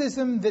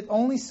Marxism that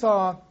only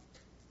saw,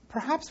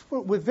 perhaps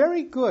with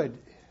very good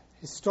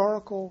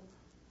historical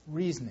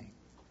reasoning,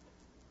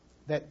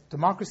 that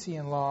democracy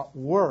and law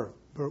were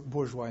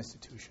bourgeois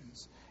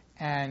institutions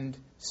and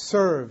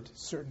served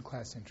certain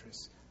class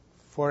interests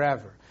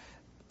forever.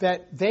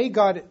 That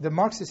the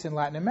Marxists in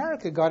Latin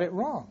America got it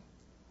wrong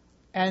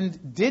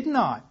and did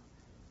not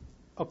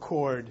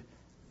accord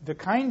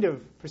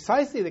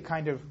precisely the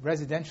kind of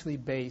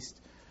residentially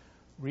based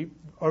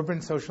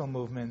urban social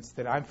movements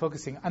that I'm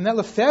focusing on, that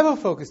Lefebvre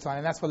focused on,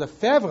 and that's why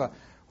Lefebvre,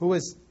 who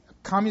was a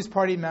Communist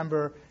Party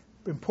member,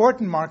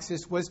 important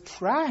Marxist, was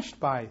trashed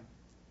by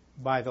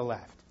the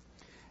left.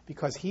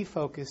 because he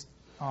focused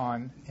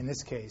on, in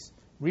this case,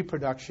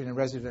 reproduction and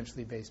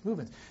residentially based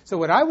movements. So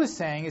what I was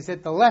saying is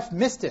that the left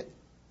missed it.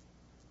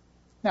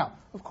 Now,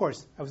 of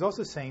course, I was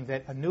also saying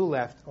that a new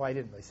left, I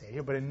didn't really say it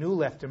here, but a new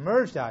left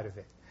emerged out of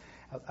it.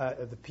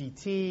 The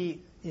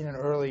PT in an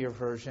earlier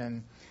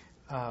version,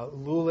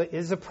 Lula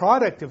is a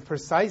product of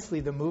precisely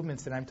the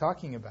movements that I'm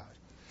talking about.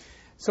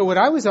 So what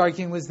I was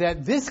arguing was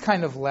that this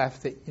kind of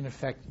left that, in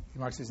effect,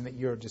 Marxism that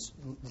you're just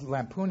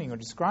lampooning or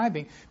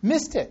describing,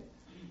 missed it.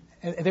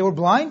 And they were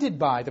blinded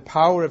by the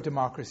power of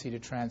democracy to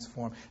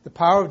transform, the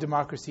power of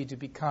democracy to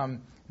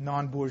become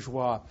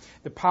non-bourgeois,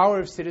 the power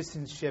of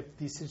citizenship,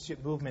 these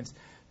citizenship movements,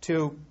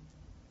 to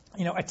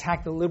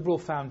attack the liberal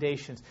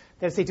foundations,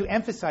 that is, to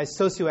emphasize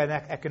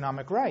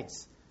socioeconomic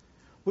rights,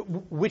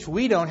 which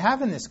we don't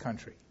have in this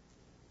country,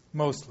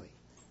 mostly,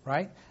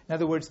 right? In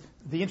other words,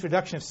 the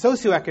introduction of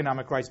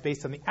socioeconomic rights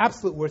based on the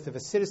absolute worth of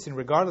a citizen,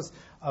 regardless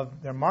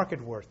of their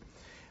market worth,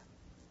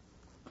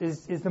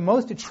 is the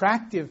most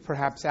attractive,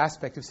 perhaps,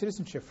 aspect of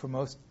citizenship for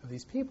most of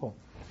these people,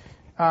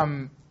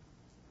 to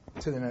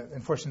the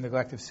unfortunate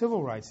neglect of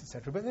civil rights,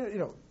 etc. But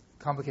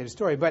complicated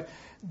story. But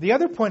the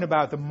other point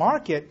about the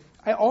market,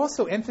 I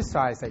also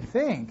emphasized, I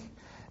think,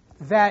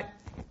 that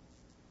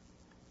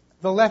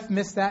the left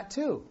missed that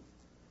too.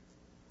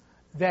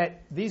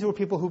 That these were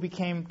people who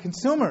became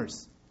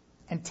consumers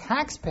and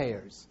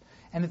taxpayers,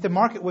 and that the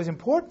market was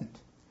important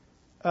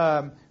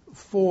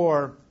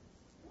for.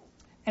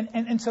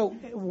 And so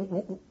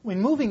when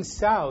moving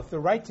south, the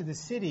right to the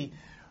city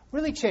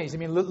really changed. I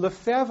mean,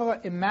 Lefebvre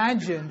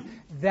imagined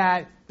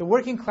that the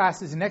working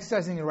classes, in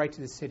exercising the right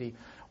to the city,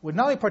 would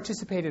not only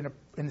participate in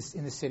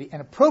the city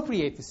and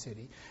appropriate the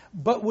city,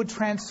 but would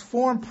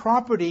transform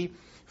property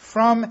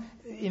from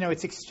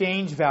its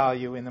exchange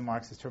value in the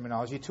Marxist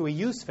terminology to a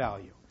use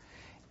value.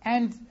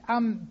 And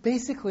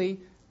basically,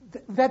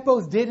 that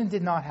both did and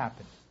did not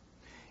happen.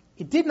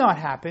 It did not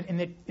happen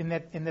in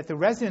that the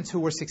residents who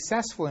were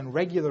successful in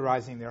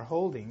regularizing their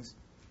holdings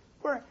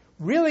were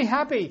really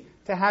happy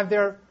to have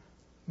their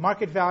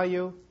market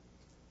value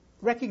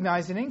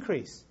recognized and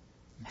increase.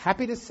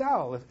 Happy to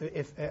sell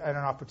if an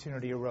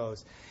opportunity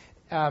arose.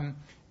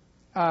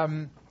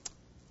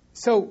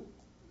 So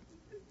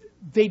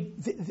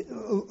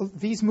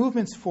these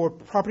movements for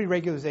property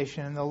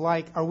regularization and the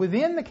like are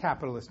within the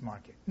capitalist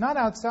market, not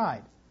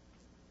outside.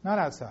 Not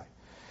outside.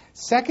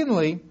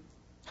 Secondly,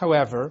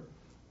 however,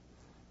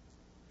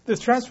 the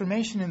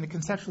transformation in the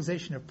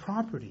conceptualization of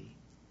property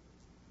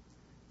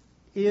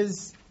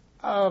is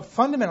a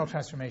fundamental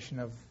transformation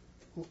of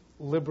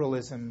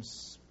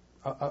liberalism's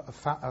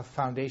a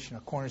foundation,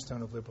 a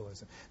cornerstone of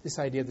liberalism. This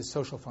idea of the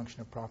social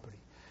function of property.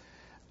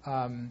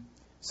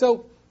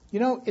 So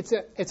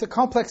it's a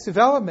complex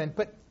development,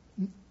 but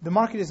the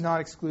market is not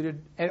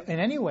excluded in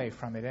any way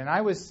from it. And I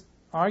was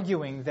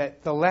arguing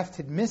that the left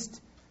had missed.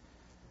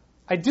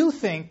 I do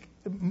think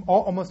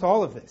almost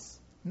all of this.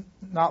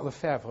 Not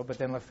Lefebvre, but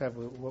then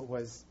Lefebvre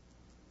was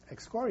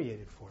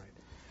excoriated for it.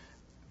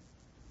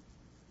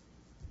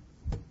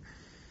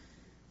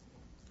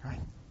 All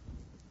right.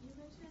 You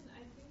mentioned,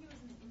 I think it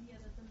was in India,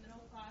 that the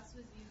middle class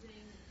was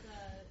using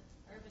the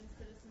urban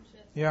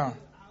citizenship to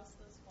oust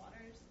the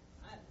squatters.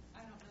 I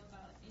don't know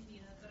about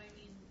India, but I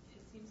mean,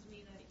 it seems to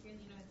me that here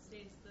in the United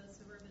States, the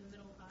suburban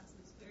middle class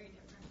is very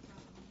different from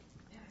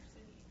inner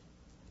city.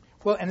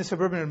 Well, and the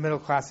suburban middle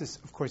classes,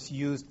 of course,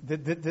 used.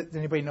 Does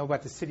anybody know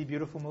about the City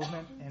Beautiful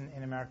movement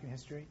in American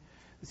history?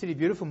 The City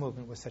Beautiful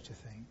movement was such a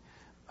thing,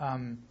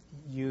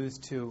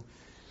 used to.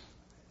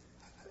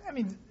 I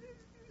mean,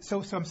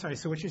 so I'm sorry.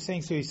 So what you're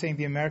saying? So you're saying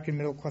the American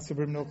middle class,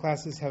 suburban middle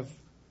classes have.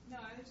 No,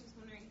 I was just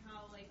wondering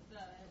how,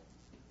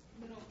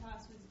 the middle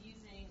class was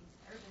using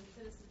urban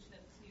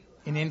citizenship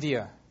to. In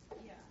India.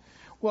 Yeah.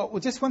 Well,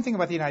 just one thing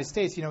about the United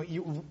States.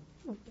 You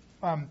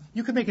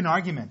could make an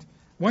argument.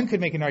 One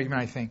could make an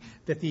argument, I think,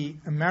 that the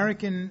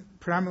American,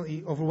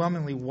 predominantly,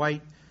 overwhelmingly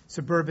white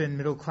suburban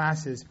middle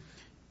classes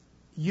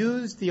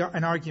used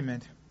an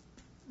argument,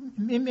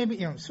 maybe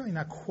certainly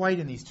not quite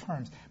in these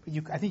terms,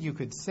 but I think you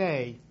could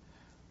say,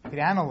 you could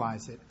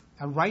analyze it,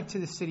 a right to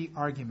the city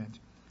argument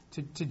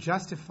to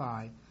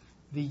justify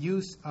the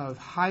use of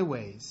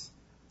highways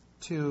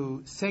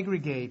to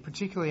segregate,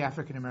 particularly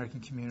African American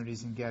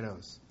communities in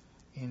ghettos,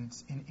 in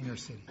inner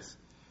cities,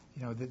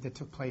 that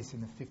took place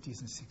in the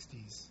 50s and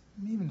 60s.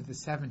 Even in the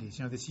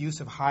 70s, this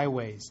use of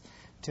highways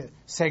to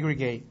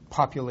segregate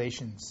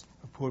populations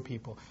of poor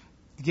people,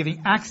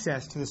 giving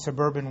access to the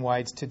suburban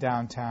whites to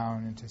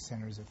downtown and to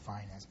centers of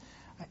finance.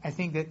 I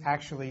think that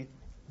actually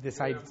this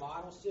idea. A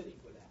model city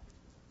for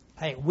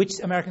that. Hey,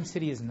 which American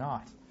city is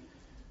not?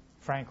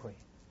 Frankly,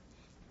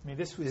 I mean,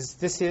 this was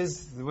the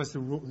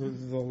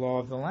law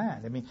of the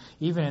land. I mean,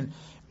 even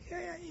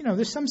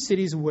there's some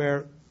cities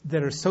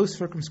that are so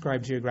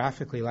circumscribed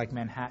geographically, like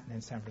Manhattan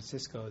and San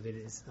Francisco, that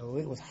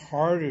it was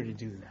harder to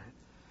do that,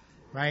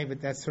 right?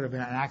 But that's sort of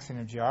an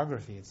accident of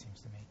geography, it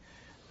seems to me,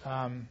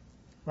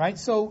 right?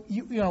 So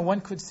one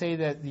could say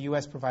that the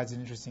U.S. provides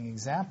an interesting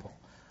example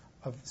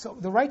of. So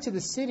the right to the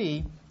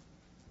city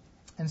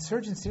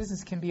insurgent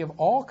citizens can be of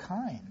all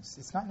kinds.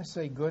 It's not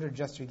necessarily good or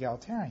just or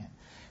egalitarian.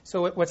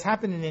 So what's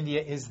happened in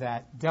India is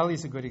that Delhi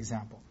is a good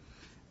example.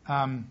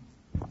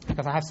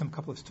 Because I have some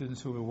couple of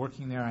students who are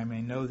working there, I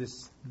may know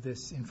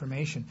this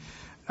information.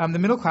 The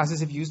middle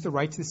classes have used the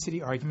right to the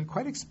city argument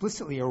quite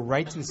explicitly, a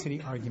right to the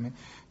city argument,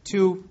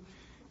 to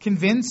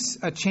convince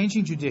a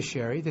changing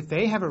judiciary that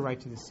they have a right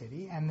to the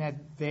city and that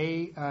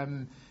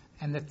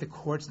the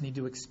courts need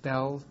to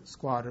expel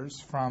squatters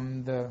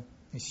from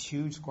these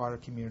huge squatter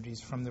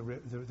communities from the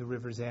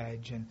river's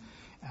edge, and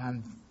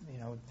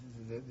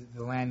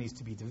the land needs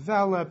to be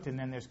developed, and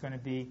then there's going to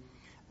be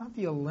not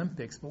the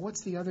Olympics, but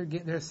what's the other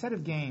game? There's a set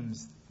of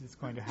games that's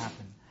going to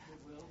happen.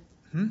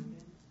 Goodwill?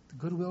 The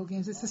Goodwill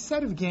Games? It's a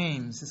set of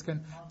games. It's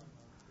going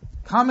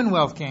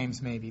Commonwealth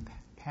Games, maybe.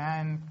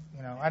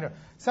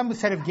 Some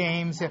set of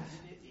games.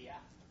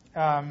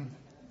 That's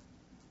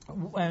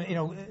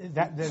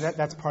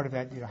part of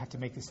that. You have to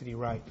make the city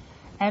right.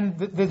 And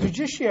the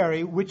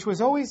judiciary, which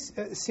was always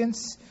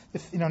since the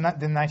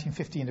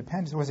 1950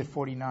 independence, or was it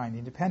 49? The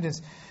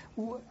independence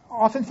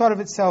often thought of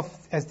itself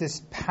as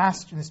this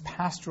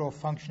pastoral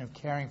function of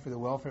caring for the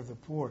welfare of the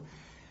poor,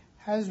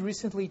 has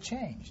recently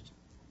changed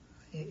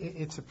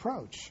its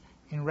approach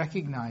in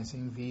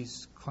recognizing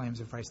these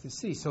claims of rights to the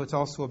city. So it's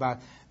also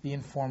about the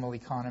informal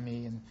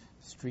economy and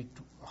street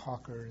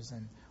hawkers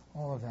and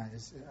all of that.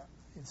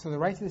 So the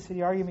right to the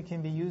city argument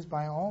can be used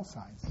by all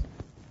sides.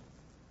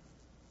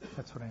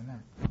 That's what I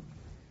meant. I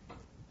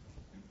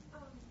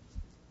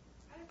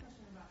had a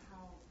question about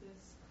how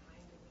this kind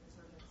of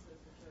insurgent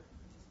citizenship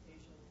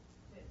participation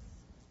fits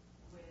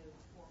with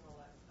formal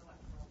electoral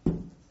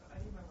systems. So I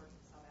do my work in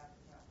South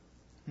Africa,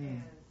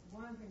 and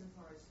one of the things that's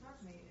always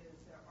struck me is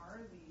there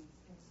are these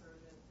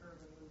insurgent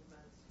urban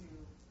movements who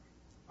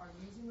are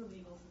using the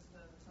legal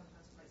system,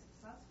 sometimes quite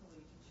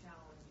successfully, to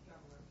challenge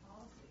government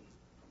policy,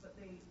 but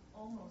they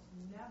almost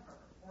never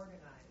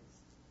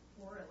organize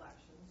for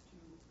elections to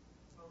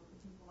vote the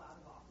people out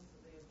of office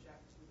that they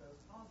object to those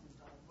policies.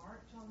 They'll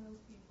march on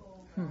those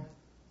people.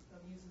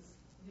 They'll use this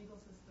legal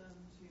system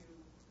to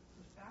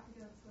push back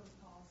against those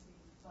policies,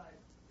 but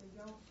they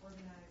don't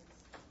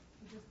organize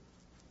to just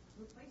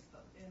replace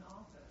them in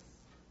office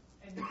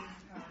and use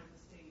power in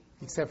the state.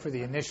 Except for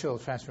the initial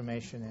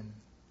transformation in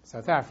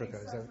South Africa.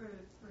 Except for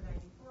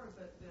 94,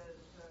 but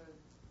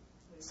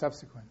the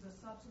subsequent movements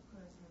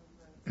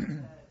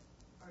that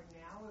are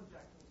now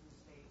objecting to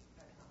state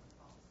economic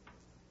policy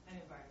and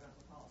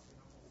environmental policy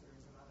and a whole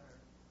series of other.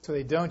 So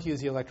they don't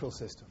use the electoral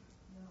system.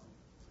 No.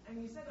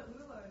 And you said that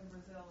Lula in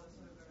Brazil is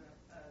sort of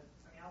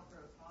an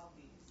outgrowth of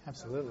these.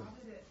 Absolutely. So how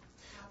did it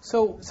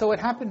happen? So what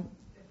happened?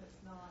 If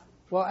it's not.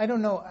 Well, I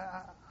don't know.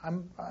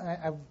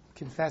 I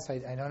confess I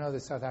don't know the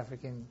South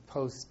African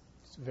Post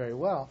very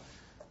well,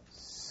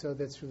 so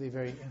that's really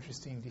very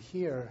interesting to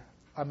hear.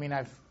 I mean,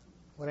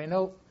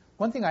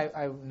 one thing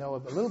I know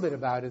a little bit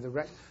about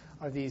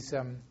are these.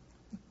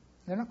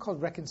 They're not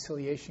called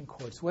reconciliation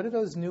courts. What are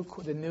those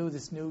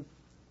this new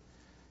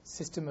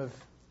system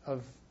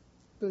of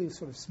really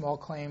sort of small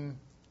claim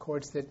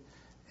courts that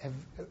have,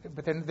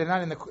 but they're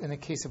not in the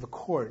case of a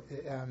court.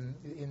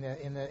 In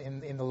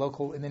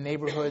the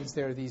neighborhoods,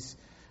 there are these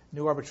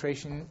new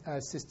arbitration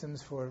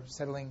systems for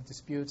settling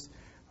disputes.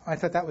 I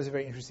thought that was a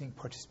very interesting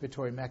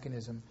participatory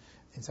mechanism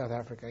in South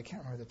Africa. I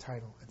can't remember the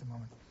title at the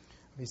moment of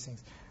these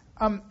things.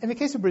 In the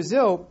case of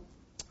Brazil,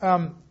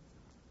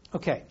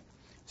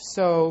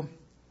 so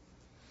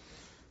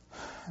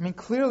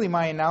clearly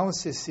my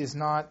analysis is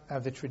not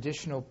the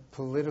traditional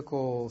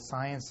political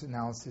science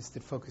analysis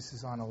that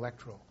focuses on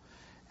electoral.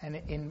 And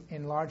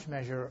in large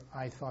measure,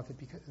 I thought that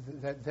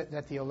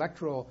the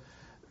electoral,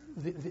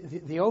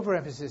 the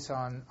overemphasis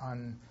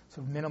on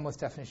sort of minimalist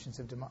definitions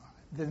of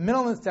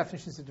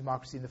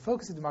democracy and the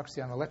focus of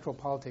democracy on electoral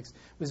politics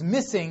was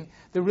missing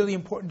the really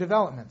important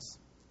developments,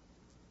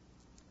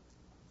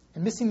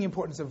 and missing the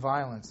importance of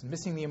violence, and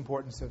missing the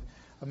importance of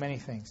many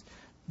things.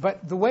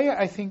 But the way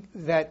I think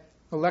that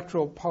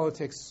electoral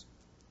politics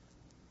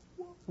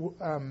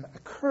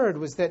occurred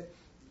was that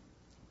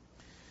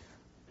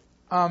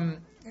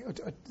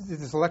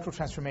this electoral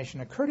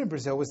transformation occurred in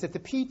Brazil was that the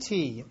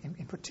PT,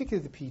 in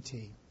particular the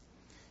PT,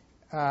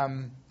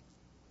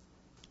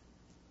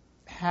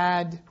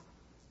 had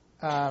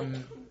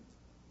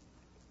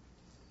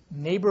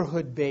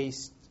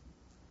neighborhood-based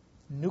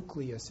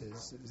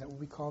nucleuses, is that what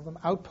we call them?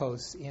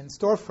 Outposts in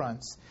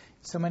storefronts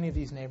in so many of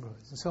these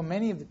neighborhoods. And so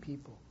many of the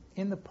people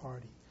in the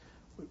party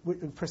were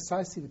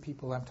precisely the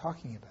people I'm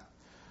talking about.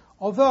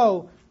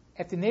 Although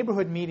at the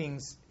neighborhood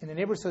meetings, in the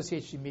neighborhood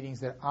association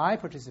meetings that I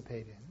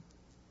participate in,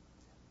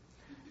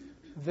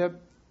 the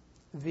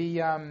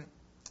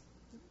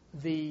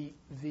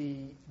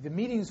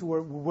meetings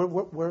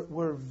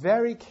were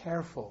very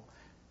careful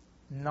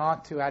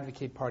not to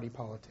advocate party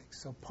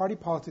politics. So party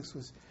politics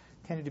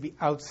tended to be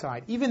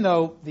outside, even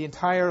though the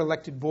entire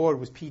elected board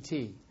was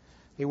PT.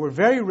 They were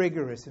very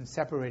rigorous in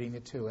separating the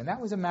two, and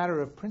that was a matter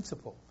of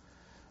principle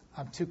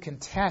to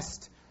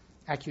contest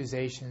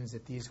accusations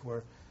that these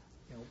were,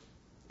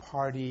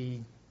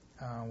 party,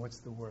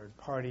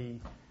 party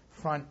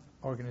front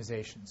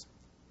organizations.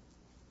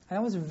 And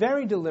it was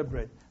very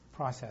deliberate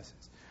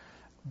processes.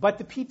 But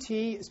the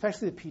PT,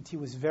 especially the PT,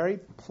 was very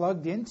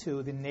plugged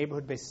into the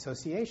neighborhood-based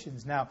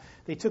associations. Now,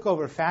 they took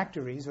over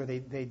factories, or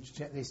they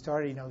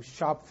started,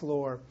 shop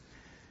floor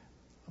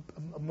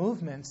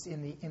movements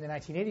in the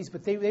 1980s,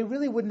 but they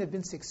really wouldn't have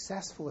been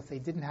successful if they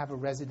didn't have a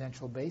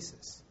residential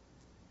basis.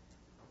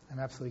 I'm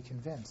absolutely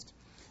convinced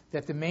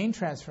that the main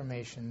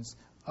transformations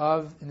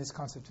in this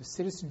concept of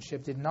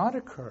citizenship did not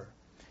occur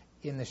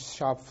in the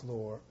shop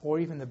floor or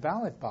even the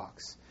ballot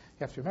box.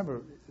 You have to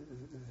remember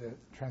the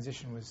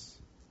transition was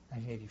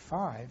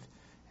 1985,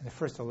 and the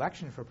first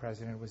election for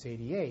president was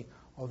 88,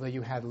 although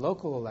you had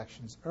local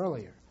elections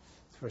earlier.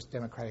 The first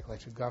democratic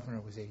elected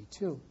governor was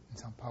 82 in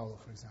Sao Paulo,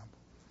 for example.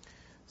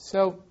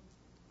 So,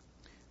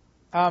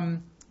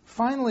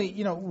 finally,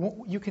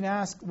 you can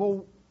ask,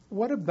 well,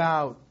 what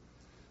about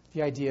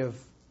the idea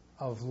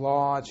of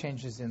law,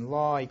 changes in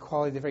law,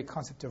 equality, the very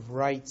concept of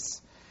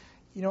rights?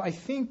 I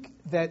think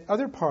that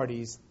other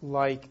parties,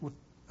 like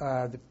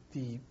the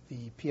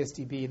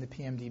PSDB and the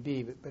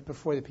PMDB, but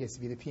before the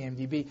PSDB, the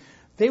PMDB,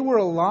 they were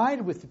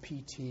allied with the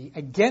PT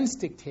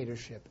against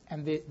dictatorship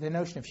and the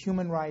notion of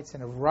human rights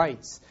and of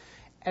rights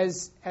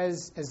as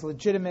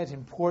legitimate,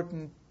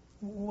 important,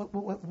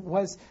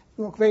 was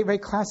very, very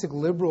classic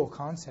liberal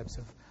concepts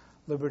of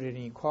liberty and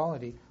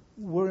equality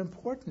were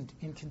important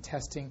in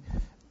contesting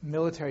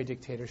military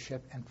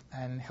dictatorship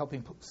and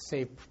helping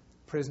save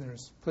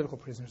political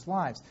prisoners'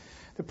 lives.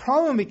 The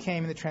problem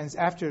became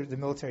after the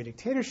military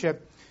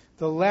dictatorship,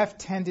 the left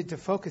tended to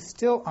focus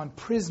still on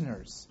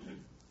prisoners.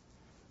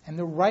 And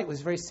the right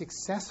was very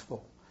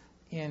successful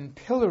in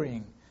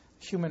pillorying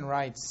human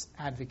rights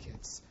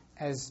advocates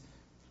as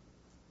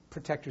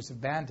protectors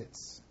of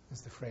bandits,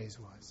 as the phrase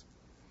was.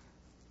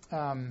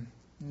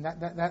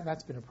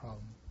 That's been a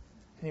problem.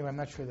 Anyway, I'm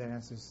not sure that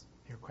answers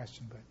your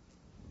question, but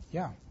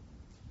yeah.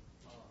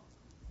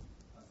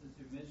 Since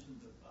you mentioned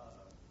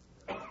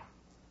I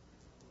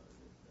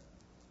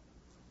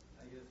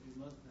guess you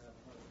must have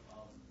heard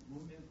of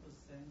Movimento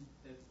Sem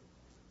Teto.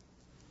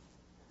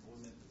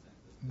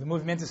 The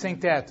Movimento Sem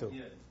Teto.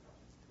 Yes.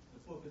 The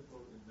poor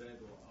people in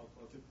Grego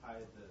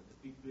occupied the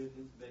big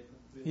buildings,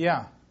 vacant buildings,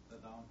 yeah. The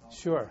downtown.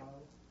 Sure.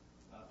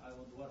 I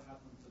wonder what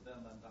happened to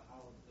them and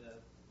how their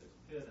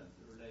experience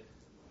relates to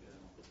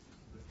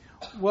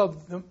the Well,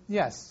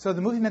 yes. So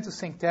the Movimento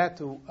Sem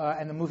Teto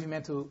and the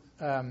Movimento,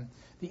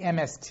 the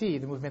MST,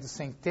 the Movimento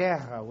Sem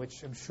Terra,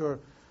 which I'm sure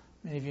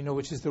many of you know,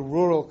 which is the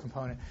rural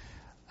component.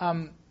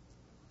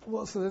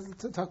 Well, so let's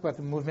talk about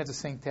the Movimento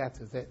Sem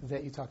Teto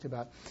that you talked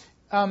about.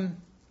 In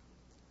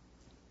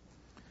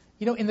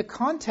the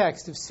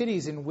context of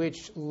cities in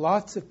which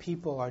lots of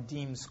people are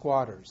deemed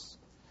squatters,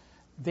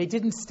 they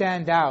didn't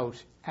stand out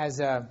as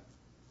a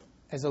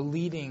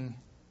leading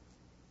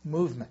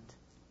movement.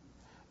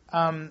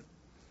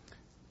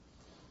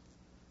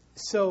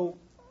 So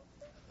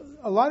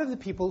a lot of the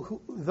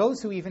people,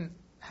 those who even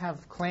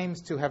have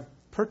claims to have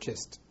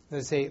purchased,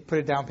 let's say, put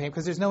a down payment,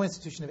 because there's no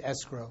institution of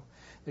escrow,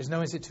 there's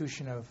no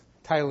institution of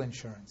title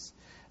insurance,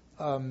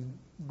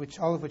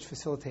 all of which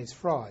facilitates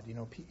fraud.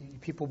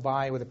 People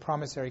buy with a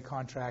promissory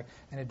contract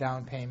and a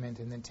down payment,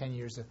 and then 10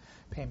 years of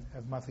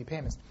monthly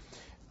payments.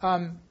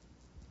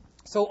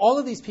 So all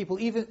of these people,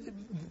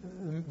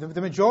 even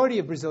the majority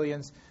of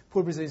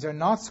poor Brazilians, are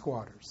not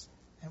squatters.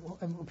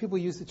 And people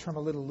use the term a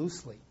little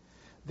loosely.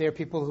 They are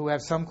people who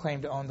have some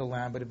claim to own the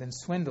land but have been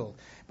swindled.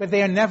 But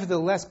they are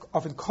nevertheless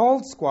often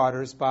called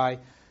squatters by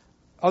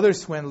other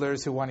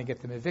swindlers who want to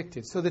get them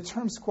evicted. So the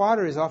term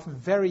squatter is often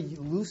very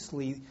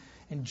loosely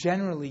and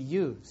generally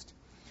used.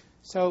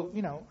 So,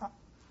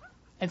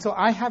 and so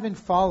I haven't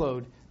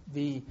followed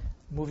the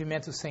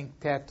Movimento Sem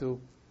Teto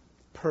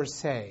per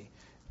se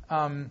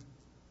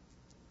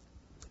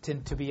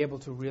to be able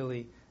to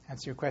really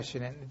answer your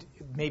question. And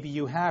maybe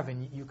you have,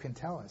 and you can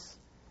tell us.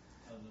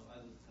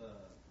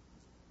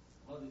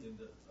 I was in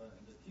the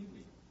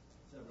TV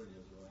several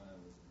years ago. I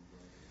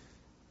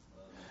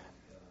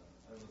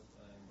was in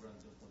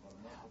Brazil for about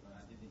a month, and I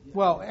didn't hear.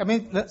 Well,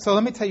 so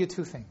let me tell you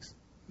two things.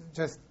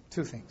 Just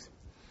two things.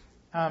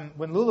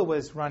 When Lula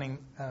was running,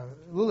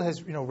 Lula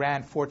has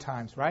ran 4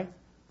 times, right?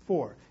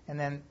 4, and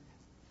then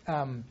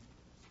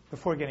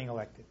before getting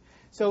elected.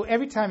 So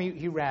every time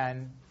he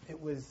ran,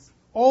 it was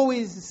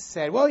always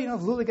said, well,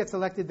 if Lula gets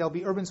elected, there'll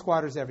be urban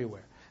squatters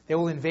everywhere. They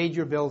will invade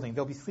your building.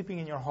 They'll be sleeping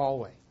in your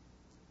hallway.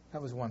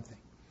 That was one thing.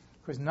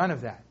 Of course, none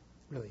of that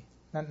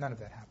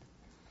happened.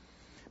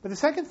 But the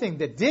second thing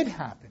that did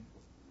happen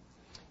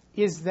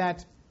is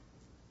that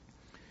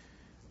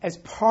as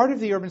part of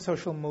the urban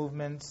social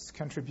movement's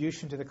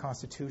contribution to the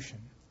Constitution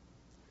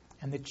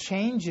and the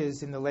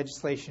changes in the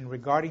legislation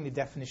regarding the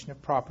definition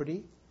of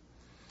property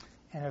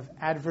and of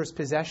adverse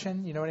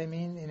possession, you know what I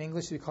mean? In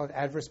English, we call it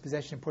adverse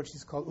possession. In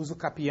Portuguese, it's called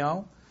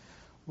usucapião,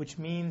 which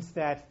means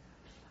that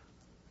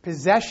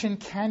possession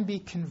can be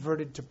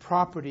converted to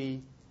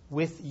property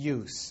with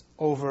use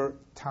over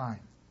time.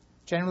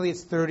 Generally,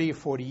 it's 30 or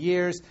 40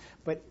 years,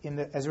 but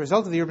as a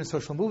result of the urban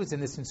social movements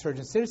and this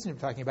insurgent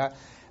citizenship we're talking about,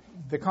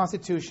 the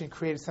Constitution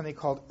created something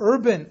called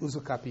urban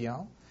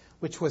usucapião,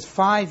 which was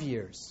 5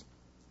 years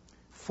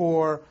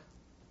for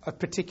a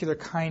particular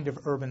kind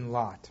of urban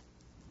lot.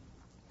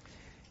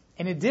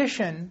 In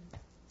addition,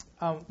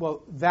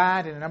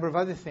 that and a number of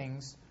other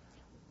things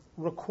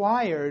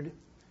required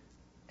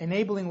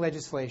enabling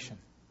legislation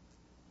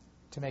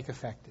to make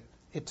effective.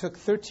 It took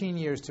 13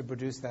 years to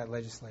produce that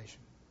legislation.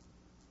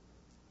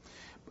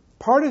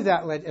 Part of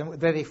that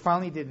that they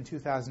finally did in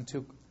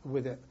 2002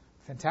 with a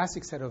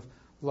fantastic set of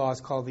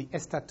laws called the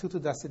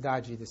Estatuto da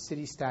Cidade, the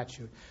city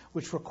statute,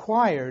 which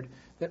required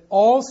that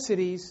all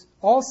cities,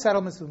 all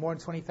settlements with more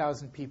than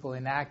 20,000 people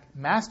enact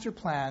master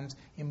plans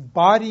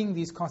embodying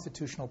these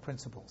constitutional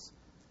principles.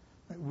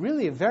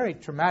 Really a very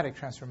dramatic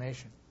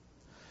transformation.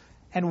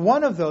 And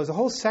one of those, a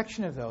whole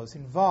section of those,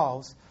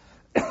 involves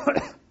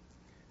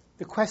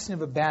the question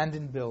of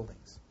abandoned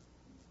buildings,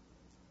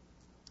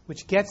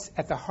 which gets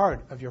at the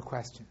heart of your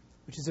question,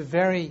 which is a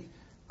very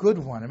good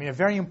one. I mean, a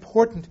very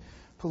important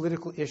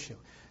political issue.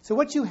 So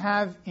what you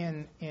have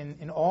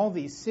in all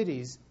these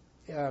cities,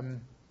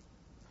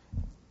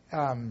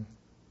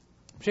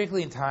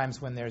 particularly in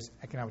times when there's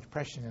economic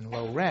depression and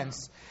low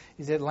rents,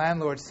 is that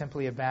landlords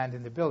simply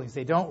abandon the buildings.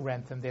 They don't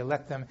rent them, they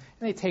let them,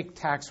 and they take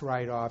tax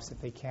write-offs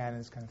if they can, and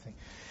this kind of thing.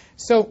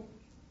 So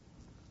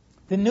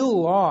the new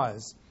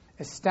laws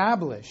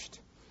established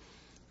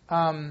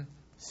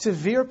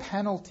severe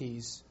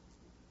penalties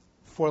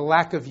for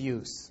lack of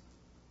use.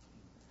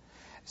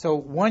 So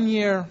 1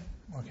 year,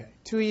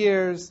 2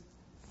 years,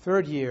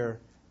 third year,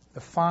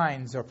 the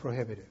fines are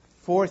prohibitive.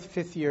 Fourth,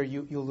 fifth year,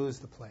 you lose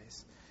the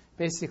place.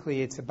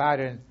 Basically, it's about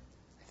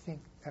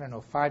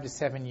 5 to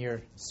 7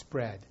 year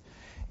spread.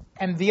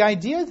 And the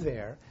idea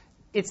there,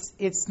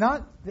 it's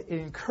not that it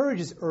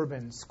encourages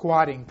urban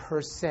squatting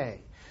per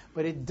se,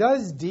 but it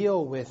does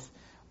deal with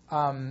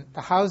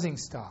the housing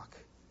stock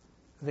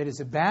that is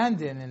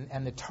abandoned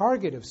and the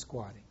target of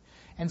squatting.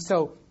 And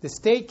so the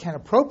state can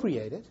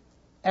appropriate it,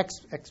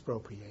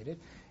 expropriate it,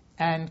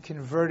 and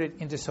convert it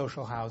into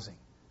social housing,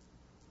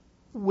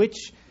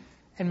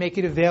 and make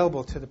it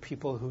available to the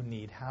people who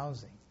need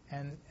housing.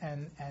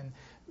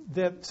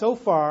 So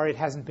far, it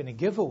hasn't been a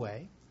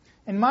giveaway.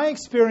 And my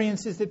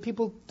experience is that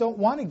people don't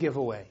want to give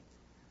away.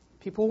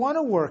 People want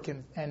to work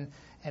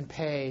and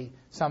pay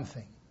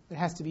something. It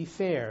has to be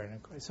fair.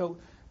 So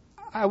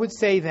I would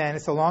say then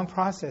it's a long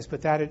process,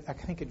 but that I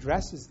think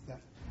addresses that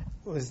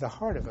was the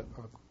heart of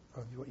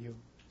what you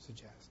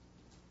suggest.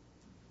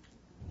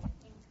 I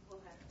think we'll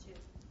have to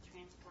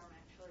transform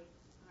actually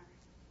our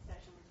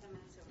session. We're 10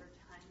 minutes over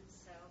time,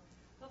 so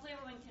hopefully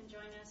everyone can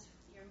join us.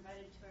 You're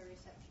invited to a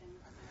reception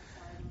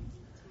outside and we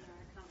can continue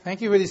our conversation.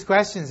 Thank you for these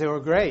questions. They were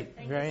great.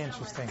 Thank Very you so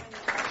interesting.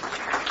 much.